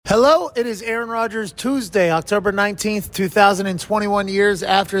Hello, it is Aaron Rodgers, Tuesday, October 19th, 2021, years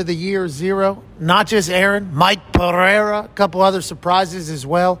after the year zero. Not just Aaron, Mike Pereira, a couple other surprises as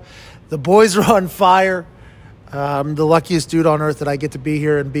well. The boys are on fire. I'm the luckiest dude on earth that I get to be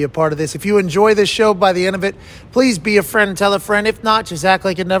here and be a part of this. If you enjoy this show by the end of it, please be a friend and tell a friend. If not, just act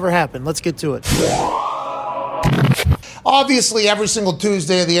like it never happened. Let's get to it. Obviously, every single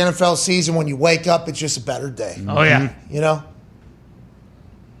Tuesday of the NFL season, when you wake up, it's just a better day. Oh, yeah. You know?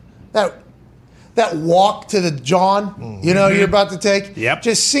 That walk to the John, you're about to take,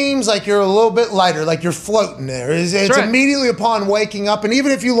 just seems like you're a little bit lighter, like you're floating there. It's right. Immediately upon waking up, and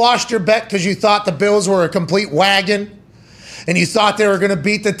even if you lost your bet because you thought the Bills were a complete wagon, and you thought they were going to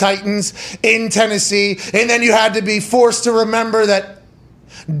beat the Titans in Tennessee, and then you had to be forced to remember that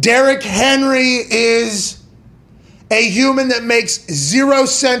Derrick Henry is a human that makes zero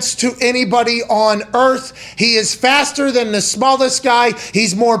sense to anybody on earth. He is faster than the smallest guy.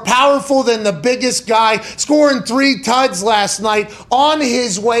 He's more powerful than the biggest guy. Scoring 3 tuds last night on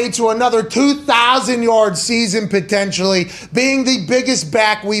his way to another 2,000-yard season potentially. Being the biggest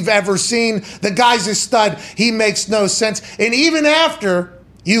back we've ever seen. The guy's a stud. He makes no sense. And even after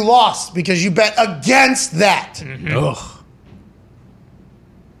you lost because you bet against that. Ugh.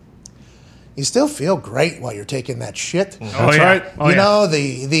 You still feel great while you're taking that shit. That's right. You know,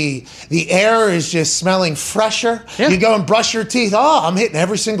 the air is just smelling fresher. Yeah. You go and brush your teeth. Oh, I'm hitting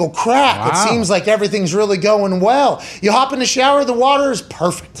every single crack. Wow. It seems like everything's really going well. You hop in the shower, the water is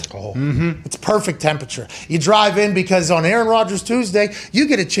perfect. It's perfect temperature. You drive in because on Aaron Rodgers Tuesday, you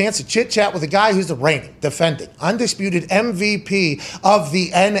get a chance to chit-chat with a guy who's the reigning, defending, undisputed MVP of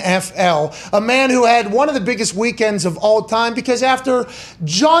the NFL. A man who had one of the biggest weekends of all time because after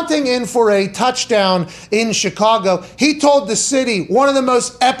jaunting in for a touchdown in Chicago, he told the city one of the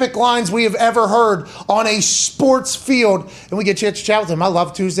most epic lines we have ever heard on a sports field. And we get to chat with him. I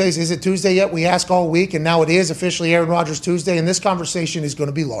love Tuesdays. Is it Tuesday yet? We ask all week, and now it is officially Aaron Rodgers Tuesday, and this conversation is going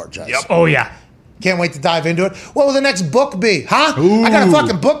to be large. Yep. Oh, yeah. Can't wait to dive into it. What will the next book be? Huh? Ooh. I got a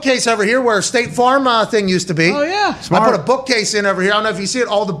fucking bookcase over here where a State Farm thing used to be. Oh, yeah. Smart. I put a bookcase in over here. I don't know if you see it.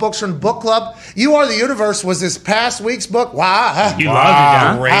 All the books from the book club. You Are the Universe was this past week's book. Wow. You loved it,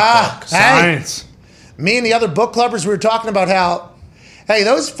 huh? Great book. Science. Hey, me and the other book clubbers, we were talking about how, hey,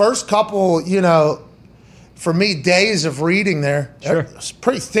 those first couple, for me, days of reading there, there's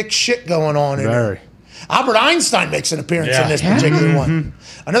pretty thick shit going on in there. Albert Einstein makes an appearance in this particular one.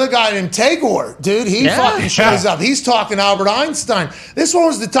 Another guy named Tagore, dude, he fucking shows up. He's talking Albert Einstein. This one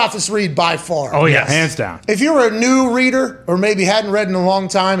was the toughest read by far. Oh, yeah, hands down. If you were a new reader or maybe hadn't read in a long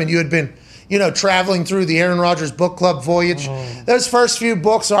time and you had been, traveling through the Aaron Rodgers book club voyage, those first few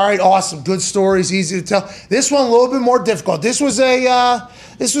books, all right, awesome, good stories, easy to tell. This one, a little bit more difficult. This was a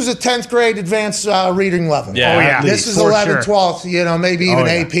 10th grade advanced reading level. Yeah, this is 11th, 12th, maybe even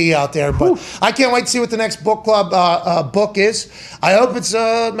AP out there. But I can't wait to see what the next book club book is. I hope it's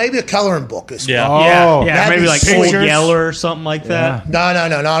maybe a coloring book as well. Yeah, maybe like Old Yeller or something like that. No,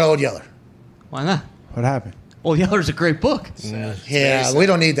 not Old Yeller. Why not? What happened? Old Yeller's a great book. Yeah, we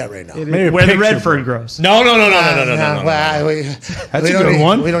don't need that right now. Where the red fern grows. No. That's a good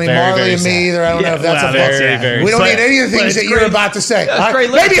one. We don't need Marley and Me either. I don't know if that's a book. We don't need any of the things that you're about to say.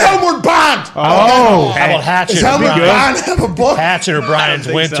 Maybe Homeward Bond. How about Hatchet? Does Homeward Bond have a book? Hatchet or Brian's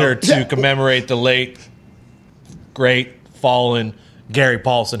Winter to commemorate the late, great, fallen Gary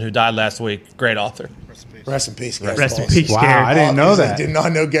Paulson, who died last week. Great author. Rest in peace, Gary. Rest in peace, wow, Gary. I didn't know that. I did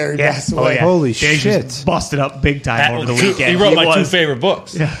not know Gary passed away. Holy Diggs shit. Busted up big time over the weekend. He wrote my 2 favorite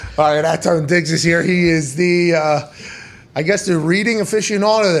books. Yeah. All right, Aton Diggs is here. He is the, the reading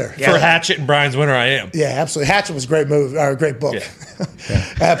aficionado there. For Hatchet and Brian's Winter, I am. Yeah, absolutely. Hatchet was a great movie, or a great book. Yeah.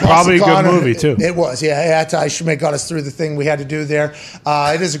 Probably a good movie, too. It was, yeah. Schmidt got us through the thing we had to do there.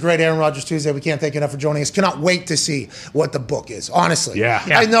 It is a great Aaron Rodgers Tuesday. We can't thank you enough for joining us. Cannot wait to see what the book is, honestly. Yeah.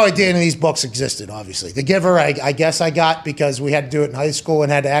 I had no idea any of these books existed, obviously. The Giver, I guess I got because we had to do it in high school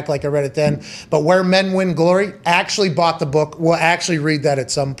and had to act like I read it then. But Where Men Win Glory, actually bought the book. We'll actually read that at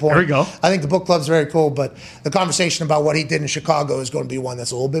some point. There we go. I think the book club's very cool, but the conversation about what he did in Chicago is going to be one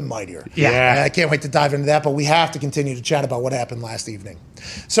that's a little bit mightier. Yeah. And I can't wait to dive into that, but we have to continue to chat about what happened last evening.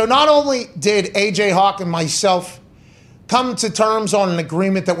 So not only did AJ Hawk and myself come to terms on an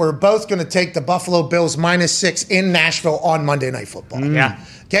agreement that we're both going to take the Buffalo Bills -6 in Nashville on Monday Night Football. Yeah.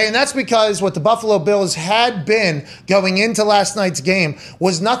 Okay, and that's because what the Buffalo Bills had been going into last night's game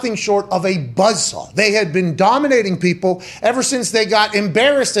was nothing short of a buzzsaw. They had been dominating people ever since they got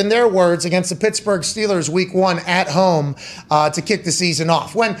embarrassed, in their words, against the Pittsburgh Steelers week 1 at home to kick the season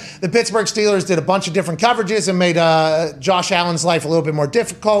off. When the Pittsburgh Steelers did a bunch of different coverages and made Josh Allen's life a little bit more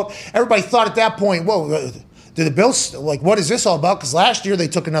difficult, everybody thought at that point, whoa, Do the Bills, what is this all about? Because last year they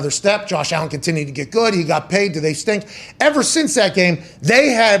took another step. Josh Allen continued to get good. He got paid. Do they stink? Ever since that game, they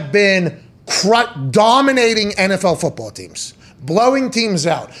have been dominating NFL football teams. Blowing teams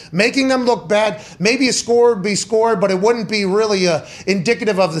out, making them look bad. Maybe a score would be scored, but it wouldn't be really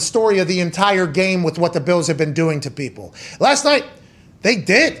indicative of the story of the entire game with what the Bills have been doing to people. Last night, they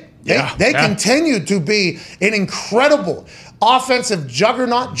did. They continued to be an incredible offensive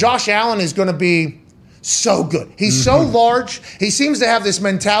juggernaut. Josh Allen is going to be so good. He's so large. He seems to have this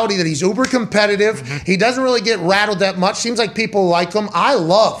mentality that he's uber competitive. He doesn't really get rattled that much. Seems like people like him. I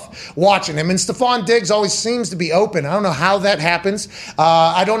love watching him. And Stephon Diggs always seems to be open. I don't know how that happens.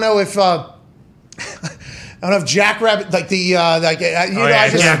 I don't know if Jackrabbit,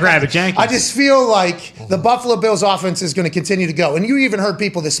 Jackrabbit Jenkins. I just feel like the Buffalo Bills offense is going to continue to go. And you even heard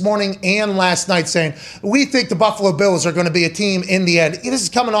people this morning and last night saying, we think the Buffalo Bills are going to be a team in the end. This is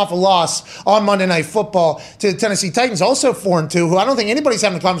coming off a loss on Monday Night Football to the Tennessee Titans, also 4-2, who I don't think anybody's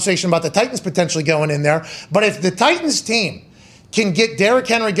having a conversation about the Titans potentially going in there. But if the Titans team can get Derrick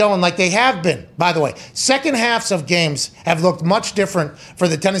Henry going like they have been. By the way, second halves of games have looked much different for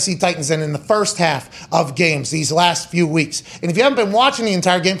the Tennessee Titans than in the first half of games these last few weeks. And if you haven't been watching the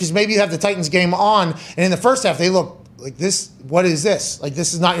entire game, because maybe you have the Titans game on, and in the first half they look like this, what is this? Like,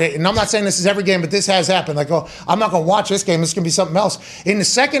 this is not, and I'm not saying this is every game, but this has happened. Like, oh, I'm not going to watch this game. This is going to be something else. In the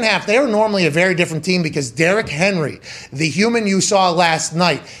second half, they are normally a very different team because Derrick Henry, the human you saw last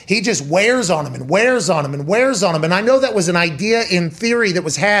night, he just wears on him and wears on him and wears on him. And I know that was an idea in theory that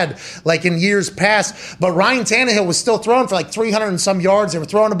was had like in years past, but Ryan Tannehill was still throwing for like 300 and some yards. They were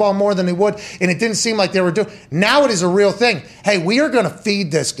throwing the ball more than they would, and it didn't seem like they were doing. Now it is a real thing. Hey, we are going to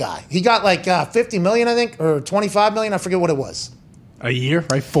feed this guy. He got like 50 million, I think, or 25 million. I forget what it was. A year,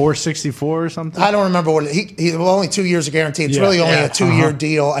 right? 464 or something? I don't remember what he only 2 years are guaranteed. It's really only a 2-year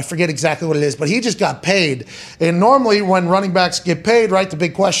deal. I forget exactly what it is, but he just got paid. And normally when running backs get paid, right, the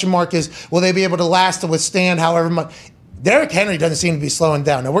big question mark is, will they be able to last to withstand however much? Derrick Henry doesn't seem to be slowing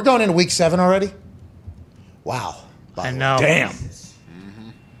down. Now, we're going into week 7 already? Wow. I know. Damn.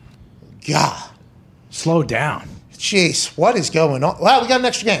 God. Slow down. Jeez, what is going on? Well, we got an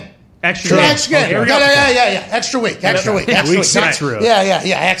extra game. Extra game. Yeah. Extra week. Week 6 real. Yeah.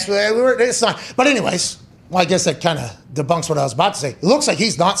 It's not. But anyways, well, I guess that kind of debunks what I was about to say. It looks like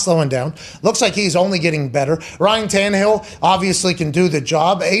he's not slowing down. Looks like he's only getting better. Ryan Tannehill obviously can do the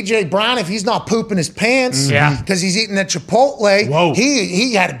job. A.J. Brown, if he's not pooping his pants because he's eating at Chipotle,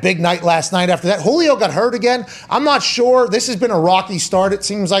 he had a big night last night after that. Julio got hurt again. I'm not sure. This has been a rocky start, it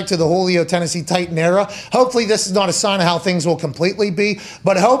seems like, to the Julio Tennessee Titan era. Hopefully this is not a sign of how things will completely be,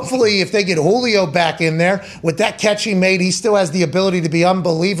 but hopefully if they get Julio back in there, with that catch he made, he still has the ability to be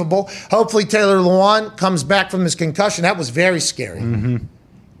unbelievable. Hopefully Taylor Lewan comes back from his concussion. That was very scary.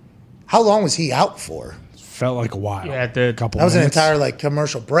 How long was he out for? Felt like a while. Yeah, a couple. That was minutes. an entire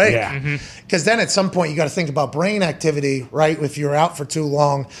commercial break. Yeah. Because then at some point you got to think about brain activity, right? If you're out for too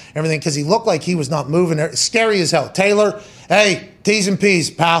long, everything. Because he looked like he was not moving. Scary as hell. Taylor, hey, T's and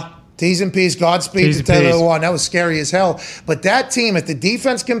P's, pal. T's and P's, Godspeed to Taylor Lewan. That was scary as hell. But that team, if the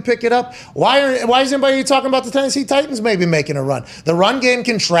defense can pick it up, why is anybody talking about the Tennessee Titans maybe making a run? The run game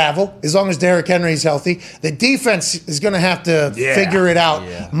can travel as long as Derrick Henry is healthy. The defense is going to have to figure it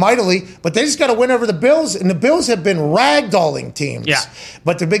out mightily. But they just got to win over the Bills, and the Bills have been ragdolling teams. Yeah.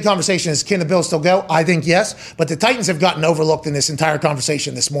 But the big conversation is, can the Bills still go? I think yes. But the Titans have gotten overlooked in this entire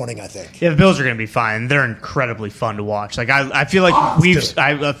conversation this morning, I think. Yeah, the Bills are going to be fine. They're incredibly fun to watch. Like I feel like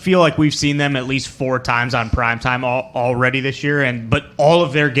I feel like we've seen them at least 4 times on primetime already this year, but all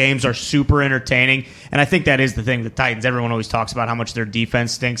of their games are super entertaining. And I think that is the thing. The Titans, everyone always talks about how much their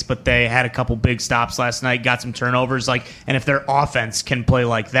defense stinks, but they had a couple big stops last night, got some turnovers. And if their offense can play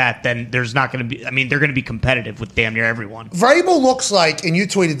like that, then there's not going to be. I mean, they're going to be competitive with damn near everyone. Vrabel looks like, and you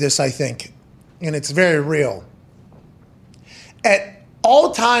tweeted this, I think, and it's very real. At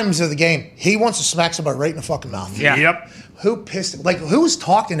all times of the game, he wants to smack somebody right in the fucking mouth. Yeah. Yep. Who pissed him? Like, who's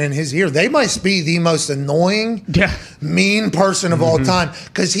talking in his ear? They must be the most annoying, mean person of all time,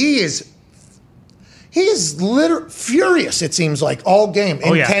 because he is literally furious, it seems like, all game.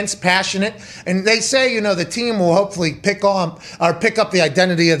 Intense, passionate. And they say, the team will hopefully pick up the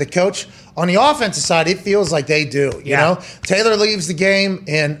identity of the coach. On the offensive side, it feels like they do. You know? Taylor leaves the game,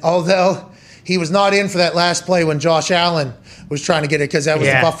 and although he was not in for that last play when Josh Allen was trying to get it because that was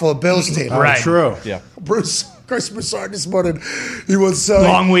the Buffalo Bills team. Right. True. Yeah. Bruce Chris Broussard this morning. He was so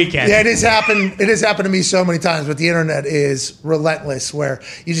long weekend. Yeah, it has happened. It has happened to me so many times, but the internet is relentless. Where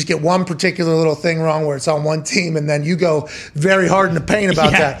you just get one particular little thing wrong, where it's on one team, and then you go very hard in the paint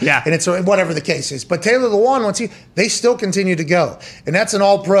about that. Yeah. And it's whatever the case is. But Taylor Lewan, they still continue to go, and that's an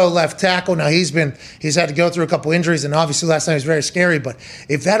All-Pro left tackle. Now he's had to go through a couple injuries, and obviously last night was very scary. But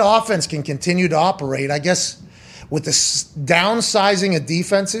if that offense can continue to operate, I guess with the downsizing of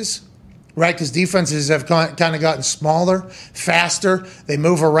defenses. Right, because defenses have kind of gotten smaller, faster. They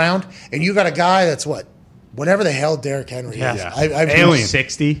move around, and you got a guy that's whatever the hell Derrick Henry is. Yeah. Alien.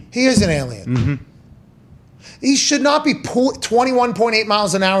 60. He is an alien. Mm-hmm. He should not be 21.8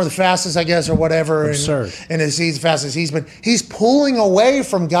 miles an hour the fastest, I guess, or whatever. Absurd. And as he's fast as he's been, he's pulling away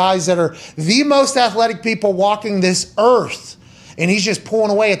from guys that are the most athletic people walking this earth. And he's just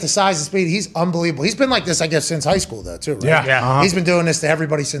pulling away at the size and speed. He's unbelievable. He's been like this, I guess, since high school, though, too, right? Yeah. Uh-huh. He's been doing this to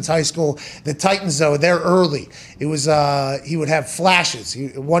everybody since high school. The Titans, though, they're early. It was he would have flashes.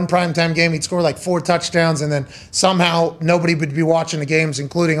 One primetime game, he'd score like 4 touchdowns, and then somehow nobody would be watching the games,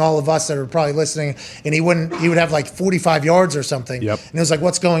 including all of us that are probably listening. And he would have like 45 yards or something. Yep. And it was like,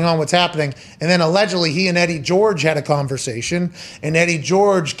 what's going on? What's happening? And then allegedly he and Eddie George had a conversation, and Eddie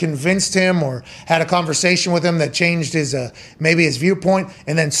George convinced him or had a conversation with him that changed his maybe his viewpoint.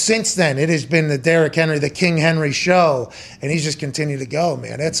 And then since then, it has been the Derrick Henry, the King Henry show, and he's just continued to go,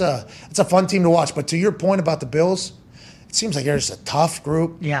 man. It's a fun team to watch. But to your point about the Bills, it seems like they're just a tough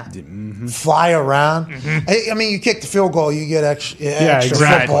group. Yeah. Mm-hmm. Fly around. Mm-hmm. I mean, you kick the field goal, you get extra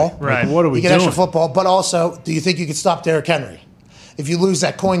exactly. football. Right. Like, what are we You get doing? extra football. But also, do you think you could stop Derrick Henry if you lose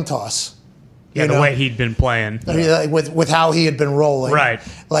that coin toss? Yeah, the way he'd been playing. With how he had been rolling. Right.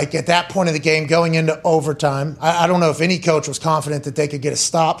 Like at that point of the game, going into overtime, I don't know if any coach was confident that they could get a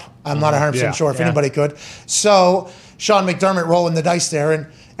stop. I'm not 100% sure if anybody could. So Sean McDermott rolling the dice there. And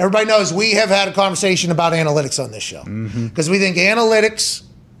everybody knows we have had a conversation about analytics on this show. Because we think analytics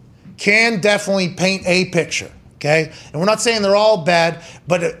can definitely paint a picture. Okay? And we're not saying they're all bad,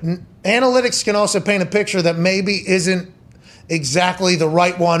 but analytics can also paint a picture that maybe isn't exactly the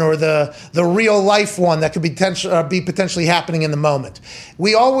right one or the real life one that could be potentially happening in the moment.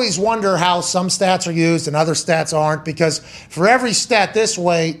 We always wonder how some stats are used and other stats aren't, because for every stat this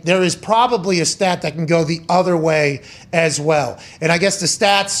way, there is probably a stat that can go the other way as well. And I guess the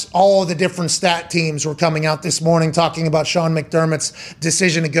stats, all of the different stat teams were coming out this morning talking about Sean McDermott's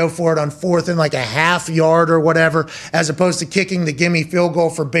decision to go for it on 4th and like a half yard or whatever, as opposed to kicking the gimme field goal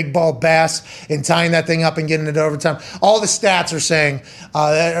for big ball Bass and tying that thing up and getting it to overtime. All the stats are saying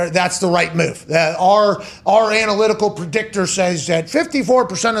that's the right move. Our analytical predictor says that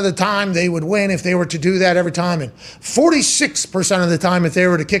 54% of the time they would win if they were to do that every time, and 46% of the time if they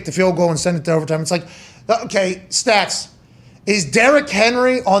were to kick the field goal and send it to overtime. It's like, okay, stats. Is Derrick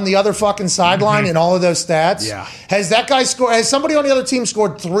Henry on the other fucking sideline in all of those stats? Yeah. Has that guy scored? Has somebody on the other team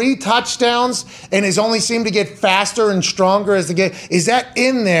scored 3 touchdowns and has only seemed to get faster and stronger as the game? Is that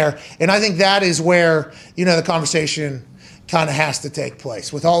in there? And I think that is where, the conversation kind of has to take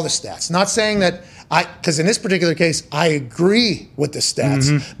place with all the stats. Not saying that because in this particular case, I agree with the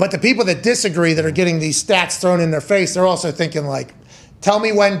stats, but the people that disagree that are getting these stats thrown in their face, they're also thinking like, tell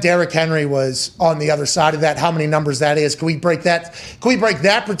me when Derrick Henry was on the other side of that, how many numbers that is. Can we break that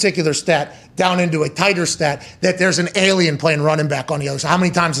particular stat down into a tighter stat that there's an alien playing running back on the other side? How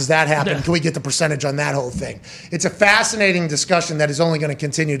many times has that happened? Yeah. Can we get the percentage on that whole thing? It's a fascinating discussion that is only going to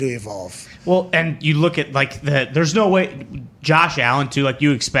continue to evolve. Well, and you look at there's no way Josh Allen too. Like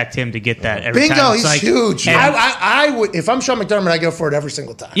you expect him to get that every time. Bingo, he's huge. I would, if I'm Sean McDermott, I go for it every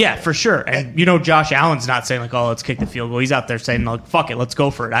single time. Yeah, for sure. And Josh Allen's not saying like, oh, let's kick the field goal. He's out there saying like, fuck it, let's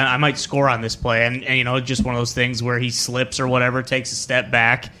go for it. I might score on this play, and just one of those things where he slips or whatever, takes a step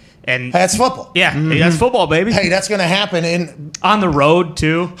back. And that's football. Yeah, that's football, baby. Hey, that's going to happen. And on the road,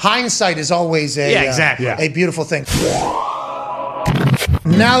 too. Hindsight is always exactly. A beautiful thing.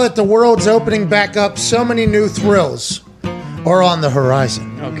 Now that the world's opening back up, so many new thrills are on the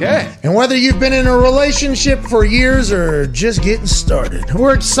horizon. Okay. And whether you've been in a relationship for years or just getting started,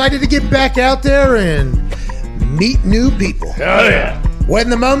 we're excited to get back out there and meet new people. Hell yeah. When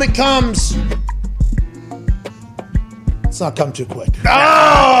the moment comes... Let's not come too quick.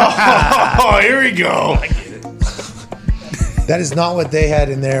 Oh, here we go. That is not what they had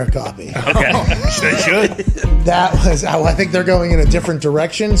in their copy. Okay. They should. That was, I think they're going in a different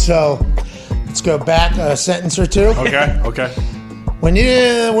direction. So let's go back a sentence or two. Okay. When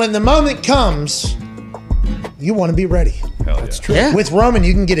the moment comes, you want to be ready. Hell yeah. That's true. Yeah. With Roman,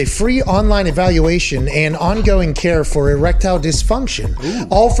 you can get a free online evaluation and ongoing care for erectile dysfunction,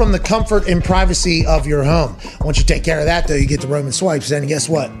 all from the comfort and privacy of your home. Once you take care of that, though, you get the Roman swipes, and guess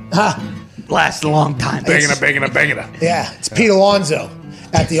what? lasts a long time. Banging it. Yeah, it's Pete Alonso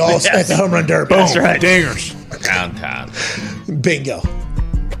at the at the home run derby. Boom. That's right. Dingers. Downtown. Bingo.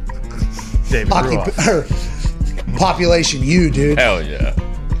 David Population U, dude. Hell yeah.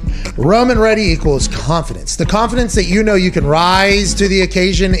 Roman Ready equals confidence. The confidence that you know you can rise to the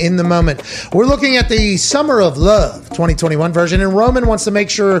occasion in the moment. We're looking at the Summer of Love 2021 version, and Roman wants to make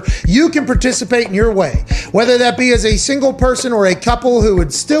sure you can participate in your way. Whether that be as a single person or a couple who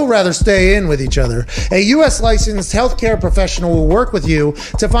would still rather stay in with each other, a U.S. licensed healthcare professional will work with you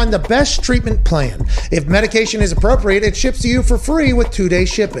to find the best treatment plan. If medication is appropriate, it ships to you for free with 2-day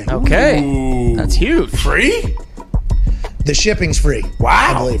shipping. Okay. Ooh. That's huge. Free? The shipping's free. Wow.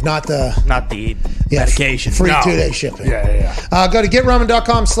 I believe, not the medication. Free No. 2-day shipping. Yeah. Go to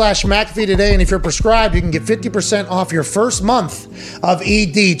GetRoman.com/McAfee today, and if you're prescribed, you can get 50% off your first month of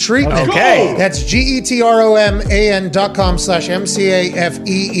ED treatment. Okay. That's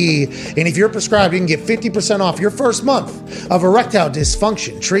GETROMAN.com/MCAFEE. And if you're prescribed, you can get 50% off your first month of erectile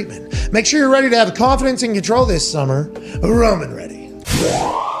dysfunction treatment. Make sure you're ready to have the confidence and control this summer. Roman Ready.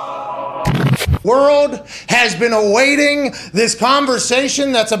 World has been awaiting this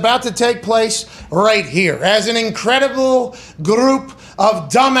conversation that's about to take place right here. As an incredible group of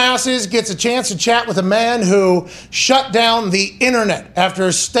dumbasses gets a chance to chat with a man who shut down the internet after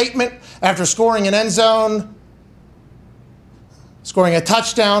a statement after scoring a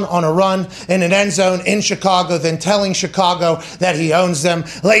touchdown on a run in an end zone in Chicago, then telling Chicago that he owns them.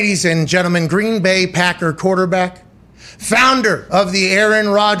 Ladies and gentlemen, Green Bay Packer quarterback, founder of the Aaron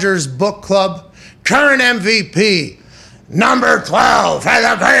Rodgers Book Club, current MVP, number 12 for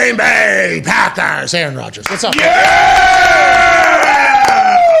the Green Bay Packers, Aaron Rodgers. What's up? Yeah!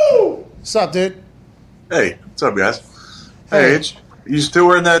 What's up, dude? Hey, what's up, guys? Hey, Age. You still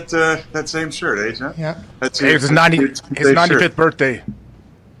wearing that same shirt, Age, huh? Yeah. That's Hey, it's his 95th shirt. birthday.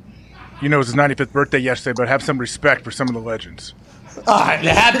 You know, it was his 95th birthday yesterday, but have some respect for some of the legends. All right,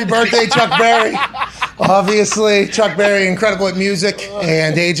 happy birthday, Chuck Berry. Obviously, Chuck Berry, incredible at music,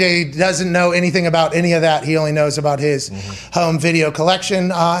 and AJ doesn't know anything about any of that. He only knows about his home video collection.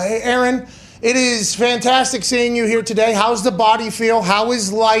 Aaron, it is fantastic seeing you here today. How's the body feel? How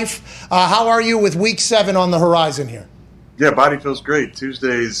is life? How are you with Week 7 on the horizon here? Yeah, body feels great.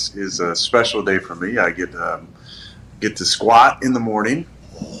 Tuesdays is a special day for me. I get to squat in the morning,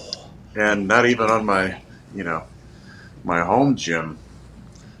 and not even on my home gym.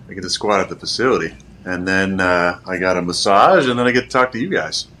 I get to squat at the facility, and then I got a massage, and then I get to talk to you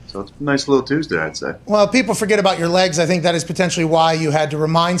guys. So it's a nice little Tuesday, I'd say. Well, people forget about your legs. I think that is potentially why you had to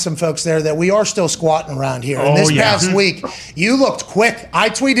remind some folks there that we are still squatting around here. And this past week, you looked quick. I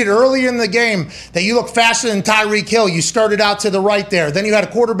tweeted early in the game that you looked faster than Tyreek Hill. You started out to the right there. Then you had a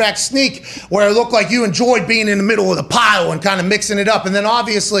quarterback sneak where it looked like you enjoyed being in the middle of the pile and kind of mixing it up. And then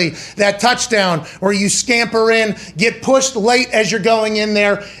obviously that touchdown where you scamper in, get pushed late as you're going in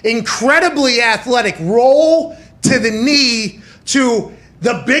there. Incredibly athletic. Roll to the knee to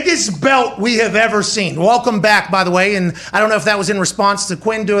the biggest belt we have ever seen. Welcome back, by the way. And I don't know if that was in response to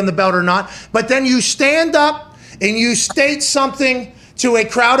Quinn doing the belt or not. But then you stand up and you state something to a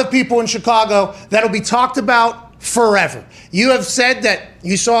crowd of people in Chicago that'll be talked about forever. You have said that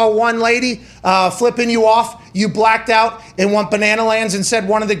you saw one lady flipping you off. You blacked out and went banana lands and said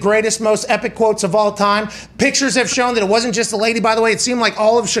one of the greatest, most epic quotes of all time. Pictures have shown that it wasn't just a lady, by the way. It seemed like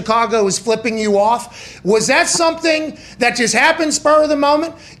all of Chicago was flipping you off. Was that something that just happened spur of the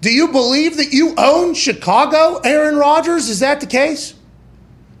moment? Do you believe that you own Chicago, Aaron Rodgers? Is that the case?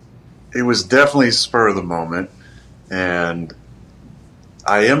 It was definitely spur of the moment, and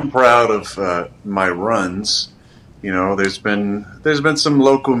I am proud of my runs. You know, there's been some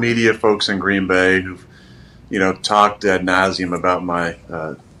local media folks in Green Bay who've, talked ad nauseum about my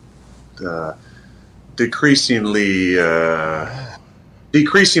decreasing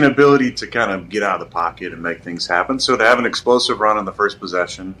ability to kind of get out of the pocket and make things happen. So to have an explosive run on the first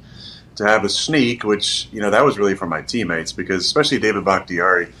possession, to have a sneak, which, that was really for my teammates, because especially David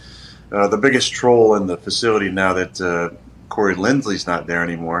Bakhtiari, the biggest troll in the facility now that Corey Lindsley's not there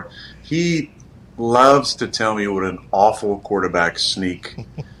anymore, he loves to tell me what an awful quarterback sneak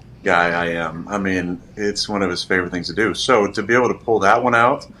guy I am. I mean, it's one of his favorite things to do. So to be able to pull that one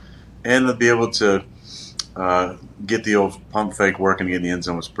out and to be able to get the old pump fake working to get in the end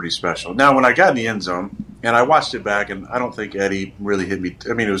zone was pretty special. Now, when I got in the end zone, and I watched it back, and I don't think Eddie really hit me.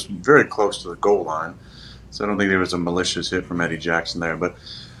 I mean, it was very close to the goal line, so I don't think there was a malicious hit from Eddie Jackson there. But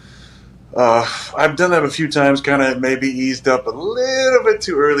I've done that a few times, kind of maybe eased up a little bit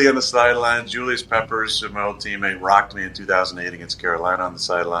too early on the sidelines. Julius Peppers, my old teammate, rocked me in 2008 against Carolina on the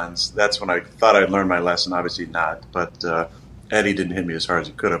sidelines. That's when I thought I'd learned my lesson. Obviously not. But Eddie didn't hit me as hard as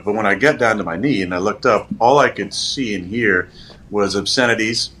he could have. But when I got down to my knee and I looked up, all I could see and hear was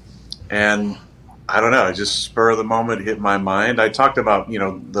obscenities. And I don't know, it just spur of the moment hit my mind. I talked about,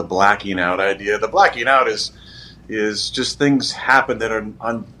 the blacking out idea. The blacking out is just things happen that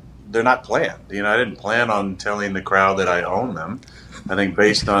they're not planned. I didn't plan on telling the crowd that I own them. I think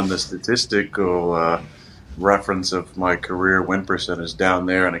based on the statistical reference of my career win percentage down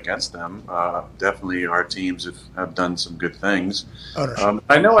there and against them, definitely our teams have done some good things.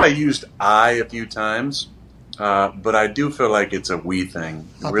 I know I used I a few times, but I do feel like it's a we thing.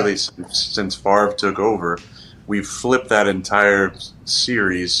 Okay. Really, since Favre took over, we've flipped that entire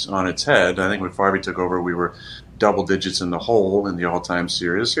series on its head. I think when Favre took over, we were double digits in the hole in the all-time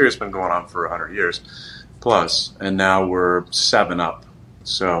series. The series has been going on for 100 years plus, and now we're 7 up.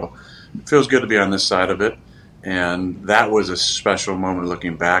 So it feels good to be on this side of it, and that was a special moment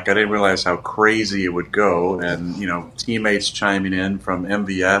looking back. I didn't realize how crazy it would go, and teammates chiming in from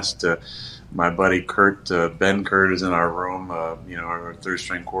MVS to my buddy Kurt. Ben Kurt is in our room, our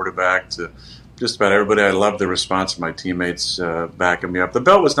third-string quarterback, to just about everybody. I loved the response of my teammates backing me up. The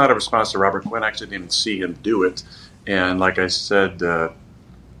belt was not a response to Robert Quinn. I actually didn't even see him do it, and like I said,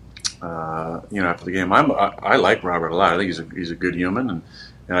 after the game, I like Robert a lot. I think he's a good human, and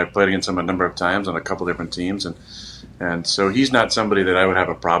I've played against him a number of times on a couple different teams, and so he's not somebody that I would have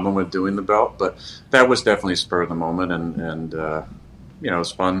a problem with doing the belt. But that was definitely spur of the moment, and it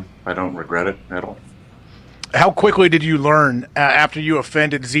was fun. I don't regret it at all. How quickly did you learn after you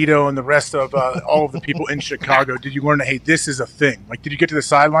offended Zito and the rest of all of the people in Chicago? Did you learn that, hey, this is a thing? Like, did you get to the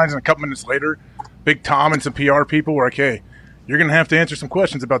sidelines and a couple minutes later, Big Tom and some PR people were like, hey, you're going to have to answer some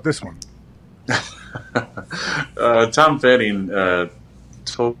questions about this one? Tom Fanning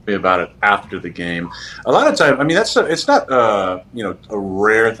told me about it after the game. A lot of times, it's not a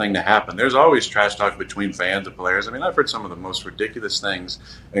rare thing to happen. There's always trash talk between fans and players. I've heard some of the most ridiculous things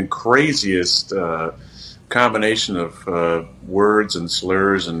and craziest combination of words and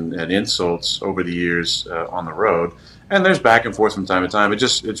slurs and insults over the years on the road. And there's back and forth from time to time.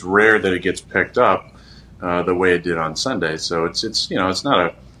 It's rare that it gets picked up the way it did on Sunday. So it's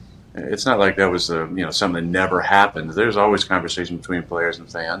not like that was something that never happened. There's always conversation between players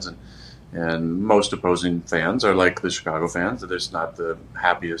and fans, and most opposing fans are like the Chicago fans. There's not the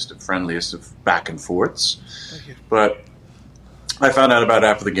happiest and friendliest of back and forths. But I found out about it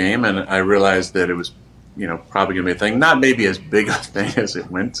after the game, and I realized that it was probably going to be a thing. Not maybe as big a thing as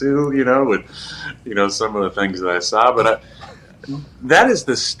it went to, with some of the things that I saw. But that is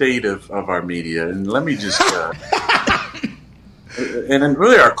the state of our media. And let me just... and then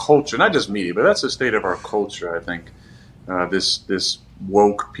really our culture, not just media, but that's the state of our culture, I think, this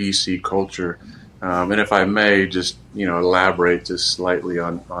woke PC culture. And if I may just, elaborate just slightly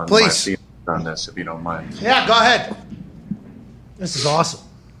on my feelings on this, if you don't mind. Yeah, go ahead. This is awesome.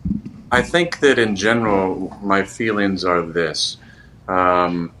 I think that in general, my feelings are this.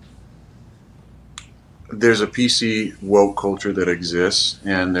 There's a PC woke culture that exists,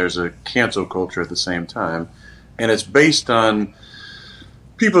 and there's a cancel culture at the same time. And it's based on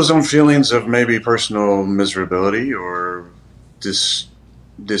people's own feelings of maybe personal miserability or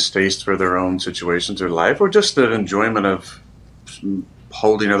distaste for their own situations or life, or just the enjoyment of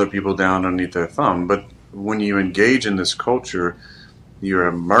holding other people down underneath their thumb. But when you engage in this culture, you're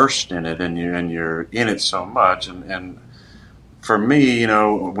immersed in it, and you're in it so much. And for me,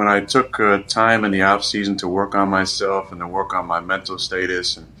 when I took time in the off season to work on myself and to work on my mental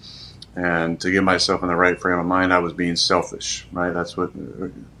status and to get myself in the right frame of mind, I was being selfish, right? That's what,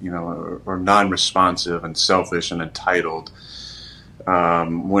 or non-responsive and selfish and entitled.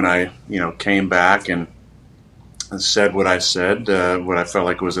 When I, came back and said what I said, what I felt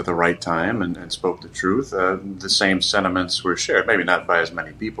like was at the right time, and spoke the truth, the same sentiments were shared. Maybe not by as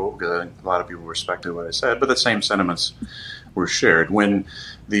many people, because I think a lot of people respected what I said, but the same sentiments were shared. When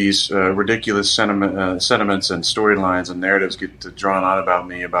these ridiculous sentiments and storylines and narratives get drawn on about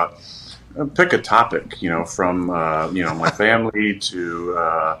me, about pick a topic, from my family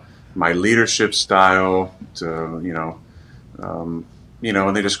to my leadership style to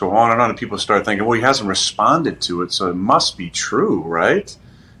and they just go on, and people start thinking, well, he hasn't responded to it, so it must be true, right?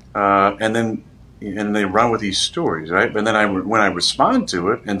 And they run with these stories, right? But then when I respond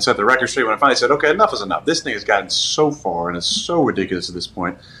to it and set the record straight, when I finally said, okay, enough is enough. This thing has gotten so far and it's so ridiculous at this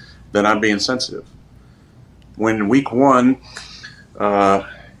point that I'm being sensitive. When week one, I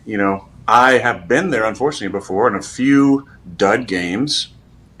have been there, unfortunately, before in a few dud games,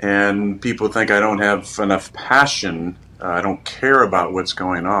 and people think I don't have enough passion. I don't care about what's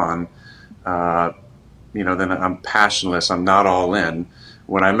going on. Then I'm passionless. I'm not all in.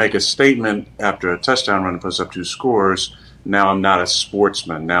 When I make a statement after a touchdown run and puts up 2 scores, now I'm not a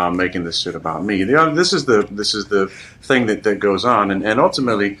sportsman. Now I'm making this shit about me. This is the thing that goes on, and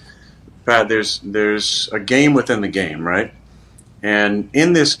ultimately, Pat, there's a game within the game, right? And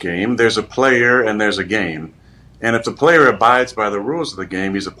in this game, there's a player and there's a game. And if the player abides by the rules of the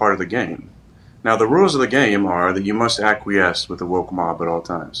game, he's a part of the game. Now, the rules of the game are that you must acquiesce with the woke mob at all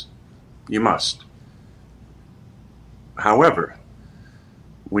times. You must. However,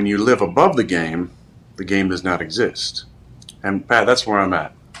 when you live above the game does not exist. And Pat, that's where I'm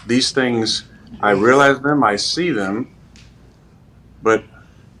at. These things, I realize them, I see them, but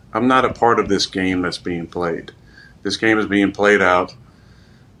I'm not a part of this game that's being played. This game is being played out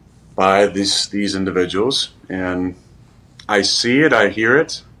by these individuals, and I see it, I hear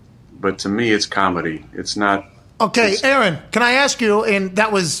it, but to me, it's comedy. It's not. Okay, Aaron, can I ask you? And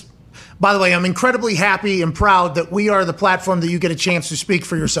that was, by the way, I'm incredibly happy and proud that we are the platform that you get a chance to speak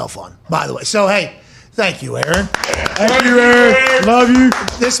for yourself on, by the way. So, hey, thank you, Aaron. Thank you, Aaron. Love you.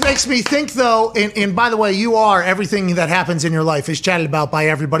 This makes me think, though, and by the way, you are everything that happens in your life is chatted about by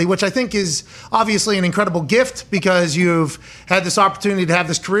everybody, which I think is obviously an incredible gift because you've had this opportunity to have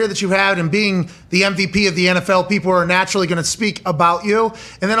this career that you've had, and being the MVP of the NFL, people are naturally going to speak about you.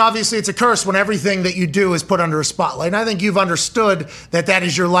 And then obviously it's a curse when everything that you do is put under a spotlight. And I think you've understood that that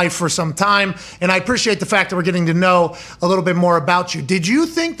is your life for some time. And I appreciate the fact that we're getting to know a little bit more about you. Did you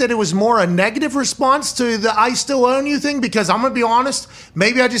think that it was more a negative response to the I Still Own You thing? Because I'm going to be honest,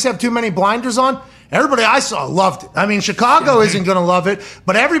 maybe I just have too many blinders on. Everybody I saw loved it. I mean, Chicago isn't going to love it,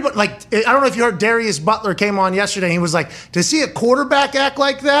 but everybody, like, I don't know if you heard Darius Butler came on yesterday. He was like, to see a quarterback act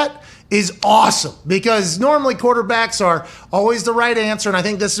like that is awesome, because normally quarterbacks are always the right answer, and I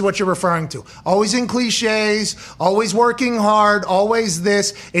think this is what you're referring to. Always in cliches, always working hard, always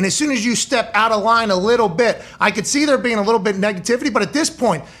this, and as soon as you step out of line a little bit, I could see there being a little bit of negativity, but at this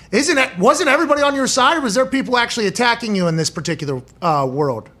point, wasn't everybody on your side, or was there people actually attacking you in this particular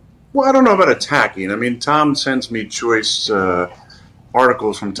world? Well, I don't know about attacking. I mean, Tom sends me choice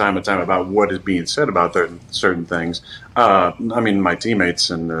articles from time to time about what is being said about certain things. I mean, my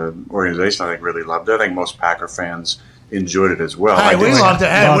teammates and the organization, I think, really loved it. I think most Packer fans enjoyed it as well. Hey, we loved it.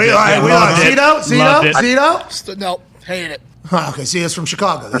 Hey, we loved it. Zito? No, hated it. Okay, see, it's from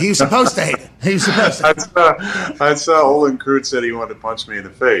Chicago. He was supposed to hate it. He was supposed to. I saw Olin Kreutz said he wanted to punch me in the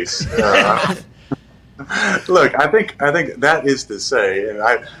face. Look, I think that is to say, and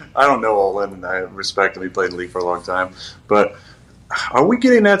I don't know Olin, and I respect him. He played in the league for a long time, but are we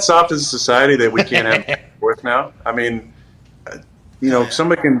getting that soft as a society that we can't have worth now? I mean,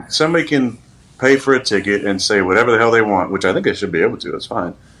 somebody can pay for a ticket and say whatever the hell they want, which I think they should be able to. That's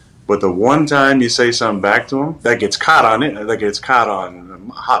fine. But the one time you say something back to them, that gets caught on it, that gets caught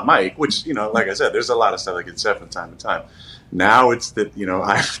on hot mic, which, like I said, there's a lot of stuff that gets said from time to time. Now it's that,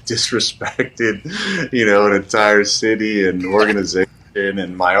 I've disrespected, an entire city and organization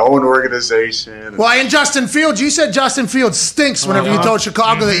and my own organization. Well, and Justin Fields, you said Justin Fields stinks whenever you told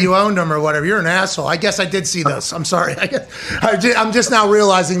Chicago that you owned him or whatever. You're an asshole. I guess I did see this. I'm sorry. I'm just now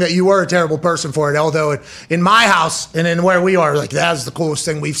realizing that you were a terrible person for it, although in my house and in where we are, like, that's the coolest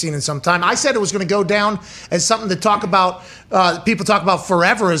thing we've seen in some time. I said it was going to go down as something to talk about, people talk about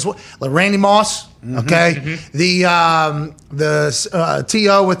forever, as well. Like Randy Moss. Okay, the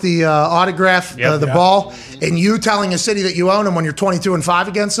TO with the autograph, the ball, and you telling a city that you own them when you're 22-5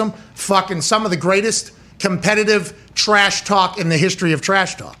 against them, fucking some of the greatest competitive trash talk in the history of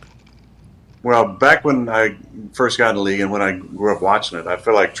trash talk. Well, back when I first got in the league and when I grew up watching it, I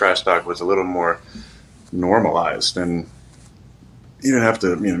feel like trash talk was a little more normalized, and you didn't have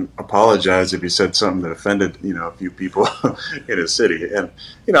to, apologize if you said something that offended, a few people in a city. And,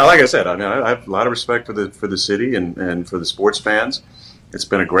 like I said, I have a lot of respect for the city and for the sports fans. It's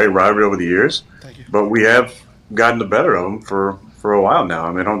been a great rivalry over the years. Thank you. But we have gotten the better of them for a while now.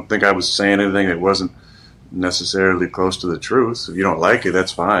 I mean, I don't think I was saying anything that wasn't necessarily close to the truth. If you don't like it,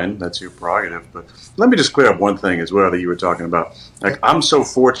 that's fine. That's your prerogative. But let me just clear up one thing as well that you were talking about. Like, I'm so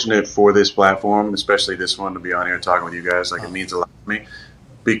fortunate for this platform, especially this one, to be on here talking with you guys. Like, it means a lot to me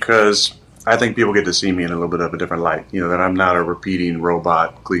because I think people get to see me in a little bit of a different light. That I'm not a repeating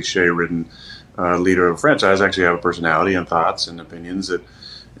robot, cliche-ridden leader of a franchise. I actually have a personality and thoughts and opinions that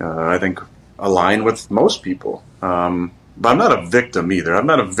I think align with most people. But I'm not a victim either. I'm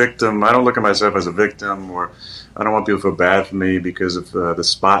not a victim. I don't look at myself as a victim, or I don't want people to feel bad for me because of the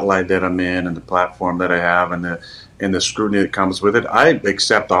spotlight that I'm in and the platform that I have and the scrutiny that comes with it. I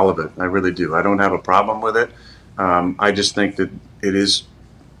accept all of it. I really do. I don't have a problem with it. I just think that it is,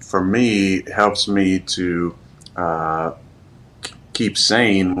 for me, it helps me to keep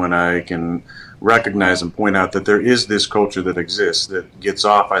sane when I can recognize and point out that there is this culture that exists that gets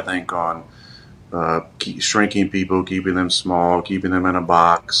off, I think, on shrinking people, keeping them small, keeping them in a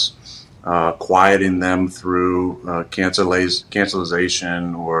box, quieting them through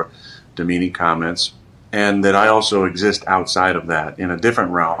cancelization or demeaning comments, and that I also exist outside of that in a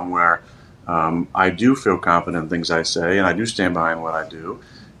different realm where I do feel confident in things I say, and I do stand behind what I do,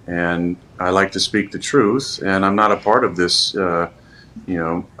 and I like to speak the truth, and I'm not a part of this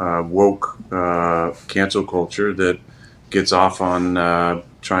woke cancel culture that gets off on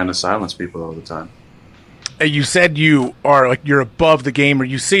trying to silence people all the time. You said you are like you're above the game, or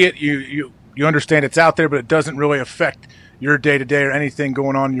you see it, you understand it's out there, but it doesn't really affect your day to day or anything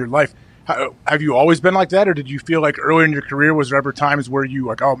going on in your life. Have you always been like that, or did you feel like earlier in your career was there ever times where you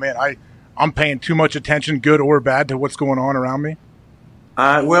like, oh man, I'm paying too much attention, good or bad, to what's going on around me?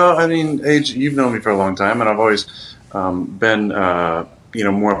 Well, I mean, Age, you've known me for a long time, and I've always been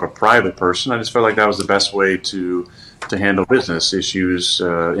more of a private person. I just felt like that was the best way to handle business issues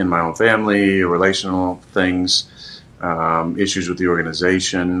in my own family, relational things, issues with the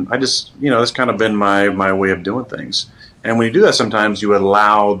organization. I just, that's kind of been my way of doing things. And when you do that, sometimes you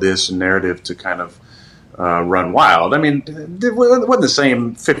allow this narrative to kind of run wild. I mean, it wasn't the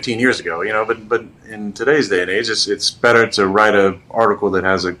same 15 years ago, but in today's day and age, it's better to write an article that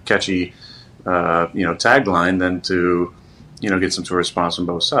has a catchy, tagline than to get some sort of response from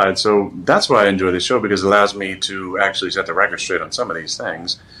both sides. So that's why I enjoy this show, because it allows me to actually set the record straight on some of these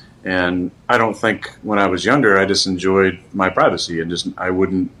things. And I don't think when I was younger, I just enjoyed my privacy and I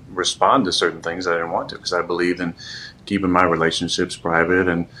wouldn't respond to certain things I didn't want to, because I believed in keeping my relationships private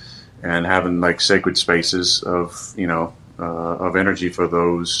and having like sacred spaces of energy for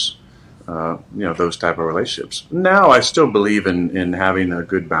those those type of relationships. Now I still believe in having a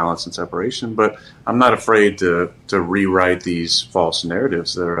good balance and separation, but I'm not afraid to rewrite these false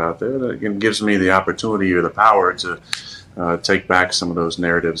narratives that are out there. That gives me the opportunity or the power to take back some of those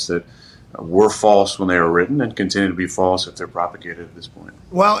narratives that were false when they were written and continue to be false if they're propagated at this point.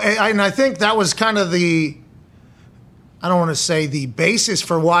 Well, and I think that was kind of I don't want to say the basis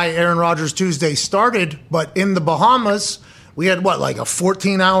for why Aaron Rodgers Tuesday started, but in the Bahamas, we had like a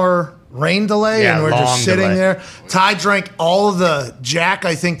 14-hour rain delay, and we're just sitting there. Ty drank all of the Jack,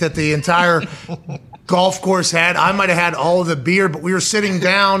 I think, that the entire golf course had. I might have had all of the beer, but we were sitting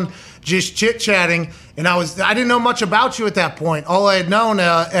down just chit-chatting, and I didn't know much about you at that point. All I had known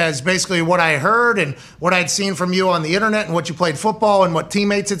as basically what I heard and what I'd seen from you on the internet and what you played football and what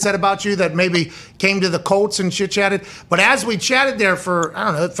teammates had said about you that maybe came to the Colts and chit-chatted. But as we chatted there for, I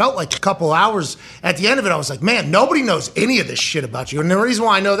don't know, it felt like a couple hours, at the end of it, I was like, man, nobody knows any of this shit about you. And the reason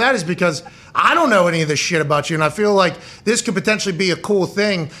why I know that is because I don't know any of this shit about you, and I feel like this could potentially be a cool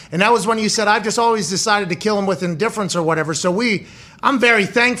thing. And that was when you said, I've just always decided to kill him with indifference or whatever. So I'm very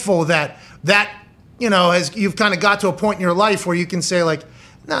thankful that as you've kind of got to a point in your life where you can say like,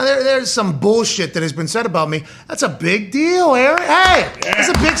 no, there's some bullshit that has been said about me. That's a big deal, Aaron. Hey, That's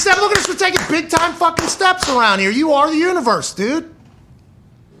a big step. Look at us, we're taking big time fucking steps around here. You are the universe, dude.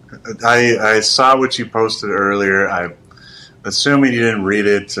 I saw what you posted earlier. I'm assuming you didn't read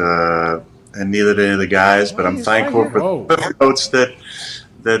it, and neither did any of the guys, but I'm thankful for the notes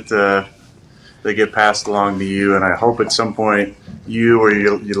that they get passed along to you, and I hope at some point you or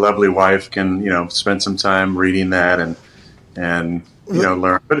your lovely wife can spend some time reading that and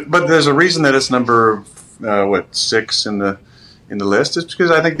learn. But there's a reason that it's number 6 in the list. It's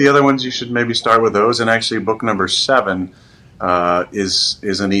because I think the other ones you should maybe start with those, and actually book number 7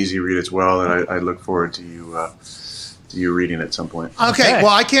 is an easy read as well that I look forward to you reading at some point. Okay, well,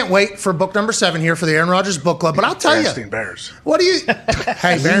 I can't wait for book number 7 here for the Aaron Rodgers Book Club. But I'll tell you, Bears. What do you?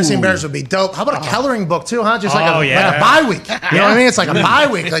 Hey, Berenstain Bears would be dope. How about a coloring book too? Huh? Just like a bye week. You know what I mean? It's like a bye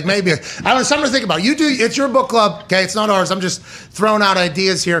week. Like maybe I don't know. Something to think about. It's your book club. Okay, it's not ours. I'm just throwing out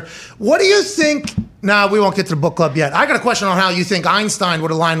ideas here. What do you think? No, we won't get to the book club yet. I got a question on how you think Einstein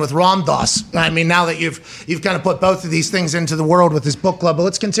would align with Ram Dass. I mean, now that you've kind of put both of these things into the world with this book club, but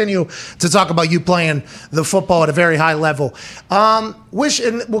let's continue to talk about you playing the football at a very high level. And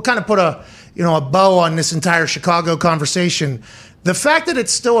we'll kind of put a bow on this entire Chicago conversation. The fact that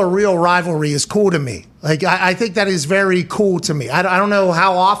it's still a real rivalry is cool to me. Like, I think that is very cool to me. I don't know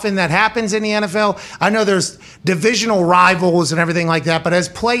how often that happens in the NFL. I know there's divisional rivals and everything like that, but as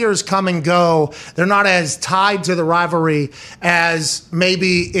players come and go, they're not as tied to the rivalry as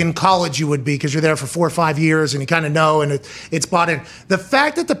maybe in college you would be, because you're there for 4 or 5 years and you kind of know, and it's bought in. The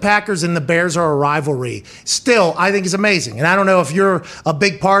fact that the Packers and the Bears are a rivalry still, I think, is amazing. And I don't know if you're a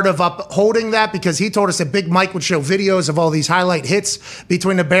big part of upholding that, because he told us that Big Mike would show videos of all these highlight hits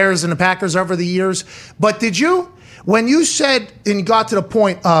between the Bears and the Packers over the years. But did you, when you said and got to the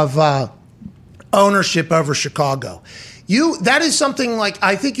point of ownership over Chicago, that is something like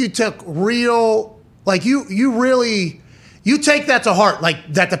I think you took real, like you really. You take that to heart,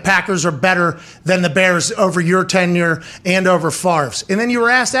 like that the Packers are better than the Bears over your tenure and over Favre's. And then you were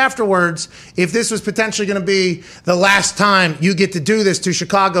asked afterwards if this was potentially going to be the last time you get to do this to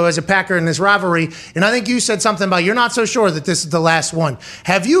Chicago as a Packer in this rivalry. And I think you said something about you're not so sure that this is the last one.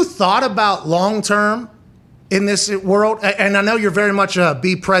 Have you thought about long-term in this world? And I know you're very much a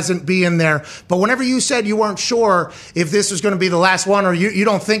be present, be in there. But whenever you said you weren't sure if this was going to be the last one or you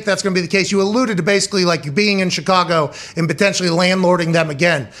don't think that's going to be the case, you alluded to basically like being in Chicago and potentially landlording them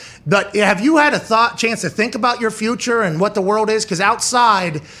again. But have you had a chance to think about your future and what the world is? Because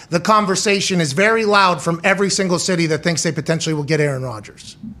outside, the conversation is very loud from every single city that thinks they potentially will get Aaron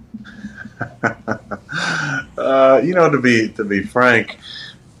Rodgers. To be frank,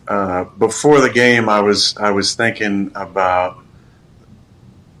 before the game, I was thinking about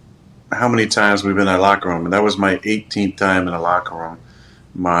how many times we've been in that locker room, and that was my 18th time in the locker room,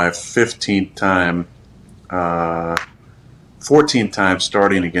 my 15th time, 14th time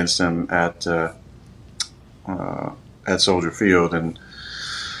starting against them at Soldier Field. And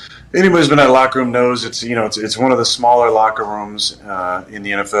anybody who's been in that locker room knows it's one of the smaller locker rooms in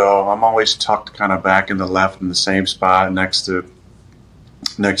the NFL. I'm always tucked kind of back in the left in the same spot next to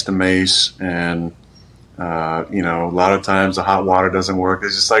Mace, and a lot of times the hot water doesn't work.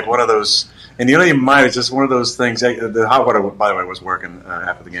 It's just like one of those, and you don't even mind. It's just one of those things. The hot water, by the way, was working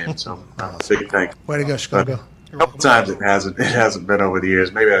after the game, so big thank. Way to go, Chicago! A couple times it hasn't been over the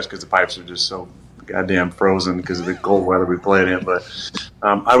years. Maybe that's because the pipes are just so goddamn frozen because of the cold weather we played in. But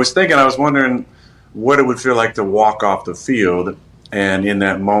I was wondering what it would feel like to walk off the field, and in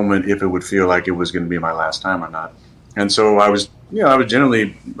that moment, if it would feel like it was going to be my last time or not. And so I was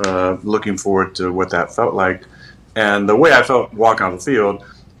generally looking forward to what that felt like. And the way I felt walking off the field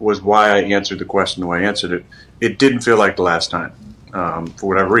was why I answered the question the way I answered it. It didn't feel like the last time for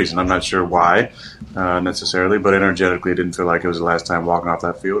whatever reason. I'm not sure why necessarily, but energetically it didn't feel like it was the last time walking off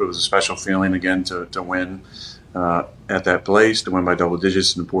that field. It was a special feeling, again, to win at that place, to win by double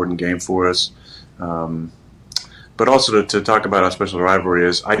digits, an important game for us. But also to talk about how special the rivalry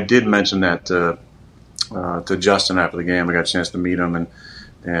is, I did mention that to Justin after the game. I got a chance to meet him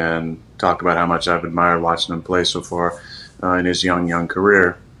and talk about how much I've admired watching him play so far in his young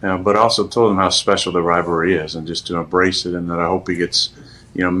career. But also told him how special the rivalry is, and just to embrace it, and that I hope he gets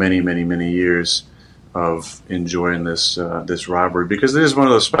many years of enjoying this rivalry, because it is one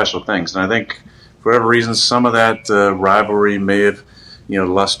of those special things. And I think for whatever reason, some of that rivalry may have,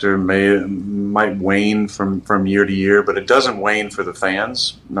 luster might wane from year to year, but it doesn't wane for the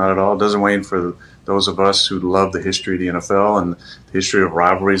fans, not at all. It doesn't wane for those of us who love the history of the NFL and the history of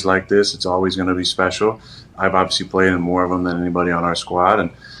rivalries like this. It's always going to be special. I've obviously played in more of them than anybody on our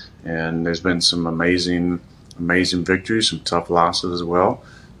squad, and there's been some amazing victories, some tough losses as well.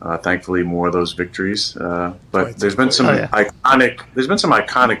 Thankfully, more of those victories. But there's been some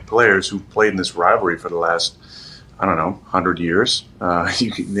iconic players who've played in this rivalry for the last, 100 years.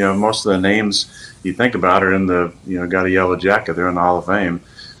 Most of the names you think about are in the, got a yellow jacket. They're in the Hall of Fame.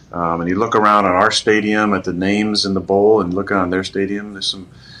 And you look around at our stadium, at the names in the bowl, and look around their stadium. There's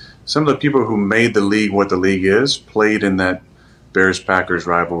some of the people who made the league what the league is played in that Bears-Packers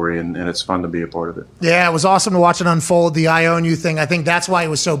rivalry, and it's fun to be a part of it. Yeah, it was awesome to watch it unfold, the I Own You thing. I think that's why it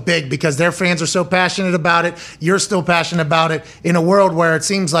was so big, because their fans are so passionate about it. You're still passionate about it in a world where it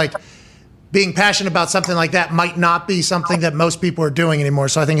seems like being passionate about something like that might not be something that most people are doing anymore.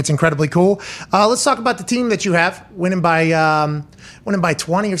 So I think it's incredibly cool. Let's talk about the team that you have, winning by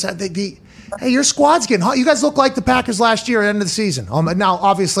 20 or something. Hey, your squad's getting hot. You guys look like the Packers last year at the end of the season. Now,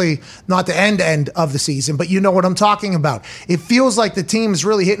 obviously, not the end of the season, but you know what I'm talking about. It feels like the team is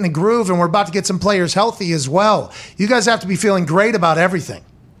really hitting a groove, and we're about to get some players healthy as well. You guys have to be feeling great about everything.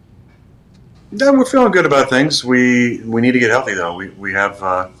 Yeah, we're feeling good about things. We need to get healthy, though. We have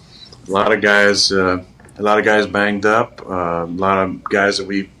a lot of guys banged up. A lot of guys that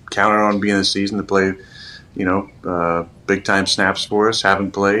we counted on being in the season to play, big time snaps for us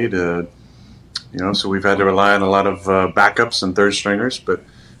haven't played. So we've had to rely on a lot of backups and third stringers. But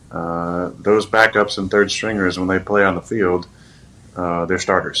those backups and third stringers, when they play on the field, they're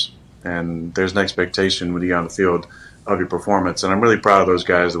starters, and there's an expectation when you get on the field of your performance. And I'm really proud of those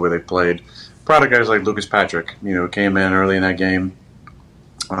guys, the way they played. Proud of guys like Lucas Patrick, came in early in that game.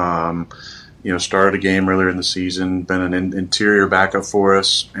 Started a game earlier in the season, been an interior backup for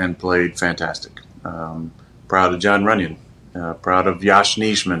us, and played fantastic. Proud of John Runyon. Proud of Yash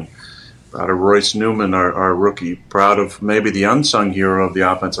Nishman. Proud of Royce Newman, our rookie. Proud of maybe the unsung hero of the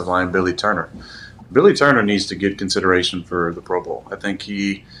offensive line, Billy Turner. Billy Turner needs to get consideration for the Pro Bowl. I think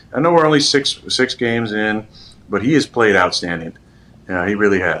I know we're only six games in, but he has played outstanding. Yeah, he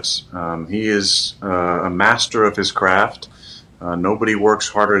really has. He is a master of his craft. Nobody works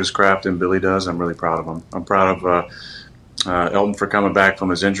harder at his craft than Billy does. I'm really proud of him. I'm proud of Elton for coming back from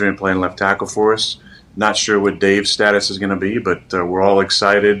his injury and playing left tackle for us. Not sure what Dave's status is going to be, but we're all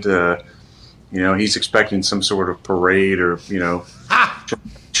excited. He's expecting some sort of parade or,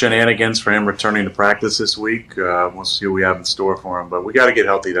 shenanigans for him returning to practice this week. We'll see what we have in store for him, but we got to get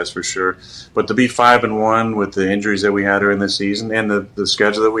healthy, that's for sure. But to be 5-1 with the injuries that we had during the season and the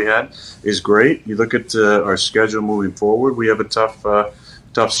schedule that we had is great. You look at our schedule moving forward, we have a tough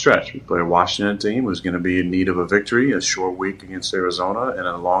stretch. We play a Washington team who's going to be in need of a victory, a short week against Arizona, and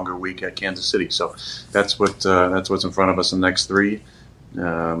a longer week at Kansas City. So that's what's in front of us in the next 3.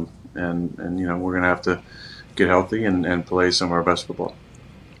 And we're going to have to get healthy and play some of our best football.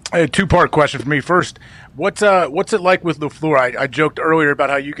 A 2-part question for me. First, what's it like with LaFleur? I joked earlier about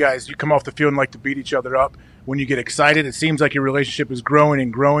how you come off the field and like to beat each other up when you get excited. It seems like your relationship is growing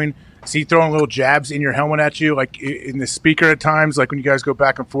and growing. Is he throwing little jabs in your helmet at you, like in the speaker at times, like when you guys go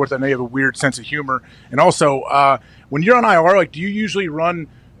back and forth? I know you have a weird sense of humor. And also, when you're on IR, like, do you usually run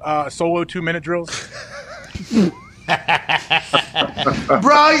solo 2-minute drills? Bro,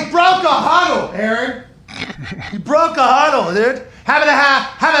 he broke a huddle, Aaron. He broke a huddle, dude. Have it.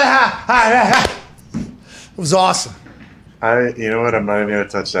 It was awesome. You know what? I'm not even going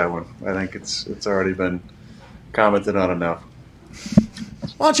to touch that one. I think it's already been commented on enough.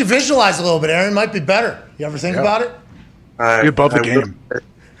 Why don't you visualize a little bit, Aaron? Might be better. You ever think about it? You're above the game.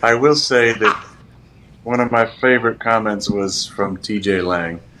 I will say that one of my favorite comments was from TJ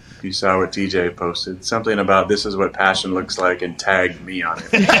Lang. You saw what TJ posted. Something about this is what passion looks like and tagged me on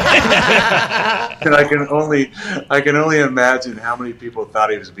it. And I can only imagine how many people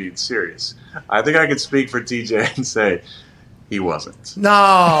thought he was being serious. I think I could speak for TJ and say he wasn't. No.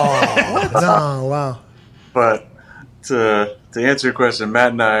 No, wow. But to answer your question,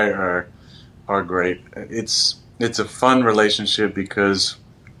 Matt and I are great. It's a fun relationship because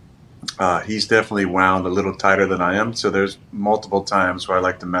he's definitely wound a little tighter than I am. So there's multiple times where I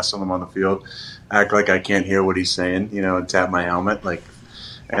like to mess with him on the field, act like I can't hear what he's saying, and tap my helmet, and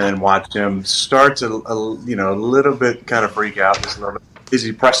then watch him start to, a little bit kind of freak out just a little bit. Is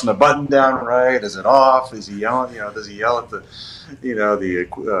he pressing the button down right? Is it off? Is he yelling? Does he yell at the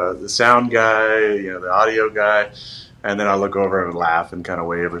sound guy, the audio guy? And then I'll look over and laugh and kind of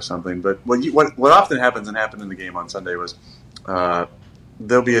wave or something. But what often happens and happened in the game on Sunday was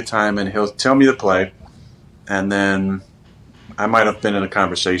there'll be a time and he'll tell me to play, and then I might have been in a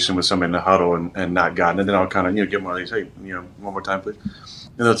conversation with somebody in the huddle and not gotten it. And then I'll kind of give one of these, hey, one more time, please.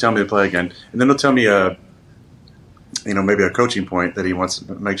 And they'll tell me to play again. And then they'll tell me maybe a coaching point that he wants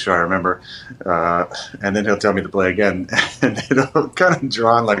to make sure I remember. And then he'll tell me to play again. And it'll kind of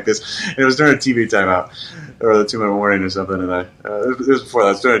draw on like this. And it was during a TV timeout or the 2-minute warning or something. And it was before that.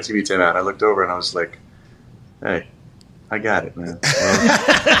 It was during a TV timeout. And I looked over and I was like, hey, I got it, man.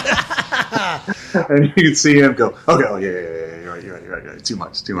 And you can see him go, okay, oh, yeah, you're right. Too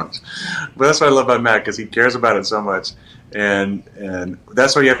much. But that's what I love about Matt, because he cares about it so much. And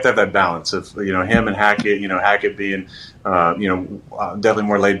that's why you have to have that balance of, him and Hackett, Hackett being, definitely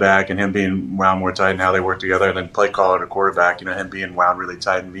more laid back, and him being wound more tight and how they work together, and then play caller to quarterback, him being wound really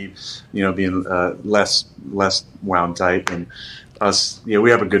tight and me, being less wound tight. And us,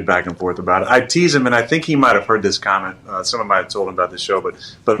 we have a good back and forth about it. I tease him, and I think he might have heard this comment. Someone might have told him about this show,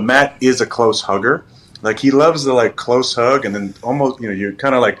 but Matt is a close hugger. Like, he loves the close hug, and then almost you're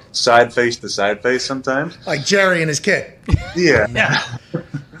kind of side face to side face sometimes, like Jerry and his kid. Yeah.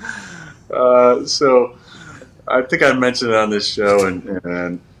 So I think I mentioned it on this show,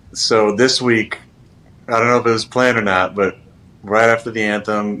 and so this week, I don't know if it was planned or not, but right after the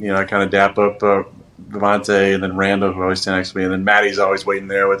anthem, I kind of dap up Devontae and then Randall, who always stands next to me, and then Matty's always waiting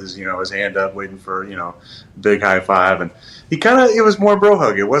there with his his hand up, waiting for big high five, and it was more bro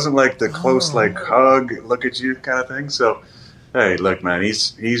hug. It wasn't like the close hug, look at you kind of thing. So hey, look, man,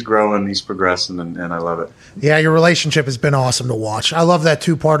 he's growing, he's progressing, and I love it. Yeah, your relationship has been awesome to watch. I love that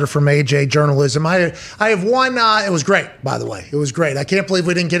 2-parter from AJ Journalism. I have one. It was great, by the way. It was great. I can't believe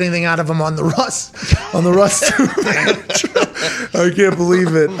we didn't get anything out of him on the Russ. I can't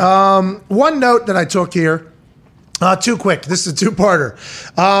believe it. One note that I took here. Too quick. This is a 2-parter.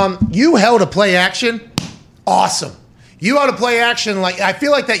 You held a play action. Awesome. You ought to play action I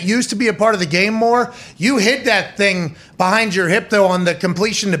feel like that used to be a part of the game more. You hit that thing behind your hip, though, on the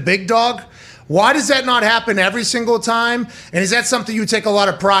completion to Big Dog. Why does that not happen every single time? And is that something you take a lot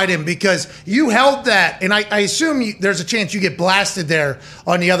of pride in? Because you held that, and I assume there's a chance you get blasted there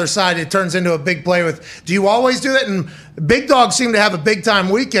on the other side. It turns into a big play with. Do you always do that? And big dogs seem to have a big-time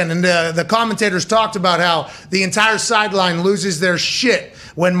weekend, and the commentators talked about how the entire sideline loses their shit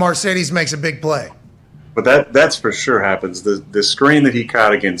when Mercedes makes a big play. But that's for sure happens. The screen that he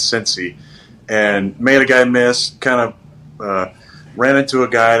caught against Cincy and made a guy miss, kind of ran into a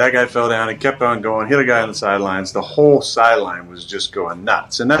guy. That guy fell down and kept on going, hit a guy on the sidelines. The whole sideline was just going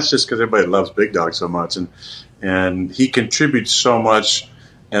nuts. And that's just because everybody loves Big Dog so much. And he contributes so much,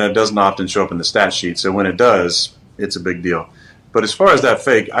 and it doesn't often show up in the stat sheet. So when it does, it's a big deal. But as far as that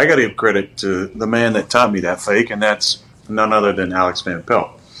fake, I got to give credit to the man that taught me that fake, and that's none other than Alex Van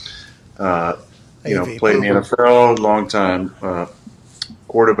Pelt. Played in the NFL, long time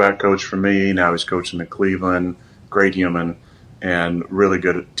quarterback coach for me. Now he's coaching in Cleveland. Great human and really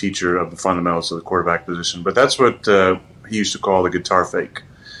good teacher of the fundamentals of the quarterback position. But that's what he used to call the guitar fake.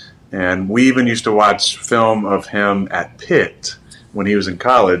 And we even used to watch film of him at Pitt when he was in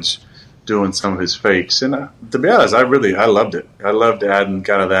college doing some of his fakes. And to be honest, I loved it. I loved adding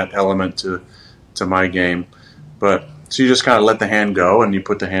kind of that element to my game. But so you just kind of let the hand go and you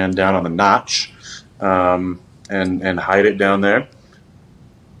put the hand down on the notch and hide it down there.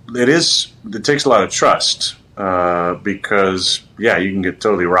 It takes a lot of trust because, you can get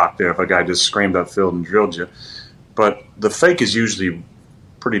totally rocked there if a guy just screamed upfield and drilled you. But the fake is usually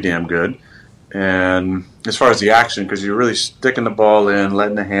pretty damn good. And as far as the action, because you're really sticking the ball in,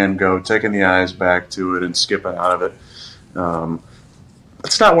 letting the hand go, taking the eyes back to it and skipping out of it.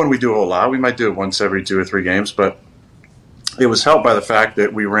 It's not one we do a whole lot. We might do it once every 2 or 3 games, but it was helped by the fact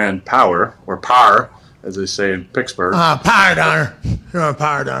that we ran power, or par, as they say in Pittsburgh. Power donner. You're on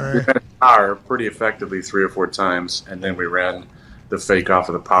power donner. We ran power pretty effectively 3 or 4 times, and then we ran the fake off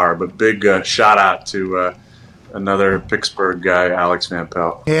of the power. But big shout out to another Pittsburgh guy, Alex Van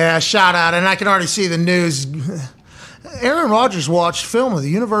Pelt. Yeah, shout out. And I can already see the news. Aaron Rodgers watched film of the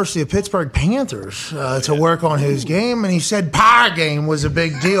University of Pittsburgh Panthers to work on his game, and he said power game was a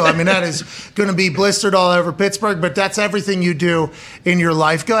big deal. I mean, that is going to be blistered all over Pittsburgh, but that's everything you do in your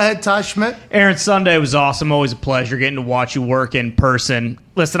life. Go ahead, Ty Schmidt. Aaron, Sunday was awesome. Always a pleasure getting to watch you work in person.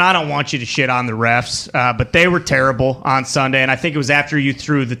 Listen, I don't want you to shit on the refs, but they were terrible on Sunday, and I think it was after you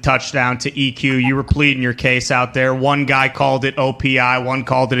threw the touchdown to EQ. You were pleading your case out there. One guy called it OPI, one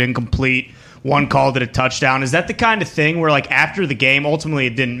called it incomplete. One called it a touchdown. Is that the kind of thing where, like, after the game, ultimately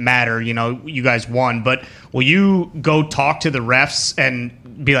it didn't matter, you guys won, but will you go talk to the refs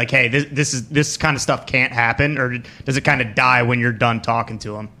and be like, hey, this kind of stuff can't happen, or does it kind of die when you're done talking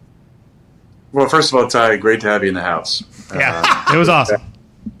to them? Well, first of all, Ty, great to have you in the house. Yeah, it was awesome.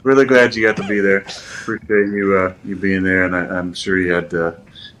 Really glad you got to be there. Appreciate you being there, and I'm sure you had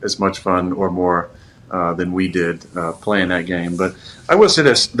as much fun or more than we did playing that game. But I will say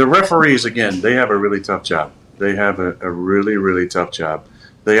this, the referees, again, they have a really tough job. They have a really, really tough job.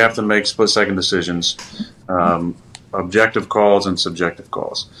 They have to make split-second decisions, objective calls and subjective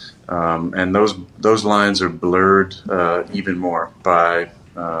calls. And those lines are blurred even more by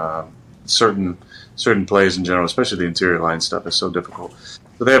certain plays in general, especially the interior line stuff is so difficult.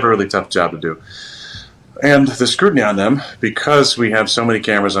 So they have a really tough job to do. And the scrutiny on them, because we have so many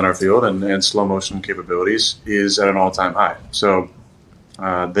cameras on our field and slow motion capabilities, is at an all-time high. So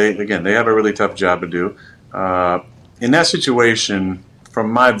they have a really tough job to do. In that situation,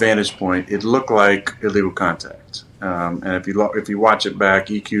 from my vantage point, it looked like illegal contact. And if you watch it back,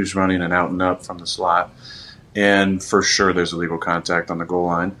 EQ's running an out and up from the slot, and for sure there's illegal contact on the goal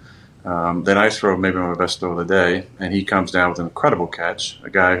line. Then I throw maybe my best throw of the day, and he comes down with an incredible catch. A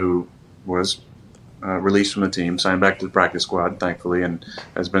guy who was released from the team, signed back to the practice squad, thankfully, and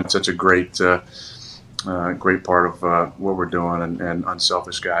has been such a great part of what we're doing and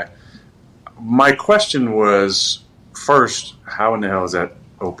unselfish guy. My question was, first, how in the hell is that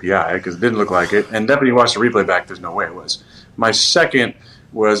OPI? Because it didn't look like it. And then when you watch the replay back, there's no way it was. My second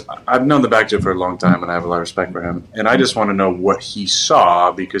was, I've known the back jet for a long time, and I have a lot of respect for him. And I just want to know what he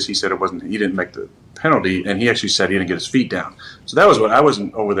saw, because he said he didn't make the penalty, and he actually said he didn't get his feet down. So that was what I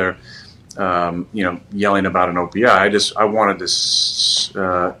wasn't over there yelling about an OPI. I wanted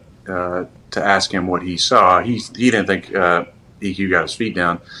to ask him what he saw. He didn't think EQ got his feet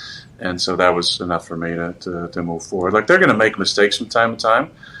down, and so that was enough for me to move forward. Like, they're going to make mistakes from time to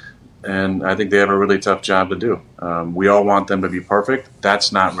time, and I think they have a really tough job to do. We all want them to be perfect.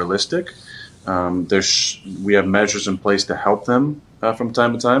 That's not realistic. We have measures in place to help them from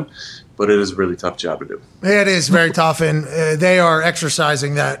time to time, but it is a really tough job to do. It is very tough, and they are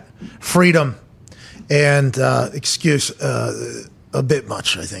exercising that freedom and a bit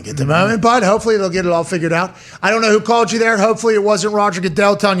much, I think, at the moment, but hopefully they'll get it all figured out. I don't know who called you there. Hopefully it wasn't Roger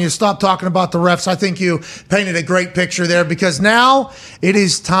Goodell telling you to stop talking about the refs. I think you painted a great picture there because now it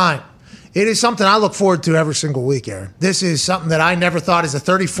is time. It is something I look forward to every single week, Aaron. This is something that I never thought as a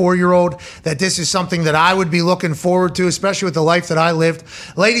 34-year-old that this is something that I would be looking forward to, especially with the life that I lived.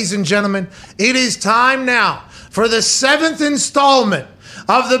 Ladies and gentlemen, it is time now for the 7th installment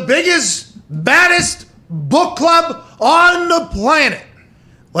of the biggest, baddest book club on the planet.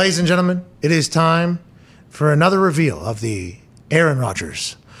 Ladies and gentlemen, it is time for another reveal of the Aaron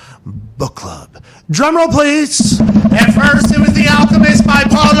Rodgers Book Club. Drum roll, please. At first, it was The Alchemist by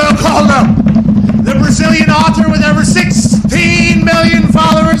Paulo Coelho, the Brazilian author with over 16 million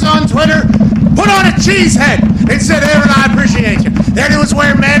followers on Twitter. Put on a cheese head and said, Aaron, I appreciate you. Then it was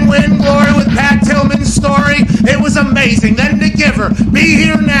Where Men Win Glory with Pat Tillman's story. It was amazing. Then The Giver, Be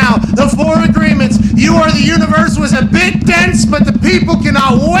Here Now, The 4 Agreements, You Are the Universe was a bit dense, but the people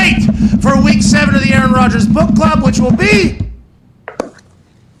cannot wait for week 7 of the Aaron Rodgers Book Club, which will be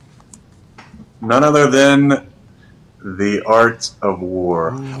none other than The Art of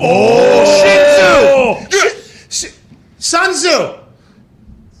War. Oh, Sun Tzu.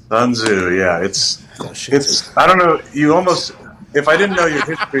 Sun Tzu, yeah. It's I don't know, you almost, if I didn't know your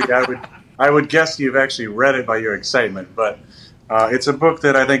history, I would guess you've actually read it by your excitement, but it's a book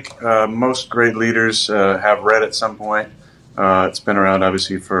that I think most great leaders have read at some point. It's been around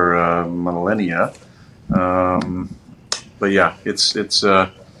obviously for millennia. But yeah, it's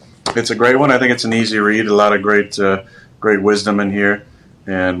a great one. I think it's an easy read, a lot of great wisdom in here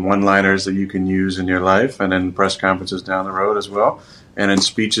and one-liners that you can use in your life and in press conferences down the road as well. And in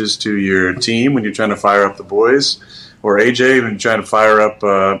speeches to your team when you're trying to fire up the boys, or AJ when you're trying to fire up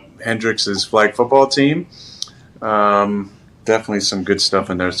Hendrix's flag football team. Definitely some good stuff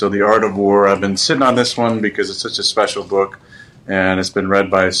in there. So The Art of War, I've been sitting on this one because it's such a special book, and it's been read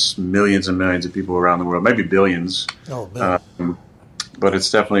by millions and millions of people around the world, maybe billions. But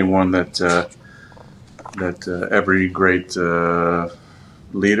it's definitely one that every great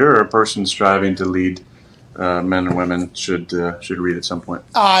leader or person striving to lead men and women should read at some point.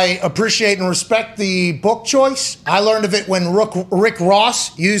 I appreciate and respect the book choice. I learned of it when Rick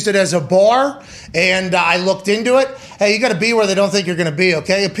Ross used it as a bar, and I looked into it. Hey, you got to be where they don't think you're going to be,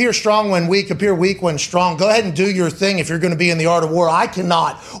 okay? Appear strong when weak, appear weak when strong. Go ahead and do your thing if you're going to be in the art of war. I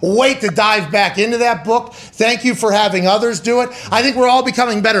cannot wait to dive back into that book. Thank you for having others do it. I think we're all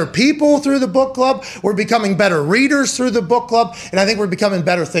becoming better people through the book club. We're becoming better readers through the book club, and I think we're becoming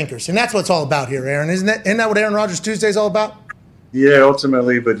better thinkers. And that's what it's all about here, Aaron, isn't it? Isn't that what Aaron Rodgers Tuesday is all about? Yeah,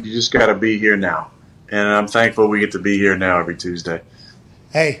 ultimately, but you just got to be here now. And I'm thankful we get to be here now every Tuesday.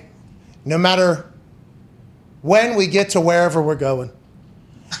 Hey, no matter when we get to wherever we're going,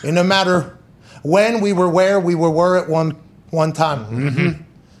 and no matter when we were where we were at one time,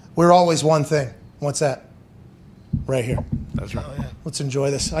 we're always one thing. What's that? Right here. That's right. Let's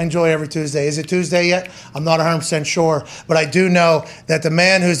enjoy this. I enjoy every Tuesday. Is it Tuesday yet? I'm not 100% sure, but I do know that the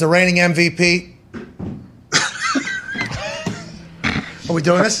man who's the reigning MVP. Are we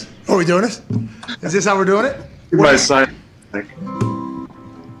doing this? Are we doing this? Is this how we're doing it? My sign. All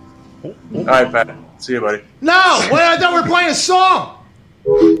right, Pat. See you, buddy. No! Wait, I thought we were playing a song.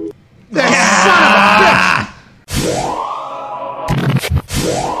 Son of a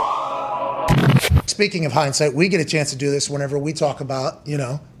bitch. Speaking of hindsight, we get a chance to do this whenever we talk about,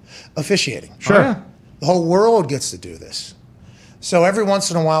 officiating. Sure. Oh, yeah. The whole world gets to do this. So every once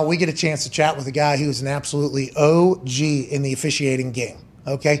in a while, we get a chance to chat with a guy who's an absolutely OG in the officiating game.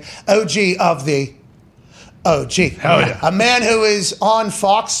 Okay? OG of the OG. Hell yeah. A man who is on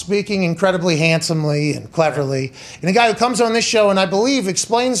Fox speaking incredibly handsomely and cleverly. And a guy who comes on this show and I believe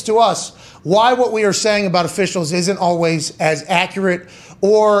explains to us why what we are saying about officials isn't always as accurate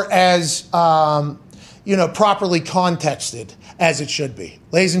or as, properly contexted as it should be.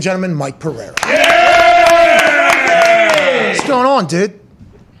 Ladies and gentlemen, Mike Pereira. Yeah! What's going on, dude?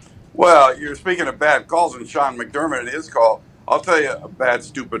 Well, you're speaking of bad calls, and Sean McDermott, his call. I'll tell you a bad,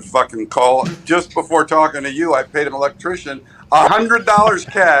 stupid fucking call. Just before talking to you, I paid an electrician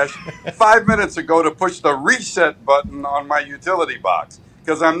 $100 cash 5 minutes ago to push the reset button on my utility box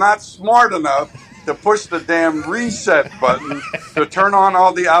because I'm not smart enough to push the damn reset button to turn on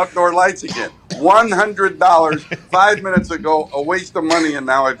all the outdoor lights again. $100 5 minutes ago, a waste of money, and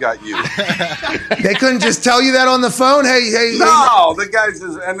now I've got you. They couldn't just tell you that on the phone? Hey. No, the guy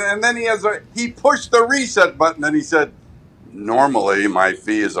says, and then he pushed the reset button, and he said, normally my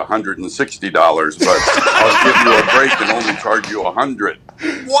fee is $160, but I'll give you a break and only charge you $100.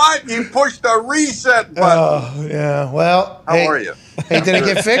 What? You pushed the reset button. Oh, yeah. Well, how are you? Hey, did it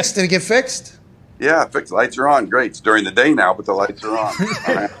get fixed? Yeah, fixed. Lights are on. Great. It's during the day now, but the lights are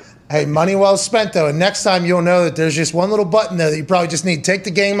on. Hey, money well spent, though. And next time you'll know that there's just one little button there that you probably just need to take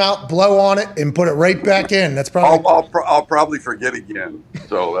the game out, blow on it, and put it right back in. That's probably. I'll probably forget again,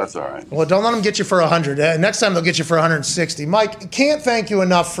 so that's all right. Well, don't let them get you for 100. Next time they'll get you for 160. Mike, can't thank you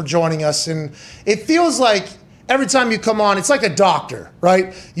enough for joining us. And it feels like every time you come on, it's like a doctor,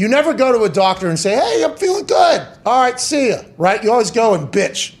 right? You never go to a doctor and say, hey, I'm feeling good. All right, see ya, right? You always go and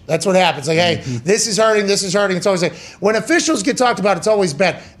bitch. That's what happens. Like, hey, this is hurting, this is hurting. It's always like, when officials get talked about, it's always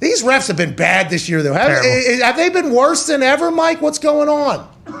bad. These refs have been bad this year, though. Have they been worse than ever, Mike? What's going on?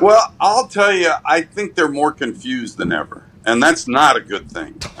 Well, I'll tell you, I think they're more confused than ever. And that's not a good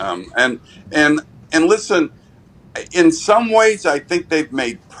thing. And listen, in some ways, I think they've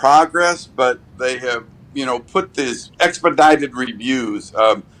made progress, but they have, put these expedited reviews,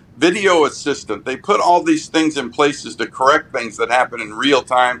 video assistant. They put all these things in places to correct things that happen in real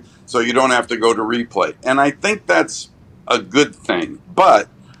time so you don't have to go to replay. And I think that's a good thing. But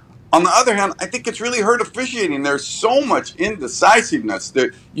on the other hand, I think it's really hurt officiating. There's so much indecisiveness.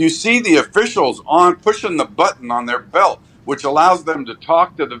 You see the officials pushing the button on their belt, which allows them to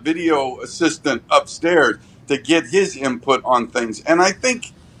talk to the video assistant upstairs to get his input on things. And I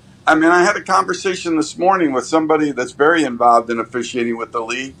had a conversation this morning with somebody that's very involved in officiating with the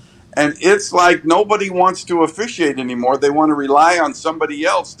league, and it's like nobody wants to officiate anymore. They want to rely on somebody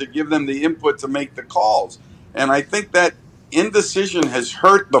else to give them the input to make the calls. And I think that indecision has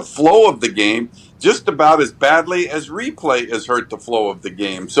hurt the flow of the game just about as badly as replay has hurt the flow of the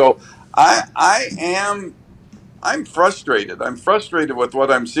game. So I'm frustrated. I'm frustrated with what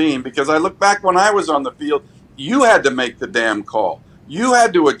I'm seeing because I look back when I was on the field, you had to make the damn call. You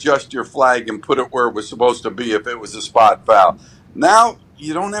had to adjust your flag and put it where it was supposed to be if it was a spot foul. Now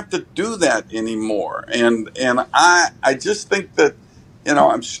you don't have to do that anymore. And I just think that,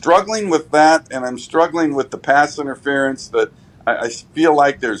 I'm struggling with that, and I'm struggling with the pass interference that I feel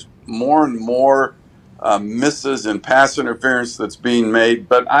like there's more and more misses in pass interference that's being made.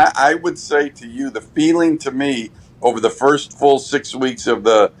 But I would say to you, the feeling to me over the first full 6 weeks of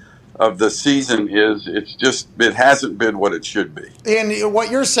the season is it hasn't been what it should be. And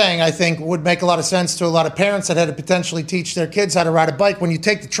what you're saying, I think, would make a lot of sense to a lot of parents that had to potentially teach their kids how to ride a bike. When you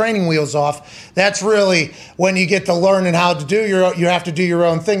take the training wheels off, that's really when you get to learning how to do you have to do your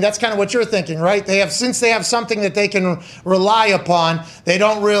own thing. That's kind of what you're thinking, right? Since they have something that they can rely upon, they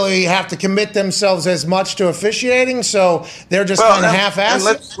don't really have to commit themselves as much to officiating, so they're just kind of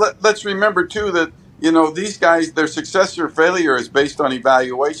half-assed. And let's remember, too, that these guys, their success or failure is based on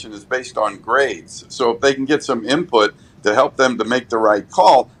evaluation, is based on grades. So if they can get some input to help them to make the right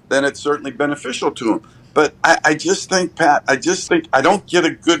call, then it's certainly beneficial to them. But I just think, Pat, I don't get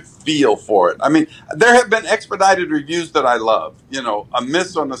a good feel for it. I mean, there have been expedited reviews that I love. A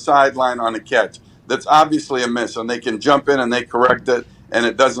miss on the sideline on a catch. That's obviously a miss, and they can jump in and they correct it, and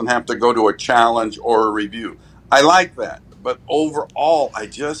it doesn't have to go to a challenge or a review. I like that. But overall,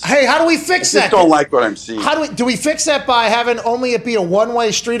 Hey, how do we fix that? I just don't like what I'm seeing. Do we fix that by having only it be a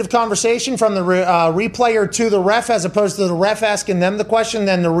one-way street of conversation from the replayer to the ref, as opposed to the ref asking them the question?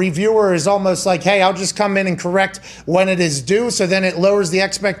 Then the reviewer is almost like, hey, I'll just come in and correct when it is due. So then it lowers the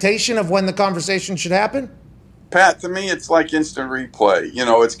expectation of when the conversation should happen? Pat, to me, it's like instant replay.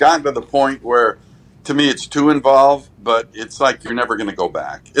 It's gotten to the point where, to me, it's too involved, but it's like you're never going to go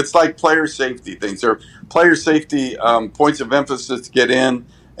back. It's like player safety things. Or player safety points of emphasis get in,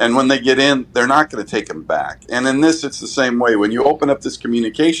 and when they get in, they're not going to take them back. And in this, it's the same way. When you open up this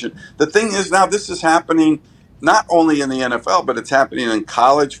communication, the thing is now this is happening not only in the NFL, but it's happening in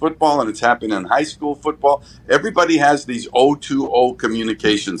college football and it's happening in high school football. Everybody has these O2O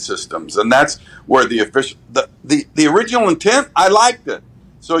communication systems, and that's where the original intent, I liked it.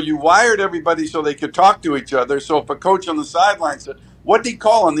 So you wired everybody so they could talk to each other. So if a coach on the sideline said, what did he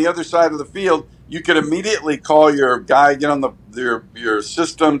call on the other side of the field? You could immediately call your guy, get on your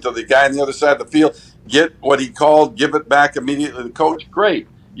system to the guy on the other side of the field, get what he called, give it back immediately to the coach. Great.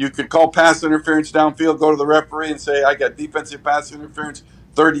 You could call pass interference downfield, go to the referee and say, I got defensive pass interference,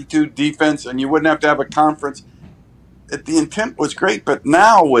 32 defense, and you wouldn't have to have a conference. The intent was great, but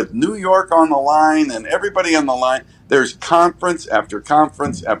now with New York on the line and everybody on the line, there's conference after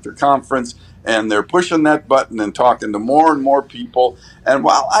conference after conference, and they're pushing that button and talking to more and more people. And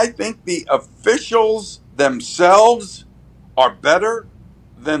while I think the officials themselves are better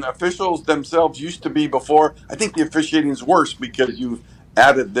than officials themselves used to be before, I think the officiating is worse because you've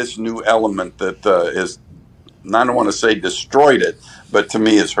added this new element that is, I don't want to say destroyed it, but to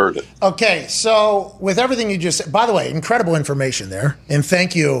me has hurt it. Okay, so with everything you just said, by the way, incredible information there, and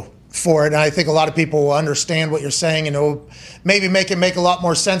thank you for it. And I think a lot of people will understand what you're saying, and it'll maybe make it make a lot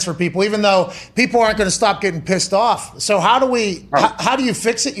more sense for people, even though people aren't going to stop getting pissed off. So how do you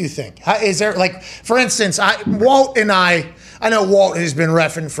fix it, you think? Is there, like, for instance, Walt and I know Walt has been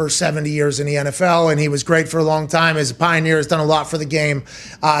reffing for 70 years in the NFL, and he was great for a long time. As a pioneer, has done a lot for the game.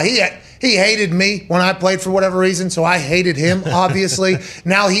 He hated me when I played for whatever reason, so I hated him, obviously.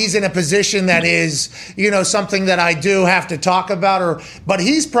 Now he's in a position that is, something that I do have to talk about. But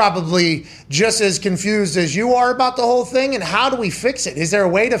he's probably just as confused as you are about the whole thing. And how do we fix it? Is there a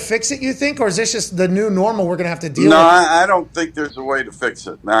way to fix it, you think? Or is this just the new normal we're going to have to deal with? No, I don't think there's a way to fix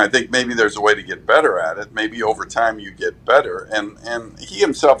it. Now, I think maybe there's a way to get better at it. Maybe over time you get better. And he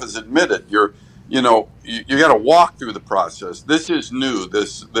himself has admitted you got to walk through the process. This is new.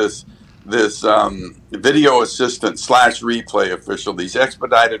 This video assistant / replay official, these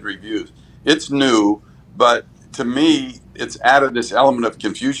expedited reviews, it's new, but to me, it's added this element of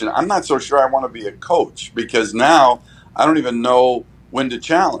confusion. I'm not so sure I want to be a coach, because now I don't even know when to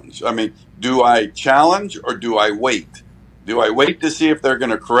challenge. I mean, do I challenge or do I wait? Do I wait to see if they're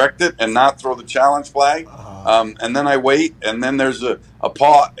going to correct it and not throw the challenge flag? And then I wait, and then there's a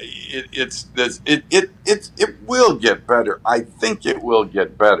pause. It will get better. I think it will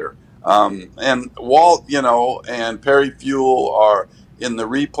get better. And Walt, and Perry Fuel are in the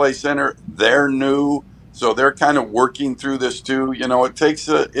replay center. They're new, so they're kind of working through this too. It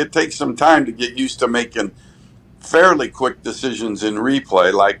takes some time to get used to making fairly quick decisions in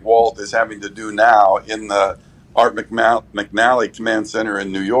replay, like Walt is having to do now in the Art McNally Command Center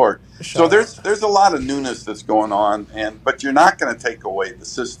in New York. So there's a lot of newness that's going on, but you're not going to take away the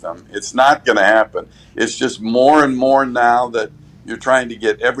system. It's not going to happen. It's just more and more now that you're trying to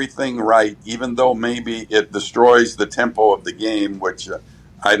get everything right, even though maybe it destroys the tempo of the game, which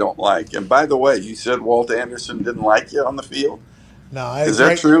I don't like. And by the way, you said Walt Anderson didn't like you on the field? No. Is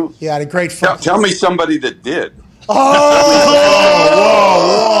that true? Yeah, I had a great fun. Tell me somebody that did. Oh!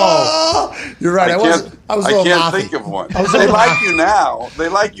 Whoa. You're right. I can't think of one. They like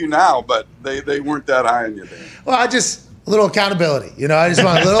you now, but they weren't that high on you then. Well, a little accountability. I just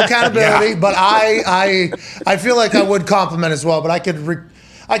want a little accountability. Yeah. But I feel like I would compliment as well. But I could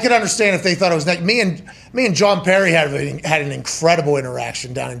understand if they thought it was like me and John Perry had an incredible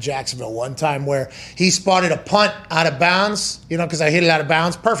interaction down in Jacksonville one time where he spotted a punt out of bounds. Because I hit it out of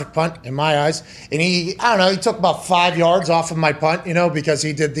bounds, perfect punt in my eyes. And he took about 5 yards off of my punt. Because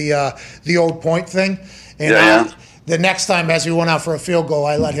he did the old point thing. And the next time, as we went out for a field goal,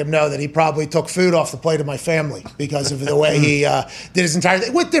 I let him know that he probably took food off the plate of my family because of the way he did his entire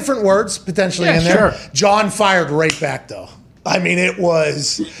thing, with different words potentially in there. Sure. John fired right back, though. I mean, it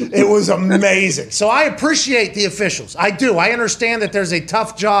was amazing. So I appreciate the officials. I do. I understand that there's a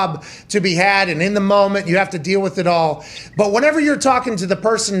tough job to be had, and in the moment, you have to deal with it all. But whenever you're talking to the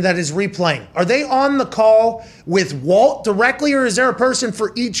person that is replaying, are they on the call with Walt directly, or is there a person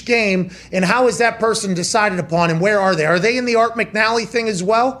for each game, and how is that person decided upon, and where are they? Are they in the Art McNally thing as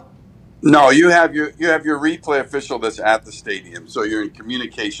well? No, you have your replay official that's at the stadium, so you're in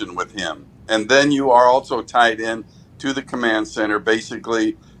communication with him. And then you are also tied in to the command center,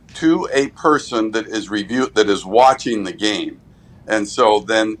 basically to a person that is watching the game. And so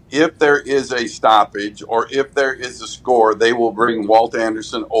then if there is a stoppage or if there is a score, they will bring Walt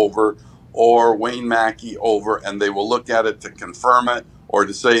Anderson over or Wayne Mackey over, and they will look at it to confirm it or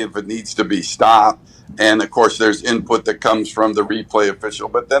to say if it needs to be stopped. And of course there's input that comes from the replay official,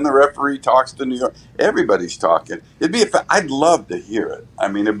 but then the referee talks to New York. Everybody's talking. I'd love to hear it. I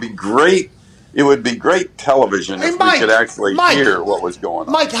mean, it'd be great. It would be great television if we could actually hear what was going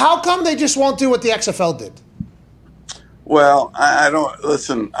on. Mike, how come they just won't do what the XFL did? Well, I don't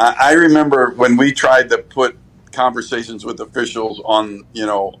listen. I remember when we tried to put conversations with officials on,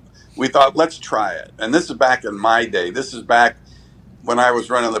 we thought, let's try it. And this is back in my day. This is back when I was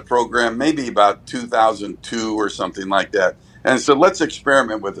running the program, maybe about 2002 or something like that. And so let's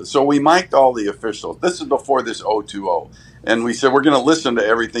experiment with it. So we mic'd all the officials. This is before this 020. And we said, we're going to listen to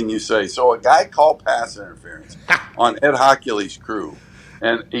everything you say. So a guy called pass interference on Ed Hockley's crew.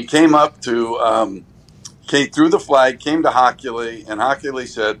 And he came up to, threw the flag, came to Hockley, and Hockley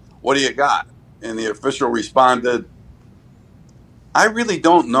said, what do you got? And the official responded, I really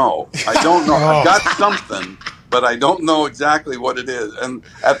don't know. I don't know. I've got something, but I don't know exactly what it is. And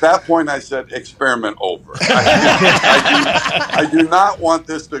at that point, I said, experiment over. I do not want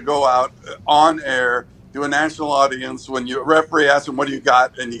this to go out on air to a national audience when your referee asks him, what do you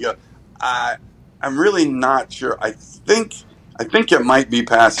got? And you go, I'm really not sure. I think it might be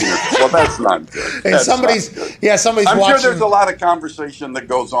passing. Well, that's not good. And somebody's I'm watching. sure there's a lot of conversation that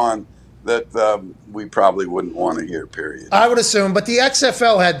goes on that we probably wouldn't want to hear, period. I would assume, but the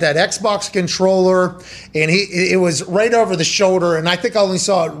XFL had that Xbox controller, and it was right over the shoulder, and I think I only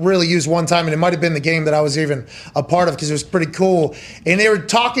saw it really used one time, and it might have been the game that I was even a part of because it was pretty cool. And they were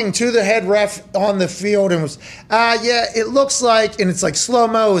talking to the head ref on the field, and was, yeah, it looks like, and it's like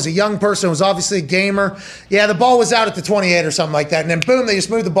slow-mo, it was a young person, it was obviously a gamer. Yeah, the ball was out at the 28 or something like that, and then boom, they just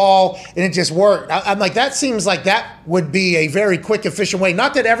moved the ball, and it just worked. I'm like, that seems like that would be a very quick, efficient way.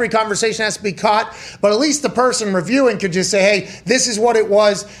 Not that every conversation has to be caught, but at least the person reviewing could just say, hey, this is what it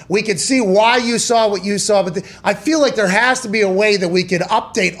was. We could see why you saw what you saw. But I feel like there has to be a way that we could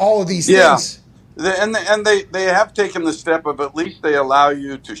update all of these things. And they have taken the step of at least they allow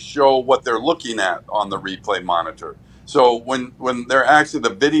you to show what they're looking at on the replay monitor. So when they're actually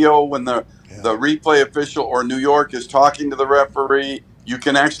the video, when the replay official or New York is talking to the referee, you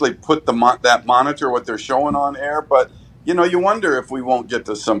can actually put that monitor, what they're showing on air. But, you know, you wonder if we won't get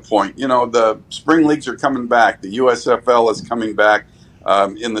to some point. You know, the spring leagues are coming back. The USFL is coming back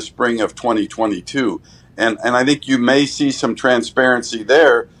in the spring of 2022. And I think you may see some transparency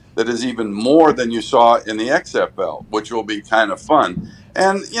there that is even more than you saw in the XFL, which will be kind of fun.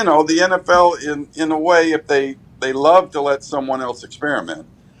 And, you know, the NFL, in a way, if they love to let someone else experiment.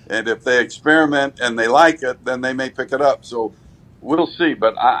 And if they experiment and they like it, then they may pick it up. So we'll see.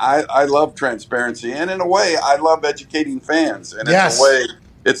 But I love transparency. And in a way, I love educating fans. And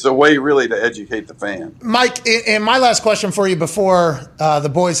it's a way really to educate the fan. Mike, and my last question for you before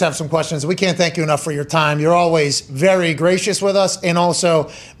the boys have some questions. We can't thank you enough for your time. You're always very gracious with us and also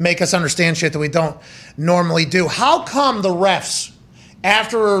make us understand shit that we don't normally do. How come the refs,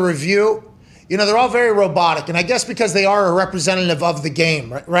 after a review, you know, they're all very robotic, and I guess because they are a representative of the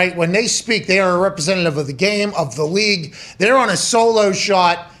game, right? When they speak, they are a representative of the game, of the league. They're on a solo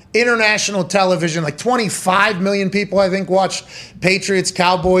shot, international television, like 25 million people, I think, watched Patriots,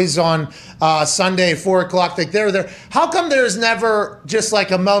 Cowboys on Sunday at 4 o'clock. Like they're there. How come there's never just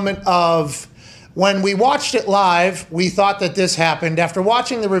like a moment of, when we watched it live, we thought that this happened. After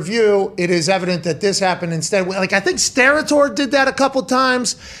watching the review, it is evident that this happened instead. Like, I think Steratore did that a couple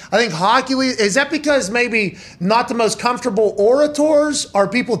times. I think Hockey League, is that because maybe not the most comfortable orators? Are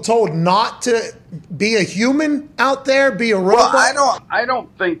people told not to be a human out there, be a robot? Well, I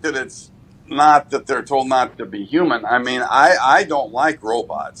don't think that it's not that they're told not to be human. I mean, I don't like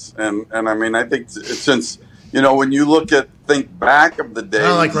robots. And I mean, I think since, you know, when you think back of the days, I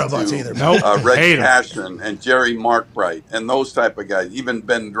don't like robots either. Reg Passion and Jerry Markbright and those type of guys, even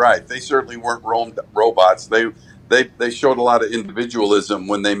Ben Drive, they certainly weren't robots. They showed a lot of individualism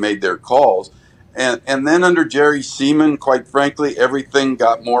when they made their calls. And then under Jerry Seaman, quite frankly, everything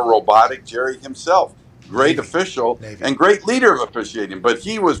got more robotic. Jerry himself, great official and great leader of officiating, but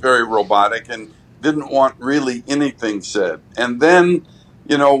he was very robotic and didn't want really anything said. And then,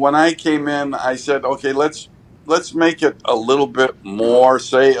 you know, when I came in, I said, okay, let's make it a little bit more,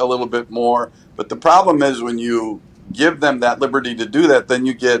 say a little bit more. But the problem is when you give them that liberty to do that, then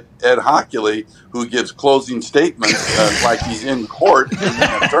you get Ed Hockley, who gives closing statements like he's in court as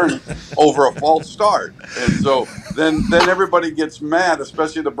an attorney over a false start. And so then everybody gets mad,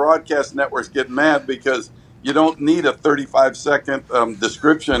 especially the broadcast networks get mad because you don't need a 35-second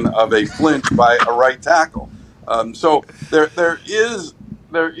description of a flinch by a right tackle. So there is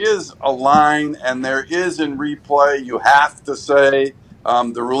a line, and there is in replay. You have to say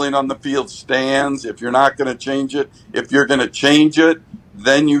the ruling on the field stands. If you're not going to change it, if you're going to change it,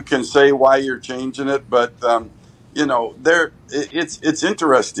 then you can say why you're changing it. But you know, it's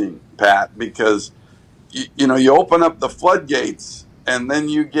interesting, Pat, because you open up the floodgates, and then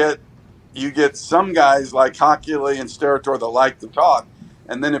you get some guys like Hockley and Steratore that like to talk,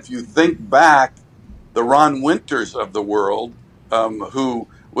 and then if you think back, the Ron Winters of the world. Who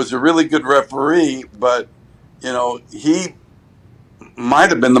was a really good referee, but, you know, he might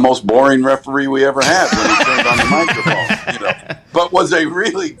have been the most boring referee we ever had when he turned on the microphone, you know, but was a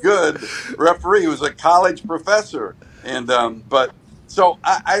really good referee. He was a college professor. And, but so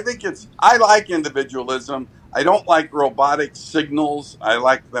I think I like individualism. I don't like robotic signals. I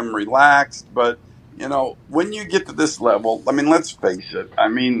like them relaxed. But, you know, when you get to this level, I mean, let's face it. I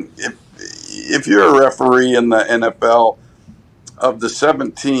mean, if you're a referee in the NFL, of the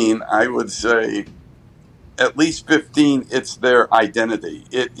 17, I would say at least 15, it's their identity.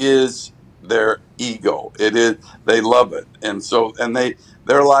 It is their ego. It is, they love it. And so, and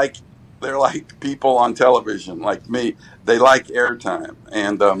they're like people on television, like me. They like airtime.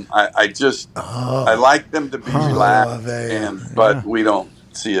 And I like them to be relaxed, but we don't.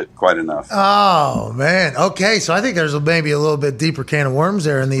 see it quite enough. Oh, man. Okay, so I think there's maybe a little bit deeper can of worms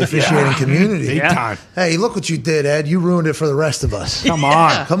there in the officiating community. Big time. Hey, look what you did, Ed. You ruined it for the rest of us. Come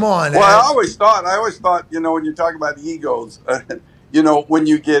on. Come on, Well, Ed. I always thought, when you talk about egos, when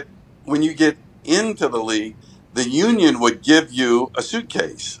you get into the league, the union would give you a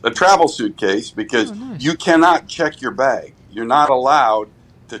suitcase, a travel suitcase, because you cannot check your bag. You're not allowed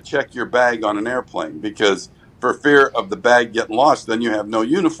to check your bag on an airplane because for fear of the bag getting lost, then you have no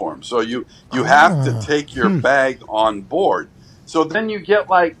uniform. So you have to take your bag on board. So then you get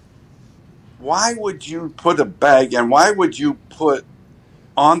like, why would you put a bag and why would you put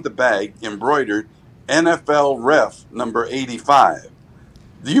on the bag embroidered NFL ref number 85?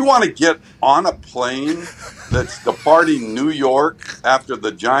 Do you want to get on a plane that's departing New York after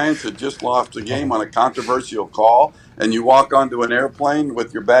the Giants had just lost a game on a controversial call, and you walk onto an airplane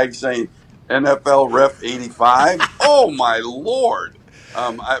with your bag saying NFL ref 85? Oh my Lord!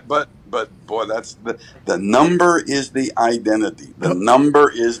 But boy, that's the number is the identity. The number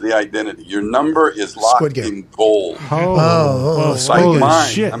is the identity. Your number is locked in gold. Like mine.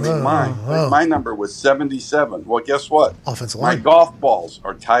 Shit. I mean, mine. Like my number was 77. Well, guess what? Offensive My line. golf balls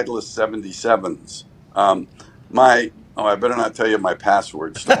are Titleist 77s. I better not tell you my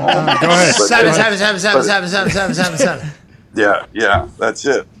passwords. Go ahead. Seven. Yeah, that's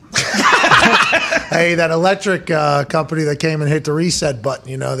it. Hey, that electric company that came and hit the reset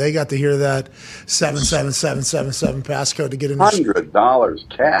button, they got to hear that 77777 passcode to get in. $100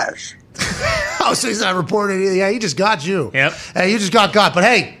 cash. Oh, so he's not reported either. Yeah, he just got you. Yep. Hey, you just got. But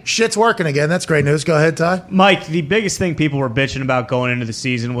hey, shit's working again. That's great news. Go ahead, Ty. Mike, the biggest thing people were bitching about going into the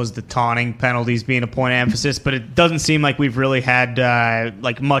season was the taunting penalties being a point of emphasis, but it doesn't seem like we've really had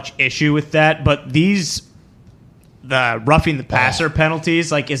much issue with that. But the roughing the passer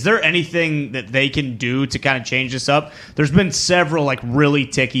penalties, is there anything that they can do to kind of change this up? There's been several really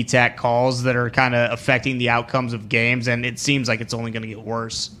ticky-tack calls that are kind of affecting the outcomes of games, and it seems like it's only going to get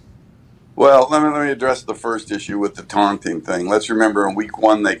worse. Well, let me address the first issue with the taunting thing. Let's remember in week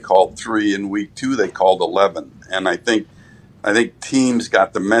 1 they called 3, in week 2 they called 11, and I think teams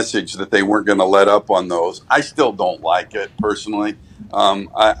got the message that they weren't going to let up on those. I still don't like it personally.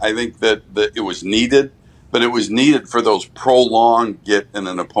 I think that it was needed. But it was needed for those prolonged get in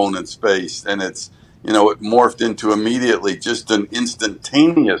an opponent's face. And it morphed into immediately just an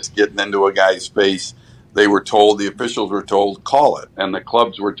instantaneous getting into a guy's face. The officials were told, call it. And the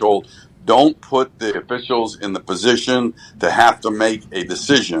clubs were told, don't put the officials in the position to have to make a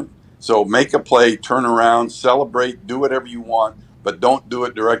decision. So make a play, turn around, celebrate, do whatever you want, but don't do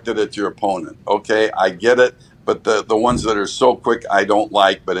it directed at your opponent. Okay, I get it. But the ones that are so quick, I don't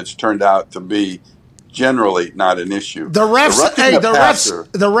like, but it's turned out to be generally not an issue. The refs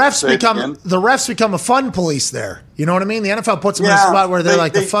become a fun police there. You know what I mean? The NFL puts them in a spot where they're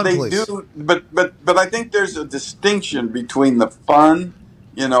the fun police. Do, but I think there's a distinction between the fun,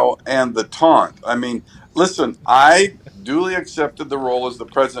 and the taunt. I mean, listen, I duly accepted the role as the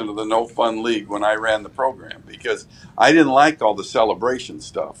president of the No Fun League when I ran the program because I didn't like all the celebration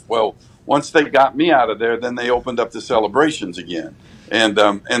stuff. Well, once they got me out of there, then they opened up the celebrations again.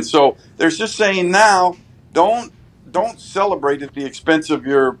 And so there's just saying now, don't celebrate at the expense of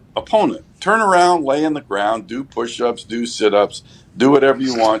your opponent. Turn around, lay on the ground, do push-ups, do sit-ups, do whatever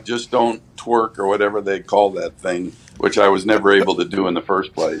you want. Just don't twerk or whatever they call that thing, which I was never able to do in the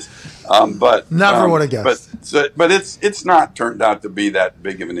first place. Never would have guessed. But it's not turned out to be that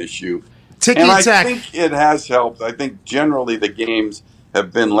big of an issue. Ticky-tack. I think it has helped. I think generally the games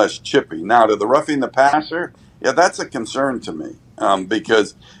have been less chippy. Now, to the roughing the passer, yeah, that's a concern to me.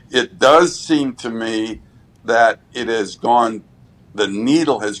 Because it does seem to me that the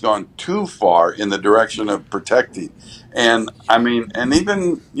needle has gone too far in the direction of protecting. And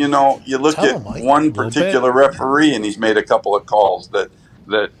even, you look at one particular referee and he's made a couple of calls that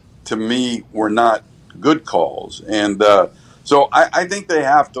to me were not good calls. And so I think they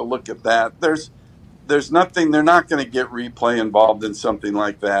have to look at that. There's nothing, they're not going to get replay involved in something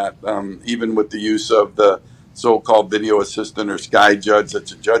like that, even with the use of the so-called video assistant or sky judge.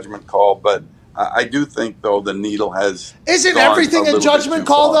 It's a judgment call, but I do think, though, the needle has Isn't everything a judgment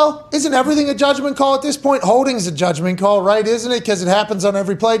call, though? Isn't everything a judgment call at this point? Holding's a judgment call, right? Isn't it? Because it happens on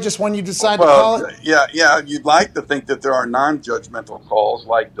every play, just when you decide to call it? Yeah. You'd like to think that there are non-judgmental calls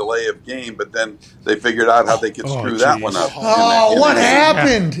like delay of game, but then they figured out how they could screw that one up. What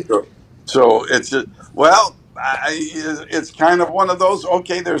happened? So it's just, it's kind of one of those,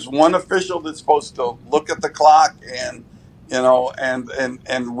 okay, there's one official that's supposed to look at the clock and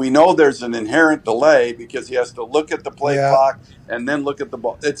we know there's an inherent delay because he has to look at the play clock and then look at the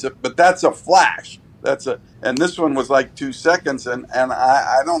ball. But that's a flash. and this one was like 2 seconds, and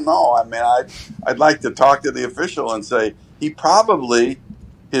I don't know. I mean, I'd like to talk to the official and say he probably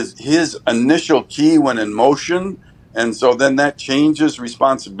his initial key went in motion, and so then that changes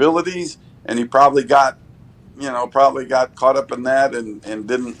responsibilities, and he probably got caught up in that and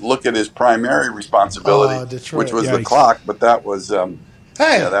didn't look at his primary responsibility, which was the clock. But that was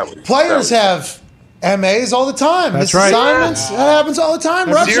players have MAs all the time. That's right. Assignments. That happens all the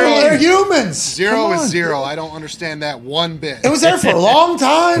time. They're humans. Zero is zero. I don't understand that one bit. It was there for a long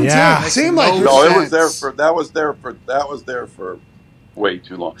time. Too. It seemed like it was there for that was there for way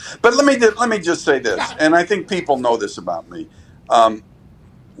too long. But let me just say this, and I think people know this about me.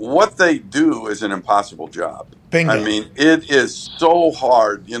 What they do is an impossible job. Bingo. I mean, it is so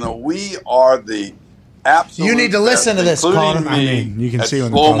hard. We are the absolute. You need to listen to this, Connor. You can see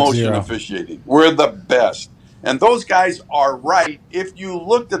slow motion officiating. We're the best, and those guys are right. If you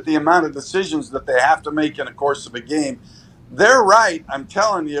looked at the amount of decisions that they have to make in the course of a game, they're right. I'm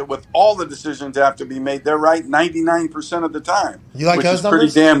telling you, with all the decisions that have to be made, they're right 99% of the time. You like which those is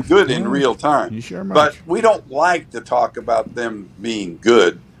numbers? pretty damn good in real time. You sure much. But we don't like to talk about them being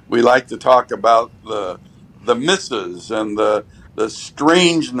good. We like to talk about the misses and the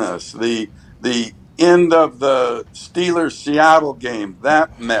strangeness, the end of the Steelers-Seattle game,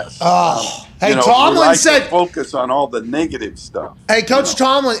 that mess. Hey, Tomlin we like said to focus on all the negative stuff. Hey, Coach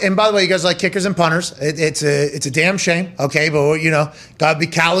Tomlin, and by the way, you guys like kickers and punters. It's a damn shame, okay? But, got to be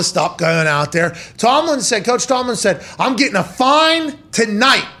calloused up going out there. Coach Tomlin said, I'm getting a fine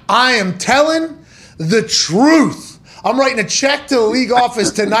tonight. I am telling the truth. I'm writing a check to the league office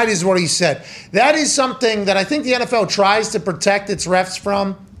tonight is what he said. That is something that I think the NFL tries to protect its refs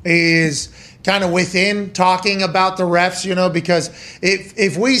from, is kind of within talking about the refs, because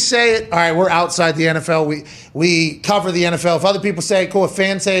if we say it, all right, we're outside the NFL, we cover the NFL. If other people say it, cool. If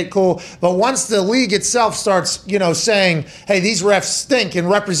fans say it, cool. But once the league itself starts, saying, hey, these refs stink, and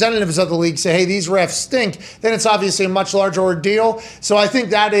representatives of the league say, hey, these refs stink, then it's obviously a much larger ordeal. So I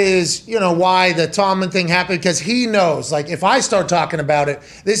think that is, why the Tomlin thing happened, because he knows, like, if I start talking about it,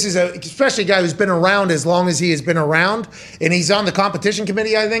 this is especially a guy who's been around as long as he has been around, and he's on the competition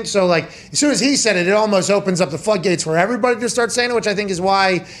committee, I think. So, like, as soon as he said it, it almost opens up the floodgates for everybody to start saying it, which I think is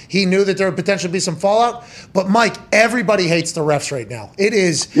why he knew that there would potentially be some fallout. But, Mike, everybody hates the refs right now. It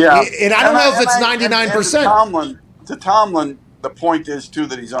is. Yeah. And I don't know if it's 99%. To Tomlin, the point is, too,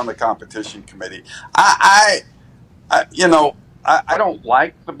 that he's on the competition committee. I don't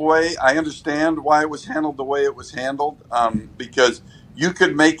like the way, I understand why it was handled the way it was handled, because you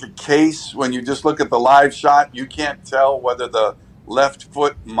could make a case when you just look at the live shot, you can't tell whether the left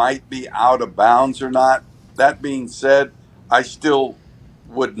foot might be out of bounds or not. That being said, I still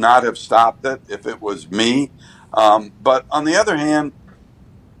would not have stopped it if it was me. But on the other hand,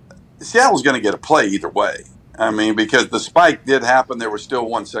 Seattle's going to get a play either way. I mean, because the spike did happen, there was still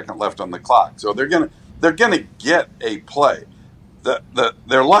 1 second left on the clock, so they're going to get a play.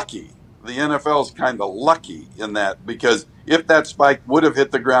 They're lucky. The NFL's kind of lucky in that, because if that spike would have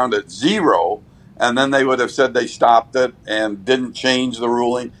hit the ground at 0, and then they would have said they stopped it and didn't change the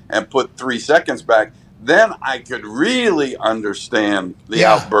ruling and put 3 seconds back, then I could really understand the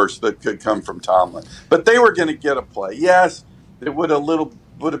outburst that could come from Tomlin. But they were going to get a play. Yes, it would have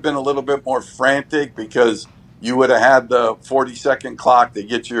been a little bit more frantic, because you would have had the 40-second clock to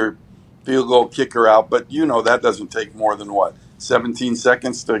get your field goal kicker out. But that doesn't take more than 17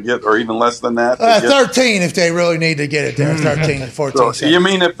 seconds to get, or even less than that? 13 if they really need to get it there. 13 to 14 seconds. You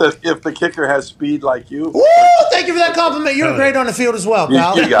mean if the kicker has speed like you? Woo! Thank you for that compliment. You were great on the field as well,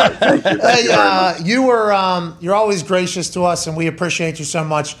 pal. You got it. Thank you. Thank you very much. You're always gracious to us, and we appreciate you so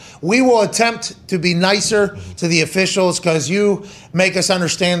much. We will attempt to be nicer to the officials, because you make us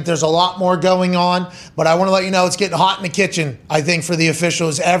understand that there's a lot more going on. But I want to let you know it's getting hot in the kitchen, I think, for the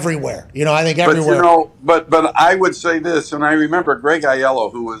officials everywhere. I think everywhere. But I would say this, and I remember Greg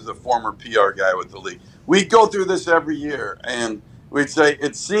Aiello, who was the former PR guy with the league. We'd go through this every year, and we'd say,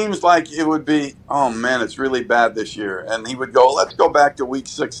 it seems like it would be, oh, man, it's really bad this year. And he would go, let's go back to week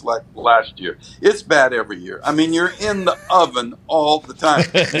 6 last year. It's bad every year. I mean, you're in the oven all the time.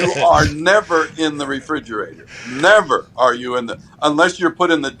 You are never in the refrigerator. Never are you unless you're put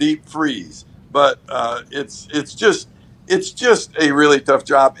in the deep freeze. But it's just a really tough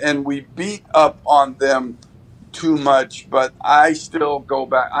job, and we beat up on them too much. But I still go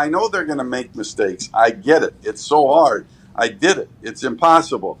back. I know they're going to make mistakes. I get it. It's so hard. I did it. It's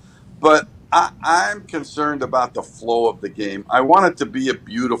impossible. But I'm concerned about the flow of the game. I want it to be a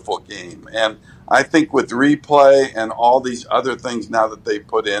beautiful game. And I think with replay and all these other things now that they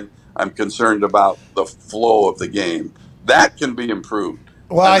put in, I'm concerned about the flow of the game. That can be improved.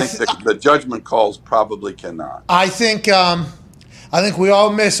 Well, I think the judgment calls probably cannot. I think we all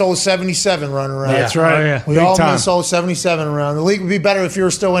miss old 77 running around. That's right. Oh, yeah. We Big all time. miss old 77 around. The league would be better if you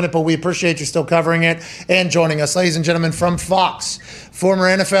were still in it, but we appreciate you still covering it and joining us. Ladies and gentlemen, from Fox, former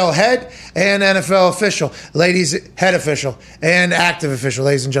NFL head and NFL official. Ladies, head official and active official.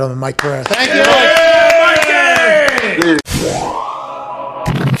 Ladies and gentlemen, Mike Pereira. Thank you, Mike.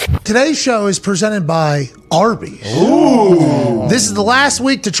 Today's show is presented by Arby's. Ooh. This is the last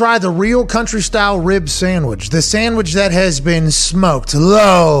week to try the real country-style rib sandwich. The sandwich that has been smoked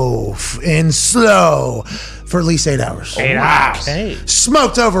low and slow for at least 8 hours. 8 hours. Hey.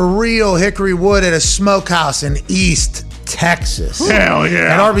 Smoked over real hickory wood at a smokehouse in East Texas. Hell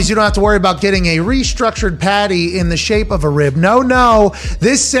yeah. At Arby's, you don't have to worry about getting a restructured patty in the shape of a rib. No.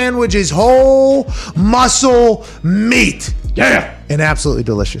 This sandwich is whole muscle meat. Yeah. And absolutely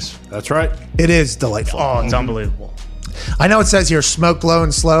delicious. That's right. It is delightful. Oh, it's unbelievable. I know it says here smoked low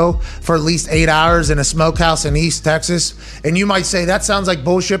and slow for at least 8 hours in a smokehouse in East Texas. And you might say that sounds like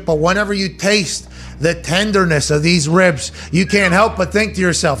bullshit, but whenever you taste the tenderness of these ribs, you can't help but think to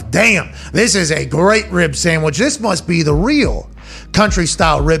yourself, damn, this is a great rib sandwich. This must be the real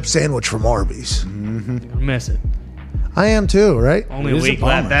country-style rib sandwich from Arby's. You're gonna miss it. I am too, right? Only a week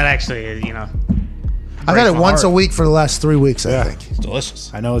left. That actually is, I've had it once heart. a week for the last 3 weeks, I think. It's delicious.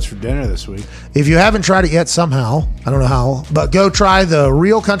 I know it's for dinner this week. If you haven't tried it yet somehow, I don't know how, but go try the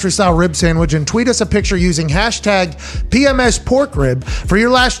real country style rib sandwich and tweet us a picture using hashtag PMS pork rib for your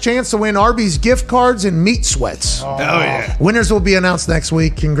last chance to win Arby's gift cards and meat sweats. Oh, yeah. Winners will be announced next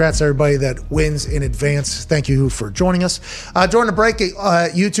week. Congrats everybody that wins in advance. Thank you for joining us. During the break,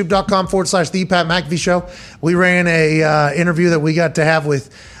 youtube.com/The Pat McAfee Show, we ran a interview that we got to have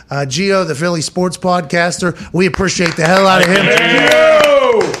with Gio, the Philly sports podcaster. We appreciate the hell out of him.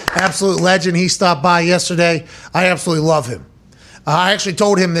 Absolute legend. He stopped by yesterday. I absolutely love him. I actually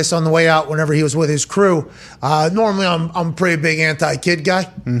told him this on the way out whenever he was with his crew. Normally, I'm a pretty big anti-kid guy.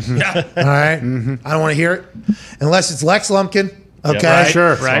 Mm-hmm. Yeah. All right? Mm-hmm. I don't want to hear it. Unless it's Lex Lumpkin. Okay. Yeah, right,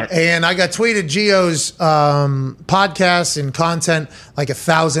 Sure. Right. And I got tweeted Gio's podcasts and content like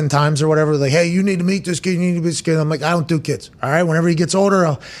 1,000 times or whatever. Like, hey, you need to meet this kid. You need to meet this kid. I'm like, I don't do kids. All right. Whenever he gets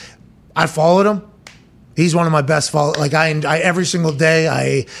older, I followed him. He's one of my best followers. Like I every single day,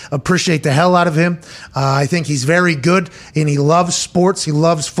 I appreciate the hell out of him. I think he's very good, and he loves sports. He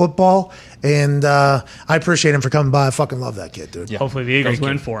loves football, and I appreciate him for coming by. I fucking love that kid, dude. Yeah. Hopefully the Eagles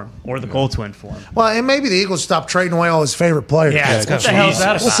win for him, or the Colts win for him. Well, and maybe the Eagles stop trading away all his favorite players. Yeah, what the hell is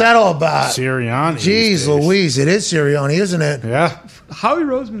that about? What's that all about? Sirianni. Jeez Louise, it is Sirianni, isn't it? Yeah. Howie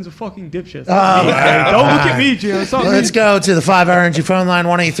Roseman's a fucking dipshit. Don't look at me, Gio. It's not Let's me. go to the 5-hour energy phone line,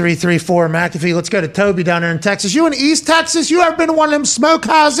 1-833-4 McAfee. Let's go to Toby down there in Texas. You in East Texas? You ever been to one of them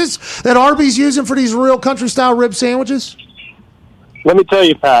smokehouses that Arby's using for these real country-style rib sandwiches? Let me tell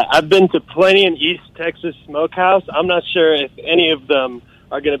you, Pat, I've been to plenty in East Texas Smokehouse. I'm not sure if any of them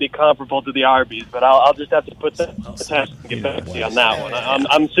are going to be comparable to the Arby's, but I'll just have to put that test and get back to you on that one.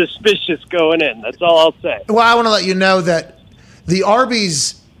 I'm suspicious going in. That's all I'll say. Well, I want to let you know that the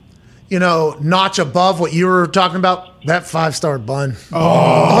Arby's, notch above what you were talking about, that 5-star bun.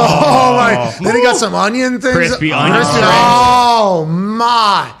 Oh my. Then he got some onion things. Crispy onion strings. Oh,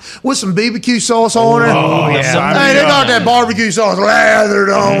 my. With some BBQ sauce on it. Oh, yeah. Hey, they got that barbecue sauce lathered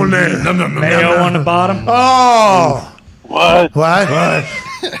on there. Mayo on the bottom. Oh. What?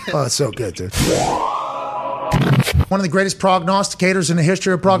 Oh, it's so good, dude. One of the greatest prognosticators in the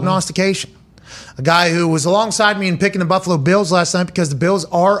history of prognostication. A guy who was alongside me in picking the Buffalo Bills last night because the Bills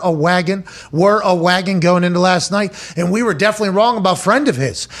were a wagon going into last night. And we were definitely wrong about a friend of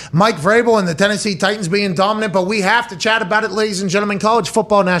his, Mike Vrabel and the Tennessee Titans being dominant. But we have to chat about it, ladies and gentlemen. College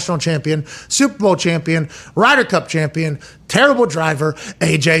football national champion, Super Bowl champion, Ryder Cup champion, terrible driver,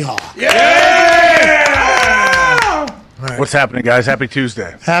 A.J. Hall. Right. What's happening, guys? Happy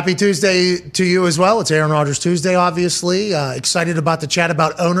Tuesday. Happy Tuesday to you as well. It's Aaron Rodgers Tuesday, obviously. Excited about the chat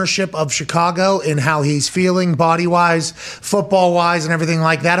about ownership of Chicago and how he's feeling body-wise, football-wise, and everything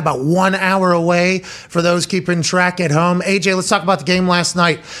like that. About 1 hour away for those keeping track at home. AJ, let's talk about the game last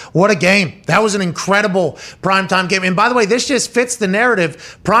night. What a game. That was an incredible primetime game. And by the way, this just fits the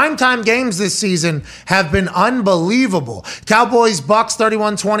narrative. Primetime games this season have been unbelievable. Cowboys, Bucks,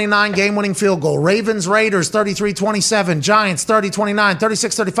 31-29, game-winning field goal. Ravens, Raiders, 33-27. Giants 30-29,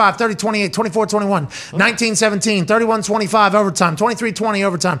 36-35, 30-28, 24-21, 19-17, 31-25 overtime, 23-20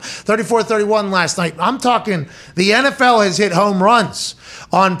 overtime, 34-31 last night. I'm talking the NFL has hit home runs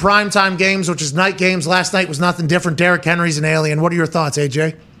on primetime games, which is night games. Last night was nothing different. Derrick Henry's an alien. What are your thoughts,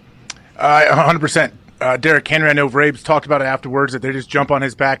 AJ? 100%. Derrick Henry, I know Vrabes talked about it afterwards, that they just jump on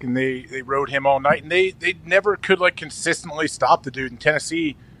his back and they rode him all night. And they never could, like, consistently stop the dude. In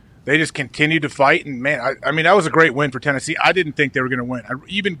Tennessee, they just continued to fight. And, man, I mean, that was a great win for Tennessee. I didn't think they were going to win.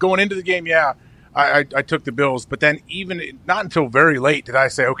 Even going into the game, I took the Bills. But then even not until very late did I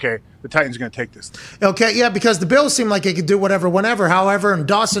say, okay, the Titans are going to take this. Okay, yeah, because the Bills seemed like they could do whatever, whenever. However, and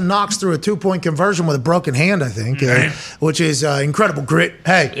Dawson Knox threw a 2-point conversion with a broken hand, I think, which is incredible grit.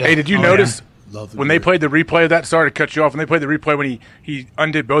 Hey, did you notice when they played the replay of that? Sorry to cut you off. When they played the replay when he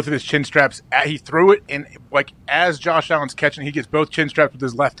undid both of his chin straps, he threw it, and like as Josh Allen's catching, he gets both chin straps with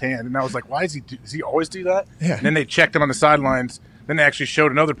his left hand. And I was like, why does he always do that? Yeah. And then they checked him on the sidelines. Then they actually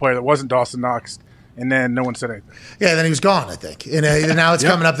showed another player that wasn't Dawson Knox. And then no one said anything. Yeah, then he was gone, I think. And now it's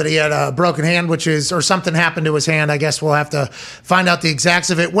coming up that he had a broken hand, or something happened to his hand. I guess we'll have to find out the exacts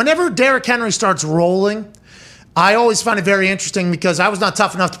of it. Whenever Derrick Henry starts rolling, I always find it very interesting because I was not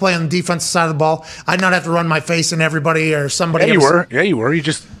tough enough to play on the defensive side of the ball. I did not have to run my face in everybody or somebody. Yeah, you were. Yeah, you were. You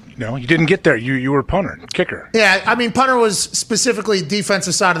just... you didn't get there. You were punter, kicker. Yeah, I mean, punter was specifically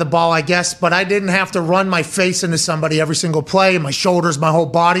defensive side of the ball, I guess, but I didn't have to run my face into somebody every single play, my shoulders, my whole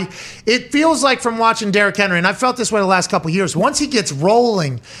body. It feels like from watching Derrick Henry, and I felt this way the last couple of years, once he gets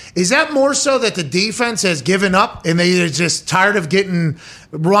rolling, is that more so that the defense has given up and they're just tired of getting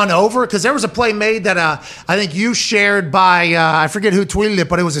run over? Because there was a play made that I think you shared by, I forget who tweeted it,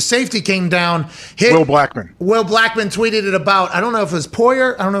 but it was a safety came down, hit. Will Blackman. Will Blackman tweeted it about, I don't know if it was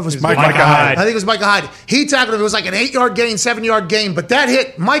Poyer, I don't know if it was Micah Hyde. I think it was Micah Hyde. He tackled him. It was like an 8-yard gain, 7-yard gain, but that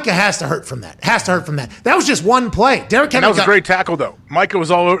hit, Micah has to hurt from that. That was just one play. Derrick Henry that was a great tackle, though. Micah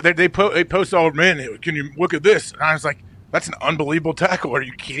was all over. They posted all over, man, can you look at this? And I was like, that's an unbelievable tackle. Are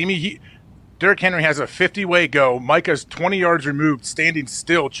you kidding me? Derrick Henry has a 50-way go. Micah's 20 yards removed, standing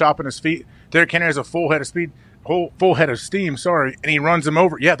still, chopping his feet. Derrick Henry has a full head of speed, full head of steam, and he runs him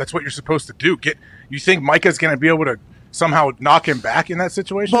over. Yeah, that's what you're supposed to do. You think Micah's going to be able to somehow knock him back in that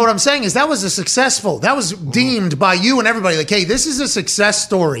situation? But what I'm saying is that was deemed by you and everybody like, hey, this is a success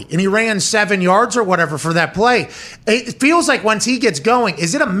story. And he ran 7 yards or whatever for that play. It feels like once he gets going,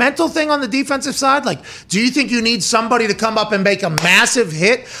 is it a mental thing on the defensive side? Like, do you think you need somebody to come up and make a massive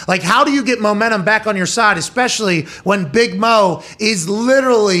hit? Like, how do you get momentum back on your side, especially when Big Mo is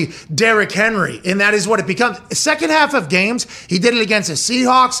literally Derrick Henry? And that is what it becomes. Second half of games, he did it against the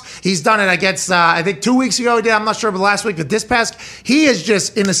Seahawks. He's done it against, I think 2 weeks ago he did. I'm not sure, but last week, but this past, he is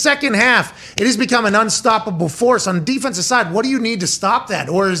just, in the second half, it has become an unstoppable force. On the defensive side, what do you need to stop that?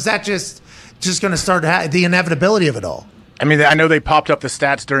 Or is that just going to start the inevitability of it all? I mean, I know they popped up the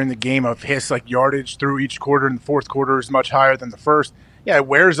stats during the game of his yardage through each quarter, and the fourth quarter is much higher than the first. Yeah, it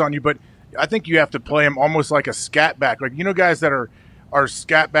wears on you, but I think you have to play him almost like a scat back. Like, guys that are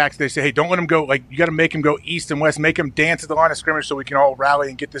scat backs, they say, hey, don't let him go. Like, you got to make him go east and west, make him dance at the line of scrimmage so we can all rally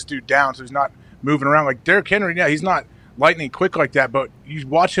and get this dude down so he's not moving around. Like Derrick Henry, yeah, he's not lightning quick like that, but you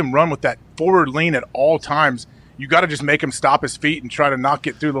watch him run with that forward lean at all times. You got to just make him stop his feet and try to not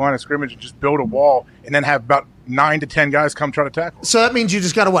get through the line of scrimmage and just build a wall and then have about 9 to 10 guys come try to tackle. So that means you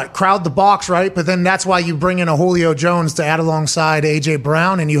just got to crowd the box, right? But then that's why you bring in a Julio Jones to add alongside A.J.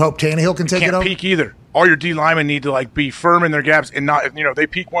 Brown, and you hope Tannehill can take it over? You can't peek either. All your D linemen need to be firm in their gaps and not, they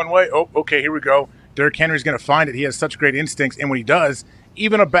peek one way. Oh, okay, here we go. Derrick Henry's going to find it. He has such great instincts, and when he does,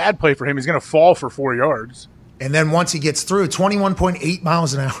 even a bad play for him, he's going to fall for 4 yards. And then once he gets through, 21.8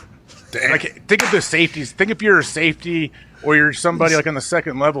 miles an hour. Think of the safeties. Think if you're a safety or you're somebody on the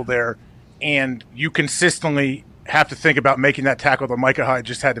second level there, and you consistently have to think about making that tackle that Micah Hyde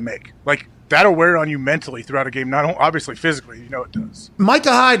just had to make. That'll wear on you mentally throughout a game, not obviously physically. It does.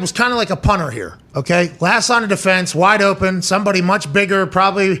 Micah Hyde was kind of like a punter here, okay? Last line of defense, wide open, somebody much bigger,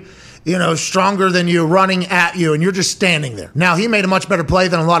 probably stronger than you running at you, and you're just standing there. Now, he made a much better play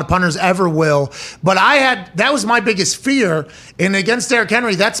than a lot of punters ever will, but that was my biggest fear. And against Derrick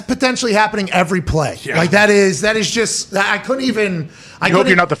Henry, that's potentially happening every play. Yeah. That is just, I couldn't even. I hope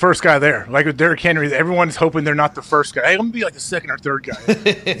you're not the first guy there. Like with Derrick Henry, everyone's hoping they're not the first guy. Hey, I'm going to be like the second or third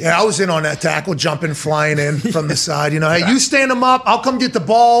guy. Yeah, I was in on that tackle, jumping, flying in from the side. Hey, you stand him up, I'll come get the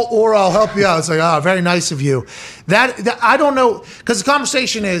ball, or I'll help you out. It's like, very nice of you. That I don't know, because the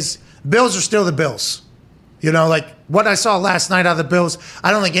conversation is, Bills are still the Bills. What I saw last night out of the Bills,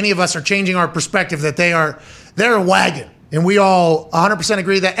 I don't think any of us are changing our perspective that they're a wagon. And we all 100%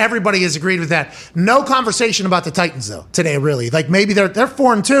 agree that everybody has agreed with that. No conversation about the Titans, though, today, really. Maybe they're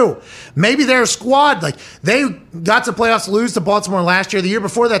 4-2. Maybe they're a squad. They got to playoffs, lose to Baltimore last year. The year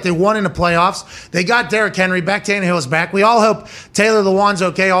before that, they won in the playoffs. They got Derrick Henry back. Tannehill's back. We all hope Taylor Lewan's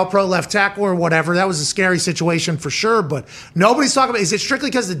okay, all-pro left tackle or whatever. That was a scary situation for sure. But nobody's talking about, is it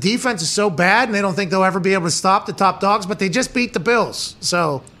strictly because the defense is so bad and they don't think they'll ever be able to stop the top dogs? But they just beat the Bills.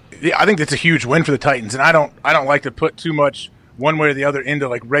 So I think that's a huge win for the Titans, and I don't like to put too much one way or the other into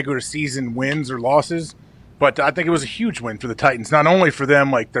like regular season wins or losses, but I think it was a huge win for the Titans, not only for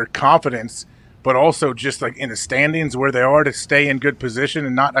them like their confidence, but also just like in the standings where they are to stay in good position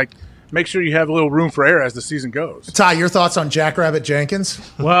and not like make sure you have a little room for error as the season goes. Ty, your thoughts on Jackrabbit Jenkins?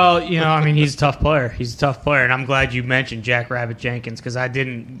 Well, he's a tough player. He's a tough player, and I'm glad you mentioned Jackrabbit Jenkins because I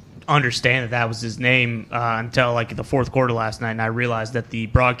didn't understand that was his name until like the fourth quarter last night, and I realized that the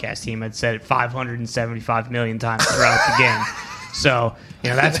broadcast team had said it 575 million times throughout the game. So,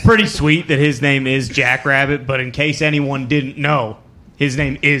 that's pretty sweet that his name is Jackrabbit, but in case anyone didn't know, his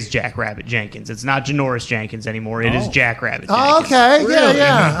name is Jackrabbit Jenkins. It's not Janoris Jenkins anymore. It is Jackrabbit Jenkins. Oh, okay. Really?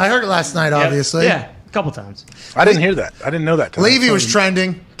 Yeah. I heard it last night, obviously. Yeah, a couple times. I didn't hear that. I didn't know that. Levy was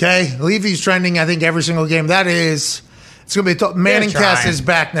trending, okay? Levy's trending, I think, every single game. It's going to be Manning Cast is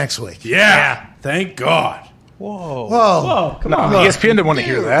back next week. Yeah. Thank God. Whoa, come on. ESPN didn't want to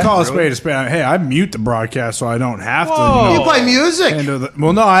hear that. Call a spade a spade. Hey, I mute the broadcast so I don't have to. You play music.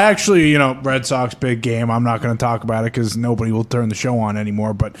 Well, no, I actually, Red Sox big game. I'm not going to talk about it because nobody will turn the show on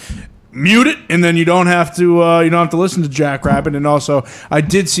anymore. But mute it, and then you don't have to listen to Jackrabbit. And also, I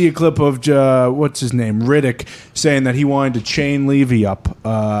did see a clip of what's his name, Riddick, saying that he wanted to chain Levy up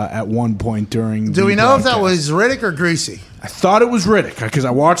at one point during. Do we know if that was Riddick or Greasy? I thought it was Riddick because I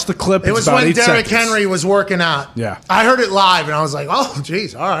watched the clip. It was when Derrick Henry was working out. Yeah. I heard it live, and I was like, oh,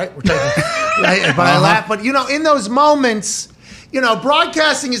 geez, all right. We're taking but I laughed. But, in those moments,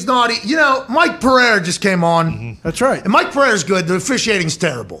 broadcasting is not – Mike Pereira just came on. Mm-hmm. That's right. And Mike Pereira's good. The officiating's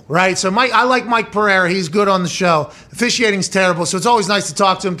terrible, right? So I like Mike Pereira. He's good on the show. Officiating's terrible, so it's always nice to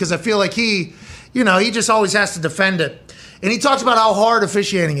talk to him because I feel like he just always has to defend it. And he talks about how hard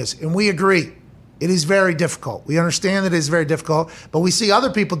officiating is, and we agree. It is very difficult. We understand that it is very difficult, but we see other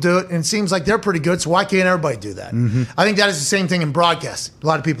people do it, and it seems like they're pretty good, so why can't everybody do that? Mm-hmm. I think that is the same thing in broadcasting. A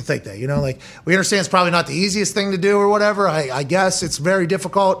lot of people think that. We understand it's probably not the easiest thing to do or whatever. I guess it's very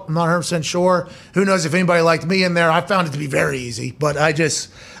difficult. I'm not 100% sure. Who knows if anybody liked me in there. I found it to be very easy, but I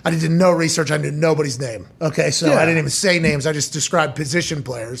did no research. I knew nobody's name. Okay, so I didn't even say names. I just described position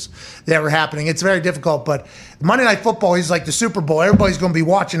players that were happening. It's very difficult, but Monday Night Football is like the Super Bowl. Everybody's going to be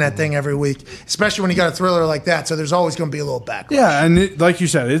watching that thing every week, especially when you got a thriller like that. So there's always going to be a little backlash. Yeah, and like you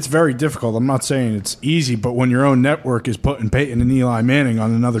said, it's very difficult. I'm not saying it's easy, but when your own network is putting Peyton and Eli Manning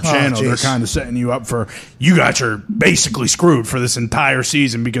on another channel, they're kind of setting you up for you guys are basically screwed for this entire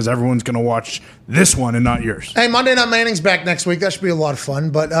season because everyone's going to watch this one and not yours. Hey, Monday Night Manning's back next week. That should be a lot of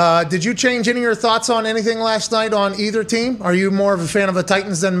fun. But did you change any of your thoughts on anything last night on either team? Are you more of a fan of the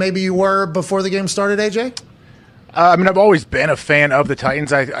Titans than maybe you were before the game started, AJ? I've always been a fan of the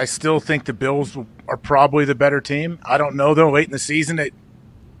Titans. I still think the Bills are probably the better team. I don't know, though, late in the season.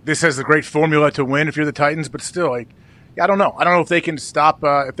 This has a great formula to win if you're the Titans, but still, I don't know. I don't know if they can stop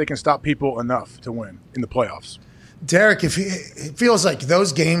people enough to win in the playoffs. Derek, it feels like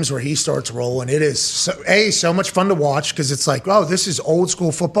those games where he starts rolling, it is so much fun to watch because it's like, oh, this is old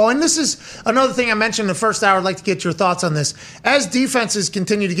school football. And this is another thing I mentioned in the first hour. I'd like to get your thoughts on this. As defenses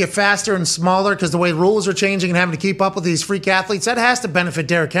continue to get faster and smaller because the way rules are changing and having to keep up with these freak athletes, that has to benefit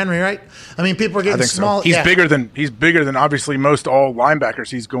Derrick Henry, right? I mean, people are getting small. So. He's bigger than obviously most all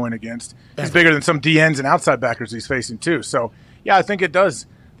linebackers he's going against. He's bigger than some DNs and outside backers he's facing too. So, yeah, I think it does.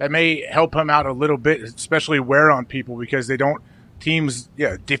 That may help him out a little bit, especially wear on people because they don't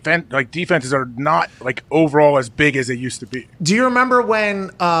defenses are not like overall as big as they used to be. Do you remember when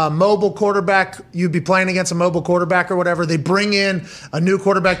mobile quarterback, you'd be playing against a mobile quarterback or whatever, they bring in a new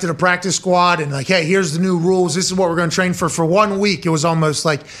quarterback to the practice squad and like, hey, here's the new rules. This is what we're going to train for 1 week. It was almost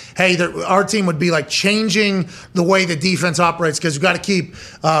like, hey, our team would be like changing the way the defense operates because we've got to keep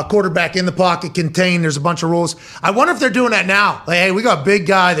quarterback in the pocket contained. There's a bunch of rules. I wonder if they're doing that now. Like, hey, we got a big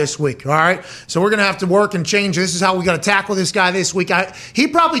guy this week, all right? So we're going to have to work and change. This is how we got to tackle this guy this week. He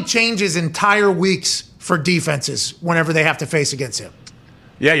probably changes entire weeks for defenses whenever they have to face against him.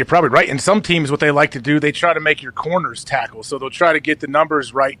 Yeah, you're probably right. And some teams, what they like to do, they try to make your corners tackle. So they'll try to get the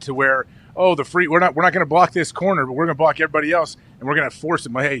numbers right to where, we're not going to block this corner, but we're going to block everybody else, and we're going to force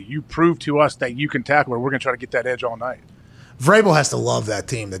them. Like, hey, you prove to us that you can tackle, or we're going to try to get that edge all night. Vrabel has to love that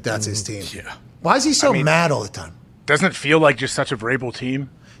team. That's his team. Yeah. Why is he so mad all the time? Doesn't it feel like just such a Vrabel team?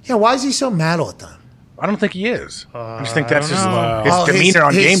 Yeah. Why is he so mad all the time? I don't think he is. I just think that's his demeanor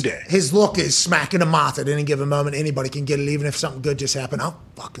on game day. His look is smacking the mouth at any given moment. Anybody can get it, even if something good just happened. I'll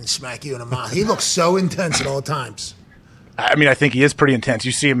fucking smack you in the mouth. He looks so intense at all times. I mean, I think he is pretty intense.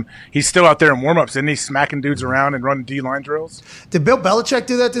 You see him, he's still out there in warm-ups, isn't he, smacking dudes around and running D-line drills? Did Bill Belichick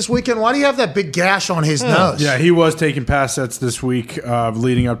do that this weekend? Why do you have that big gash on his nose? Yeah, he was taking pass sets this week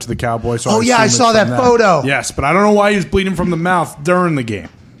leading up to the Cowboys. So I saw that photo. Yes, but I don't know why he was bleeding from the mouth during the game.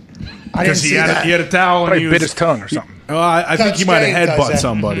 I didn't see that. He had a towel and Probably he bit was, his tongue or something. I think he might have headbutt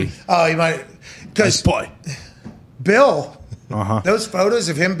somebody. Oh, he might. Because Nice boy. Bill, Uh-huh. those photos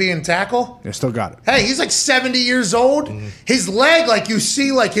of him being tackled. Yeah, still got it. Hey, he's like 70 years old. His leg, like you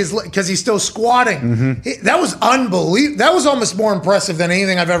see, like because he's still squatting. That was unbelievable. That was almost more impressive than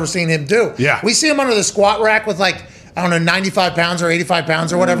anything I've ever seen him do. Yeah. We see him under the squat rack with like, I don't know, 95 pounds or 85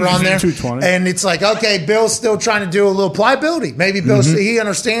 pounds or whatever on there. 220. And it's like, okay, Bill's still trying to do a little pliability. Maybe Bill, he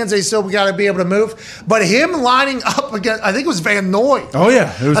understands that he's still got to be able to move. But him lining up against, I think it was Van Noy. Oh,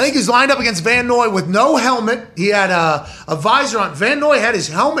 yeah. I think he's lined up against Van Noy with no helmet. He had a visor on. Van Noy had his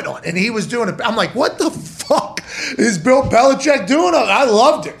helmet on, and he was doing it. I'm like, what the fuck is Bill Belichick doing? I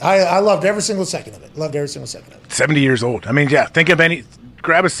loved it. I loved every single second of it. Loved every single second of it. 70 years old. I mean, yeah, think of any.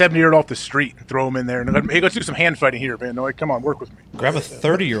 Grab a 70-year-old off the street and throw him in there. And hey, let's do some hand fighing here, Van Noy. Come on, work with me. Grab a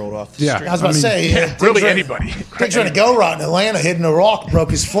 30-year-old off the street. I was about to say, Really, anybody. He's trying to go route in Atlanta, hitting a rock, broke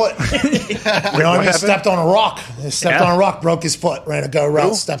his foot. You know what I mean? Stepped on a rock. Stepped on a rock, broke his foot. Ran a go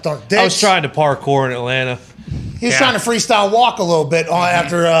route, stepped on a ditch. I was trying to parkour in Atlanta. He was trying to freestyle walk a little bit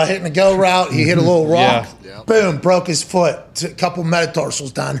after hitting a go route. He hit a little rock. Yeah. Boom, broke his foot. A couple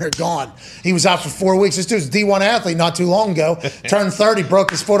metatarsals down there, gone. He was out for 4 weeks. This dude's a D1 athlete not too long ago. Turned 30,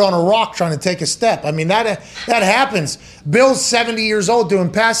 broke his foot on a rock trying to take a step. I mean, that happens. Bill's 70 years old doing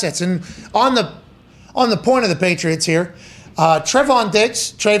pass sets. And on the point of the Patriots here, Trayvon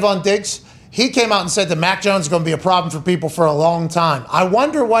Diggs, he came out and said that Mac Jones is going to be a problem for people for a long time. I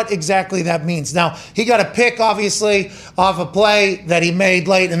wonder what exactly that means. Now, he got a pick, obviously, off a play that he made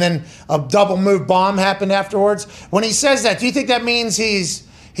late, and then a double move bomb happened afterwards. When he says that, do you think that means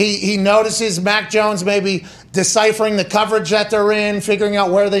he notices Mac Jones maybe deciphering the coverage that they're in, figuring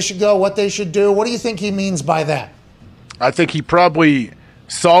out where they should go, what they should do? What do you think he means by that? I think he probably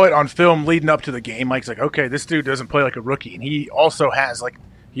saw it on film leading up to the game. Mike's like, okay, this dude doesn't play like a rookie. And he also has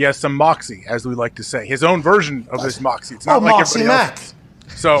he has some moxie, as we like to say, his own version of this moxie. It's not like Moxie everybody Mac. else's.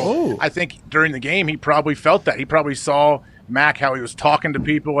 So I think during the game, he probably felt that. He probably saw Mac, how he was talking to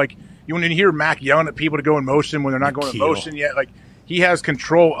people. Like, you when you hear Mac yelling at people to go in motion when they're not going in motion yet, like, he has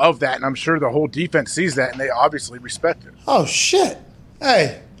control of that, and I'm sure the whole defense sees that, and they obviously respect it. Oh, shit.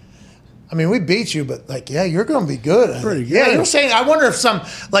 Hey. I mean, we beat you, but, you're going to be good. Pretty good. Yeah, you're saying, I wonder if some,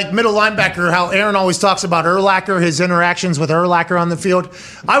 middle linebacker, how Aaron always talks about Urlacher, his interactions with Urlacher on the field.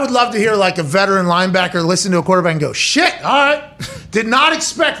 I would love to hear, a veteran linebacker listen to a quarterback and go, shit, all right. Did not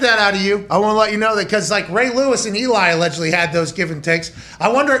expect that out of you. I want to let you know that because, Ray Lewis and Eli allegedly had those give and takes. I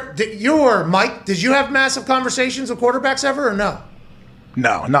wonder, Mike, did you have massive conversations with quarterbacks ever or no?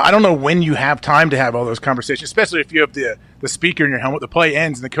 No, I don't know when you have time to have all those conversations, especially if you have the speaker in your helmet. The play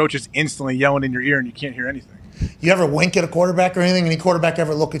ends and the coach is instantly yelling in your ear and you can't hear anything. You ever wink at a quarterback or anything? Any quarterback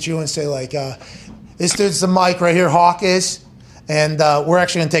ever look at you and say, this dude's the Mike right here, Hawk is, and we're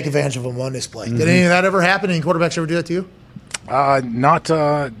actually going to take advantage of him on this play. Did any of that ever happen? Any quarterbacks ever do that to you? Not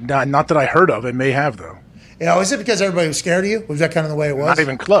that I heard of. It may have, though. Yeah, is it because everybody was scared of you? Was that kind of the way it was? Not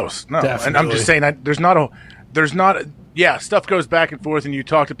even close. No, Definitely. And I'm just saying that yeah, stuff goes back and forth, and you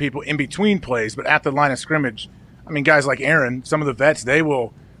talk to people in between plays, but at the line of scrimmage, I mean, guys like Aaron, some of the vets, they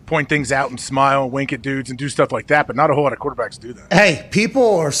will point things out and smile and wink at dudes and do stuff like that, but not a whole lot of quarterbacks do that. Hey,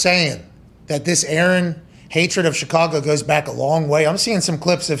 people are saying that this Aaron hatred of Chicago goes back a long way. I'm seeing some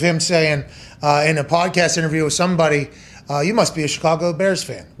clips of him saying in a podcast interview with somebody, you must be a Chicago Bears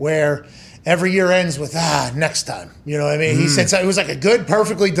fan, where every year ends with, next time. You know what I mean? He said it was like a good,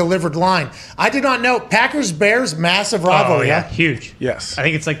 perfectly delivered line. I did not know. Packers-Bears, massive rivalry. Oh, yeah, huh? huge. Yes. I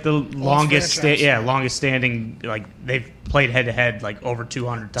think it's the longest standing, they've played head-to-head, over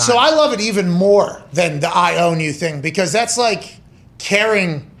 200 times. So I love it even more than the I own you thing, because that's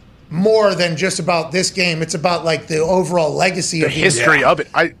caring more than just about this game. It's about the overall legacy of the history of it.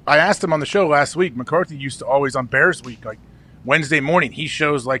 I asked him on the show last week. McCarthy used to always on Bears Week, Wednesday morning, he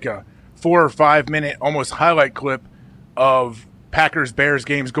shows a 4 or 5 minute almost highlight clip of Packers-Bears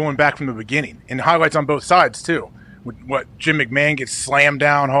games going back from the beginning, and highlights on both sides too. What Jim McMahon gets slammed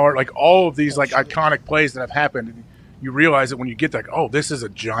down hard, all of these iconic plays that have happened. And you realize it when you get this is a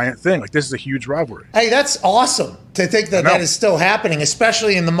giant thing. This is a huge rivalry. Hey, that's awesome to think that is still happening,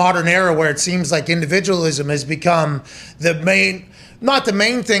 especially in the modern era where it seems like individualism has become not the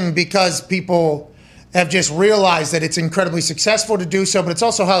main thing, because people have just realized that it's incredibly successful to do so, but it's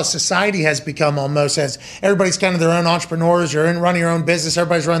also how society has become almost, as everybody's kind of their own entrepreneurs. You're running your own business.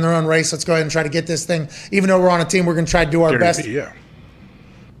 Everybody's running their own race. Let's go ahead and try to get this thing. Even though we're on a team, we're going to try to do our best. Yeah.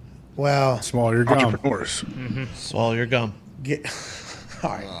 Well, swallow your gum. Entrepreneurs. Swallow your gum. All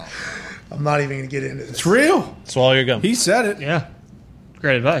right. I'm not even going to get into this. It's real. Swallow your gum. He said it. Yeah.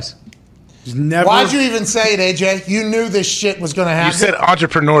 Great advice. Why'd you even say it, AJ? You knew this shit was going to happen. You said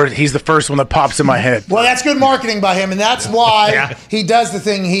entrepreneur. He's the first one that pops in my head. Well, that's good marketing by him, and that's why he does the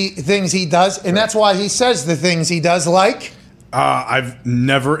things he does, and that's why he says the things he does, like... I've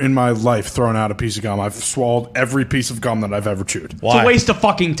never in my life thrown out a piece of gum. I've swallowed every piece of gum that I've ever chewed. Why? It's a waste of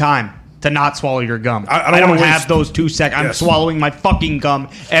fucking time to not swallow your gum. I don't have those 2 seconds. I'm swallowing my fucking gum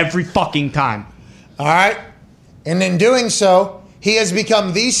every fucking time. All right? And in doing so... he has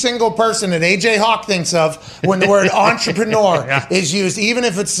become the single person that AJ Hawk thinks of when the word entrepreneur is used, even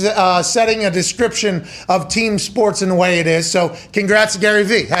if it's setting a description of team sports in the way it is. So, congrats to Gary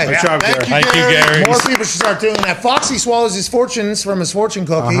V. Hey, good job, Gary. Thank you, Gary. More people should start doing that. Foxy swallows his fortunes from his fortune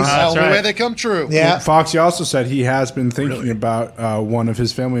cookies. That's the way they come true. Yeah. Foxy also said he has been thinking about one of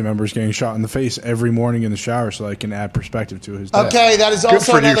his family members getting shot in the face every morning in the shower so that can add perspective to his death. Okay, that is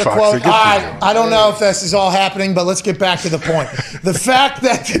also another quote. I don't know if this is all happening, but let's get back to the point. The fact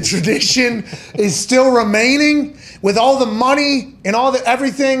that the tradition is still remaining with all the money and all the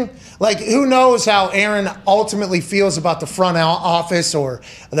everything, like who knows how Aaron ultimately feels about the front office or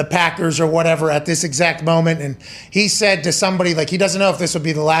the Packers or whatever at this exact moment. And he said to somebody, like, he doesn't know if this will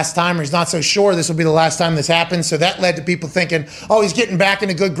be the last time, or he's not so sure this will be the last time this happens. So that led to people thinking, oh, he's getting back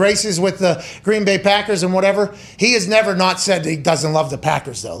into good graces with the Green Bay Packers and whatever. He has never not said that he doesn't love the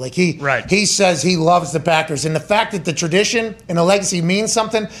Packers, though. Like he says he loves the Packers. And the fact that the tradition and the legacy means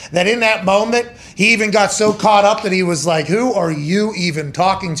something, that in that moment, he even got so caught up that he was like, who are you even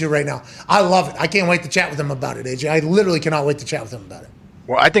talking to right now? I love it. I can't wait to chat with him about it, AJ. I literally cannot wait to chat with him about it.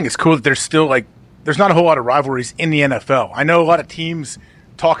 Well, I think it's cool that there's still, like, there's not a whole lot of rivalries in the NFL. I know a lot of teams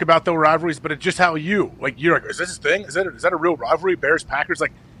talk about the rivalries, but it's just how you're like, is this a thing? Is that a real rivalry? Bears, Packers?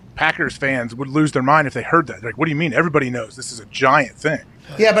 Like, Packers fans would lose their mind if they heard that. They're like, what do you mean? Everybody knows this is a giant thing.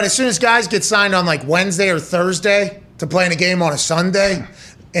 Yeah, but as soon as guys get signed on, like, Wednesday or Thursday to play in a game on a Sunday,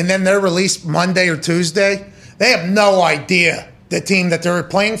 and then they're released Monday or Tuesday, they have no idea the team that they're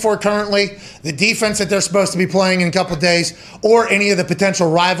playing for currently, the defense that they're supposed to be playing in a couple of days, or any of the potential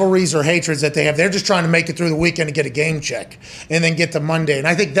rivalries or hatreds that they have. They're just trying to make it through the weekend to get a game check and then get to Monday. And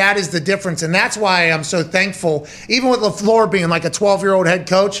I think that is the difference. And that's why I'm so thankful, even with LaFleur being like a 12-year-old head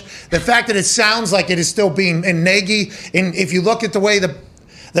coach, the fact that it sounds like it is still being, and Nagy, and if you look at the way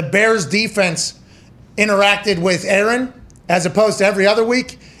the Bears defense interacted with Aaron as opposed to every other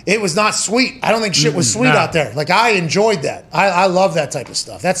week, it was not sweet. I don't think shit was sweet out there. Like, I enjoyed that. I love that type of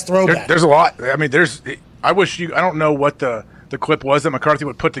stuff. That's throwback. There's a lot. I mean, I don't know what the clip was that McCarthy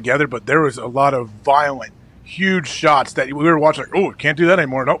would put together, but there was a lot of violent, huge shots that we were watching. Like, oh, can't do that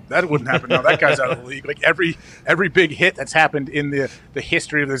anymore. Nope, that wouldn't happen. No, that guy's out of the league. Like, every big hit that's happened in the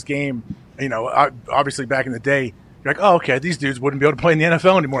history of this game, obviously back in the day, you're like, oh, okay, these dudes wouldn't be able to play in the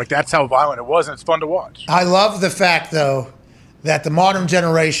NFL anymore. Like, that's how violent it was, and it's fun to watch. I love the fact, though, that the modern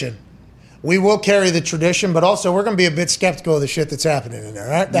generation, we will carry the tradition, but also we're going to be a bit skeptical of the shit that's happening in there.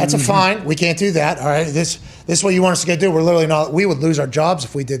 All right? That's a fine. We can't do that. All right, this is what you want us to go do. We're literally not. We would lose our jobs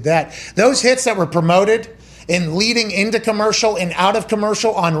if we did that. Those hits that were promoted in leading into commercial and out of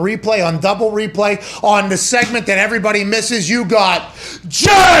commercial, on replay, on double replay, on the segment that everybody misses, you got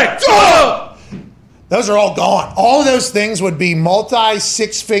jacked up. Those are all gone. All of those things would be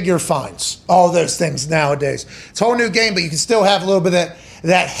multi-six-figure fines. All of those things nowadays. It's a whole new game, but you can still have a little bit of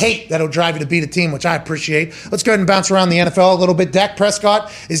that hate that'll drive you to beat a team, which I appreciate. Let's go ahead and bounce around the NFL a little bit. Dak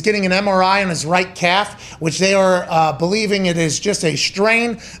Prescott is getting an MRI on his right calf, which they are believing it is just a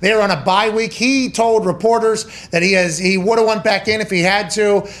strain. They are on a bye week. He told reporters that he would have went back in if he had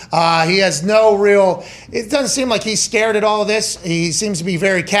to. He has no real, it doesn't seem like he's scared at all of this. He seems to be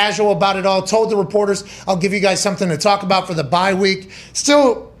very casual about it all. Told the reporters, I'll give you guys something to talk about for the bye week.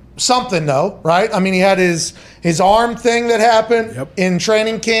 Still something, though, right? I mean, he had his arm thing that happened in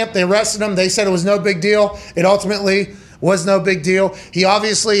training camp. They arrested him. They said it was no big deal. It ultimately was no big deal. He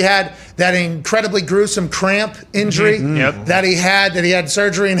obviously had that incredibly gruesome cramp injury that he had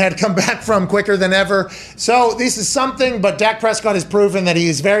surgery and had to come back from quicker than ever. So this is something, but Dak Prescott has proven that he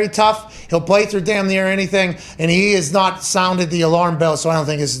is very tough. He'll play through damn near anything, and he has not sounded the alarm bell, so I don't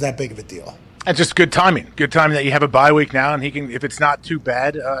think this is that big of a deal. And just good timing. Good timing that you have a bye week now, and he can, if it's not too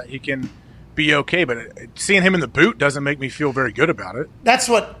bad, he can be okay. But seeing him in the boot doesn't make me feel very good about it. That's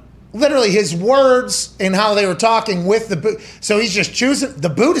what, literally, his words and how they were talking with the boot. So he's just choosing. The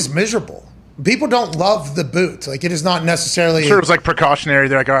boot is miserable. People don't love the boot. Like, it is not necessarily. I'm sure it was like precautionary.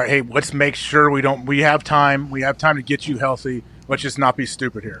 They're like, all right, hey, let's make sure we have time. We have time to get you healthy. Let's just not be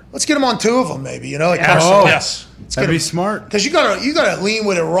stupid here. Let's get him on two of them, maybe. Like yes. That'd be smart. Because you gotta lean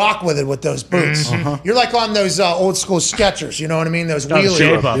with it, rock with it with those boots. You're like on those old school Skechers. You know what I mean? Those wheelies.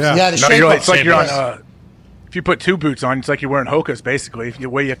 Shape-ups. Yeah, the shape-ups. It's like you're on If you put 2 boots on, it's like you're wearing Hokas, basically. The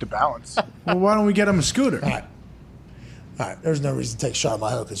way you have to balance. Well, why don't we get him a scooter? All right. There's no reason to take a shot at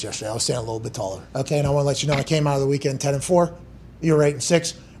my Hokas yesterday. I was standing a little bit taller. Okay, and I want to let you know I came out of the weekend 10-4. You were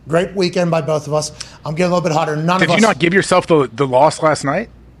 8-6. Great weekend by both of us. I'm getting a little bit hotter. Did you not give yourself the loss last night?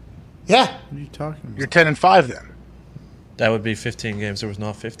 Yeah. What are you talking about? You're 10-5 then. That would be 15 games. There was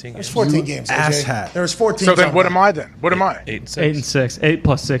not 15 There's games. 14 games. Asshat. There was 14. So then what am I then? What am I? 8-6. 8-6. 8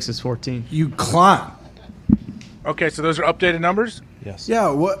 plus 6 is 14. You clown. Okay, so those are updated numbers? Yes. Yeah,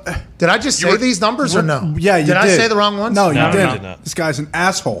 what? Did I just say these numbers or no? Yeah, you did. Did I say the wrong ones? No, you No, did. you did not. This guy's an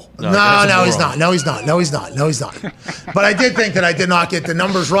asshole. No, he's not. No, he's not. No, he's not. No, he's not. But I did think that I did not get the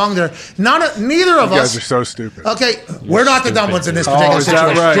numbers wrong there. Neither of You us. guys are so stupid. Okay, we're not the dumb ones in this particular is that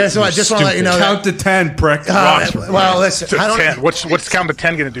situation. right? Just want to let you know Count that. to 10, prick. Well, listen. To I don't. 10. What's count to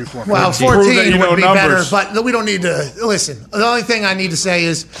 10 going to do for me? Well, Prove that 14 you know would be numbers. better, but we don't need to listen. The only thing I need to say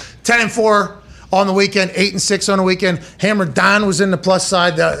is 10-4 on the weekend, 8-6 on the weekend. Hammer Don was in the plus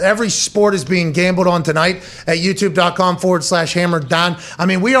side. Every sport is being gambled on tonight at youtube.com/Hammer Don. I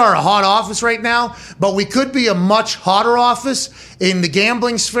mean, we are a hot office right now, but we could be a much hotter office in the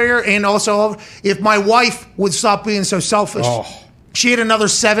gambling sphere. And also, if my wife would stop being so selfish, she had another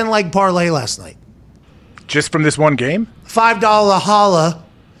 7-leg parlay last night. Just from this one game? $5 holla.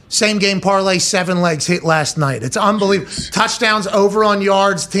 Same game parlay, 7 legs hit last night. It's unbelievable. Touchdowns, over on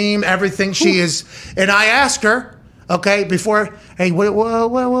yards, team, everything. She is. And I asked her, okay, before, hey, what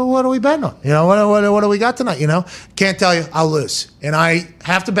are we betting on? You know, what do we got tonight? You know, can't tell you. I'll lose. And I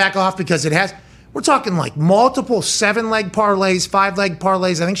have to back off because we're talking like multiple 7-leg parlays, 5-leg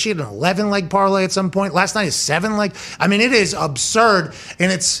parlays. I think she had an 11-leg parlay at some point. Last night is 7-leg. I mean, it is absurd.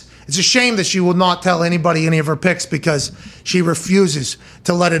 And it's a shame that she will not tell anybody any of her picks because she refuses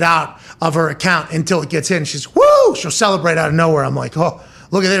to let it out of her account until it gets in. She's, woo! She'll celebrate out of nowhere. I'm like, oh,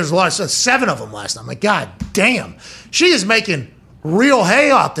 look at this. There's a lot of 7 of them last night. I'm like, God damn. She is making real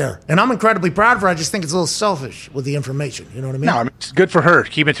hay out there. And I'm incredibly proud of her. I just think it's a little selfish with the information. You know what I mean? No, I mean, it's good for her.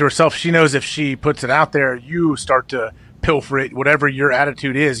 Keep it to herself. She knows if she puts it out there, you start to pilfer it. Whatever your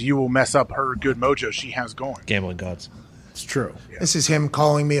attitude is, you will mess up her good mojo she has going. Gambling gods. It's true. This is him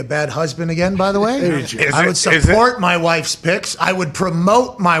calling me a bad husband again, by the way. I would Is support my wife's picks. I would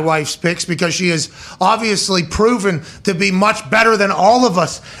promote my wife's picks because she is obviously proven to be much better than all of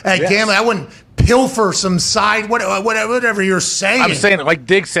us at gambling. I wouldn't pilfer some side, whatever you're saying. I'm saying, like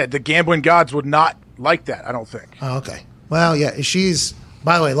Diggs said, the gambling gods would not like that, I don't think. Oh, okay. Well, yeah, she's,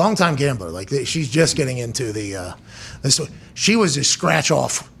 by the way, longtime gambler. Like, she's just getting into she was a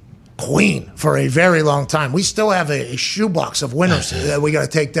scratch-off queen for a very long time. We still have a shoebox of winners that we got to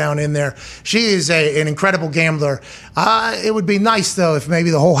take down in there. She is an incredible gambler. It would be nice though if maybe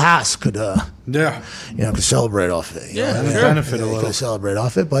the whole house could, could celebrate off it. Benefit a little. Could celebrate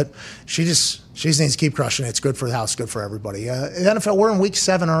off it, but she needs to keep crushing it. It's good for the house, good for everybody. NFL, we're in week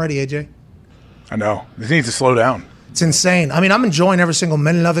 7 already, AJ. I know. This needs to slow down. It's insane. I mean, I'm enjoying every single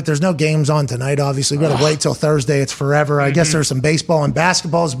minute of it. There's no games on tonight, obviously. We've got to wait till Thursday. It's forever. I guess there's some baseball and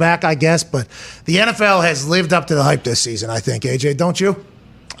basketball's back, I guess. But the NFL has lived up to the hype this season, I think, AJ. Don't you?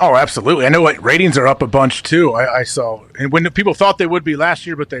 Oh, absolutely. I know ratings are up a bunch, too. I saw. And when people thought they would be last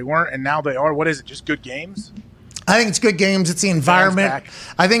year, but they weren't, and now they are. What is it, just good games? I think it's good games. It's the environment.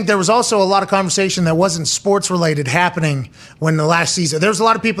 I think there was also a lot of conversation that wasn't sports related happening when the last season. There was a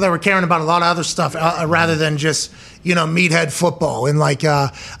lot of people that were caring about a lot of other stuff rather than just, meathead football. And I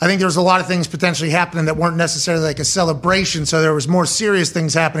think there was a lot of things potentially happening that weren't necessarily like a celebration. So there was more serious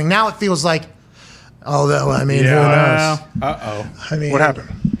things happening. Now it feels like, although, I mean, who knows? Uh-oh. I mean, what happened?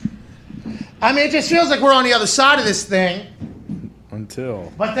 I mean, it just feels like we're on the other side of this thing.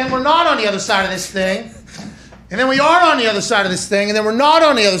 But then we're not on the other side of this thing. And then we are on the other side of this thing, and then we're not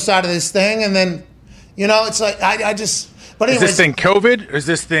on the other side of this thing, and then, it's like, I just, but anyways. Is this thing COVID? Is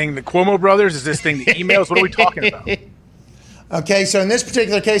this thing the Cuomo brothers? Is this thing the emails? What are we talking about? Okay, so in this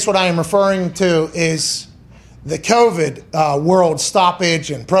particular case, what I am referring to is the COVID world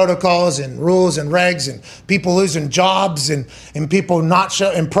stoppage and protocols and rules and regs and people losing jobs and people not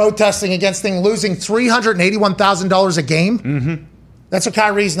and protesting against things, losing $381,000 a game. Mm-hmm. That's what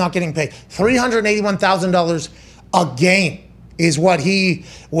Kyrie's not getting paid. $381,000 a game is what he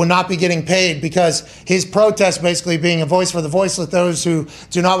will not be getting paid because his protest basically being a voice for the voiceless, those who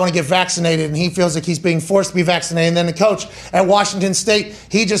do not want to get vaccinated, and he feels like he's being forced to be vaccinated. And then the coach at Washington State,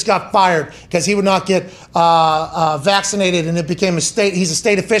 he just got fired because he would not get vaccinated, and it became a state. He's a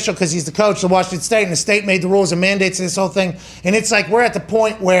state official because he's the coach of Washington State, and the state made the rules and mandates of this whole thing. And it's like we're at the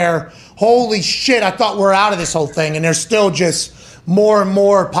point where, holy shit, I thought we're out of this whole thing, and there's still just more and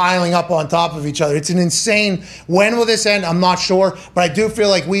more piling up on top of each other. It's an insane. When will this end? I'm not sure, but I do feel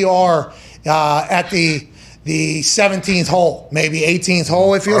like we are at the the 17th hole, maybe 18th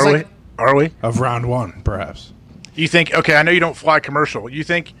hole. It feels like. Are we? Of round one, perhaps. You think, okay, I know you don't fly commercial. You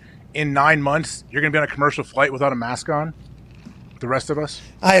think in 9 months you're going to be on a commercial flight without a mask on? The rest of us?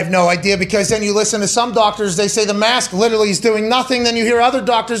 I have no idea, because then you listen to some doctors, they say the mask literally is doing nothing. Then you hear other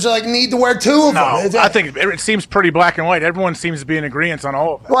doctors are like, need to wear 2 of them. No, I think it seems pretty black and white. Everyone seems to be in agreement on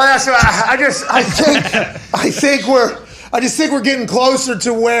all of that. Well, that's I just think we're getting closer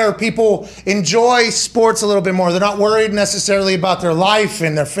to where people enjoy sports a little bit more. They're not worried necessarily about their life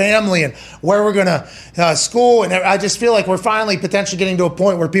and their family and where we're going to school. And I just feel like we're finally potentially getting to a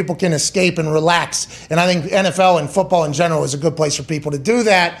point where people can escape and relax. And I think NFL and football in general is a good place for people to do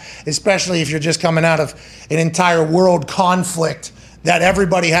that, especially if you're just coming out of an entire world conflict that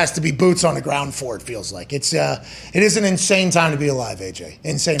everybody has to be boots on the ground for, it feels like. It is an insane time to be alive, AJ.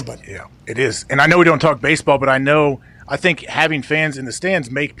 Insane, but. Yeah, it is. And I know we don't talk baseball, but I think having fans in the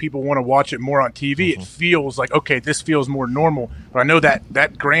stands make people want to watch it more on TV. It feels like, okay, this feels more normal. But I know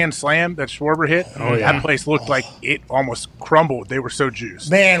that grand slam that Schwarber hit, that place looked like it almost crumbled. They were so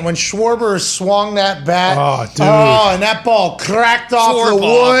juiced. Man, when Schwarber swung that bat, dude. And that ball cracked off the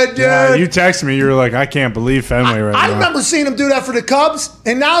wood, dude. Yeah, you texted me. You were like, I can't believe Fenway right now. I remember seeing him do that for the Cubs,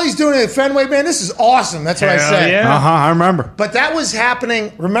 and now he's doing it at Fenway. Man, this is awesome. That's what I said. Yeah. I remember. But that was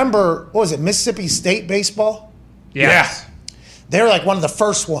happening, remember, what was it, Mississippi State baseball? Yeah. They were like one of the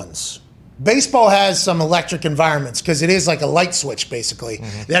first ones. Baseball has some electric environments because it is like a light switch, basically,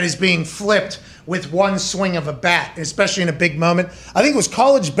 that is being flipped with one swing of a bat, especially in a big moment. I think it was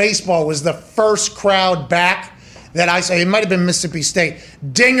college baseball was the first crowd back that I say. It might have been Mississippi State.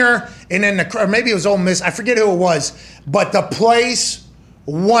 Dinger, and then or maybe it was Ole Miss. I forget who it was. But the place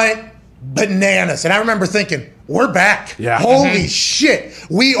went bananas. And I remember thinking, we're back. Yeah. Holy shit.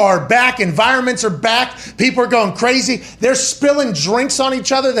 We are back. Environments are back. People are going crazy. They're spilling drinks on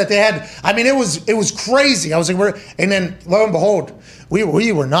each other that they had. I mean, it was crazy. I was like, and then lo and behold, we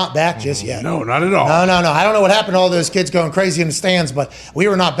were not back just yet. No, not at all. No. I don't know what happened to all those kids going crazy in the stands, but we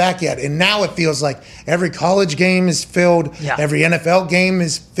were not back yet. And now it feels like every college game is filled. Yeah. Every NFL game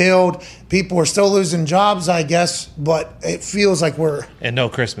is filled. People are still losing jobs, I guess, but it feels like we're. And no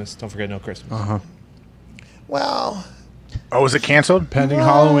Christmas. Don't forget no Christmas. Well. Oh, is it canceled? Pending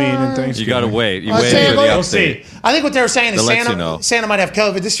Halloween and Thanksgiving. You got to wait. You I'll wait say, for the we'll update. I think what they were saying is They'll let you know. Santa might have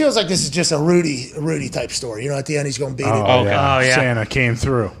COVID. This feels like this is just a Rudy type story. You know, at the end he's going to beat it. Oh, yeah. Santa came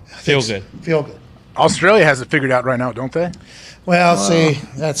through. Feel good. Feel good. Australia has it figured out right now, don't they? Well, see,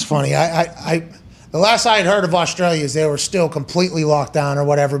 that's funny. I the last I had heard of Australia is they were still completely locked down or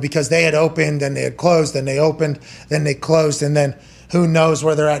whatever because they had opened and they had closed, then they opened, then they closed, and then who knows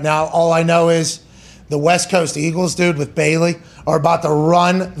where they're at now. All I know is the West Coast Eagles, dude, with Bailey, are about to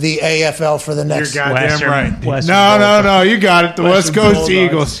run the AFL for the next. You're goddamn Western- right. Western No, you got it. The West Western Coast Bulldogs.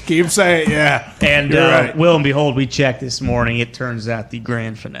 Eagles. Keep saying it, yeah. And You're right. Will and behold, we checked this morning. It turns out the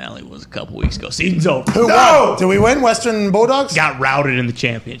grand finale was a couple weeks ago. Season's over. Who won? Did we win? Western Bulldogs? Got routed in the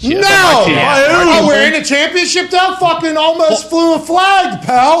championship. No! Oh, we're in the championship though? Fucking almost flew a flag,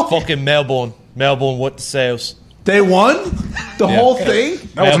 pal. Fucking Melbourne. Melbourne, what the sales? They won the whole thing?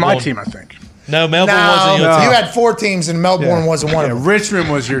 That was my Melbourne. team, I think. No, Melbourne wasn't your team. You had 4 teams and Melbourne wasn't one of them.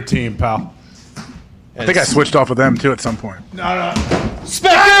 Richmond was your team, pal. I think I switched off with them, too, at some point. No.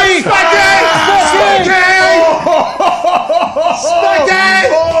 Specky!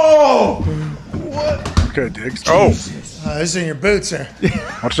 Okay, Diggs. Oh, Those are in your boots there.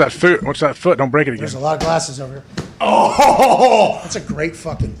 watch that foot. Watch that foot. Don't break it again. There's a lot of glasses over here. Oh! That's a great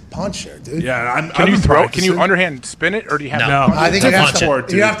fucking punch there, dude. Yeah, Can you throw it? Can you underhand spin it, or do you have No. to? I think you have punch to.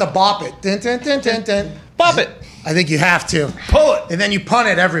 it. You have to bop it. Dun, dun, dun, dun, dun. Bop it. I think you have to pull it. and then you punt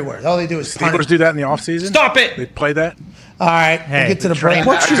it everywhere. All they do is punt Steelers it. do that in the offseason? Stop it. They play that? All right, we'll get to the break.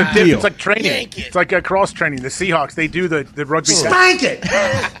 What's your It's deal? like training. It's like cross training. The Seahawks, they do the rugby. Spank it.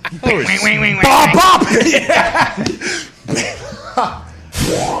 Bop, bop it. Yeah.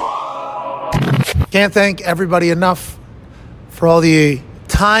 Can't thank everybody enough for all the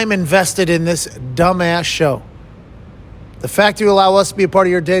time invested in this dumbass show. The fact you allow us to be a part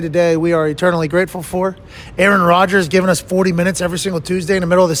of your day-to-day, we are eternally grateful for. Aaron Rodgers giving us 40 minutes every single Tuesday in the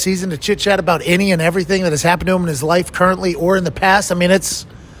middle of the season to chit-chat about any and everything that has happened to him in his life currently or in the past. I mean, it's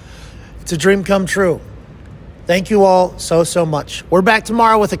a dream come true. Thank you all so much. We're back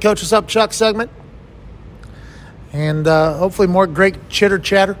tomorrow with a Coach Us Up Chuck segment. And hopefully more great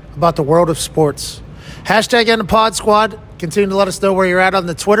chitter-chatter about the world of sports. Hashtag #NPod Squad. Continue to let us know where you're at on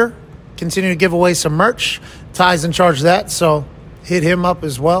the Twitter. Continue to give away some merch. Ty's in charge of that, so hit him up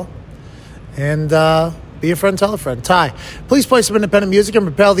as well. And be a friend, tell a friend. Ty, please play some independent music and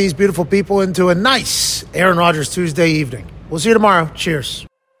propel these beautiful people into a nice Aaron Rodgers Tuesday evening. We'll see you tomorrow. Cheers.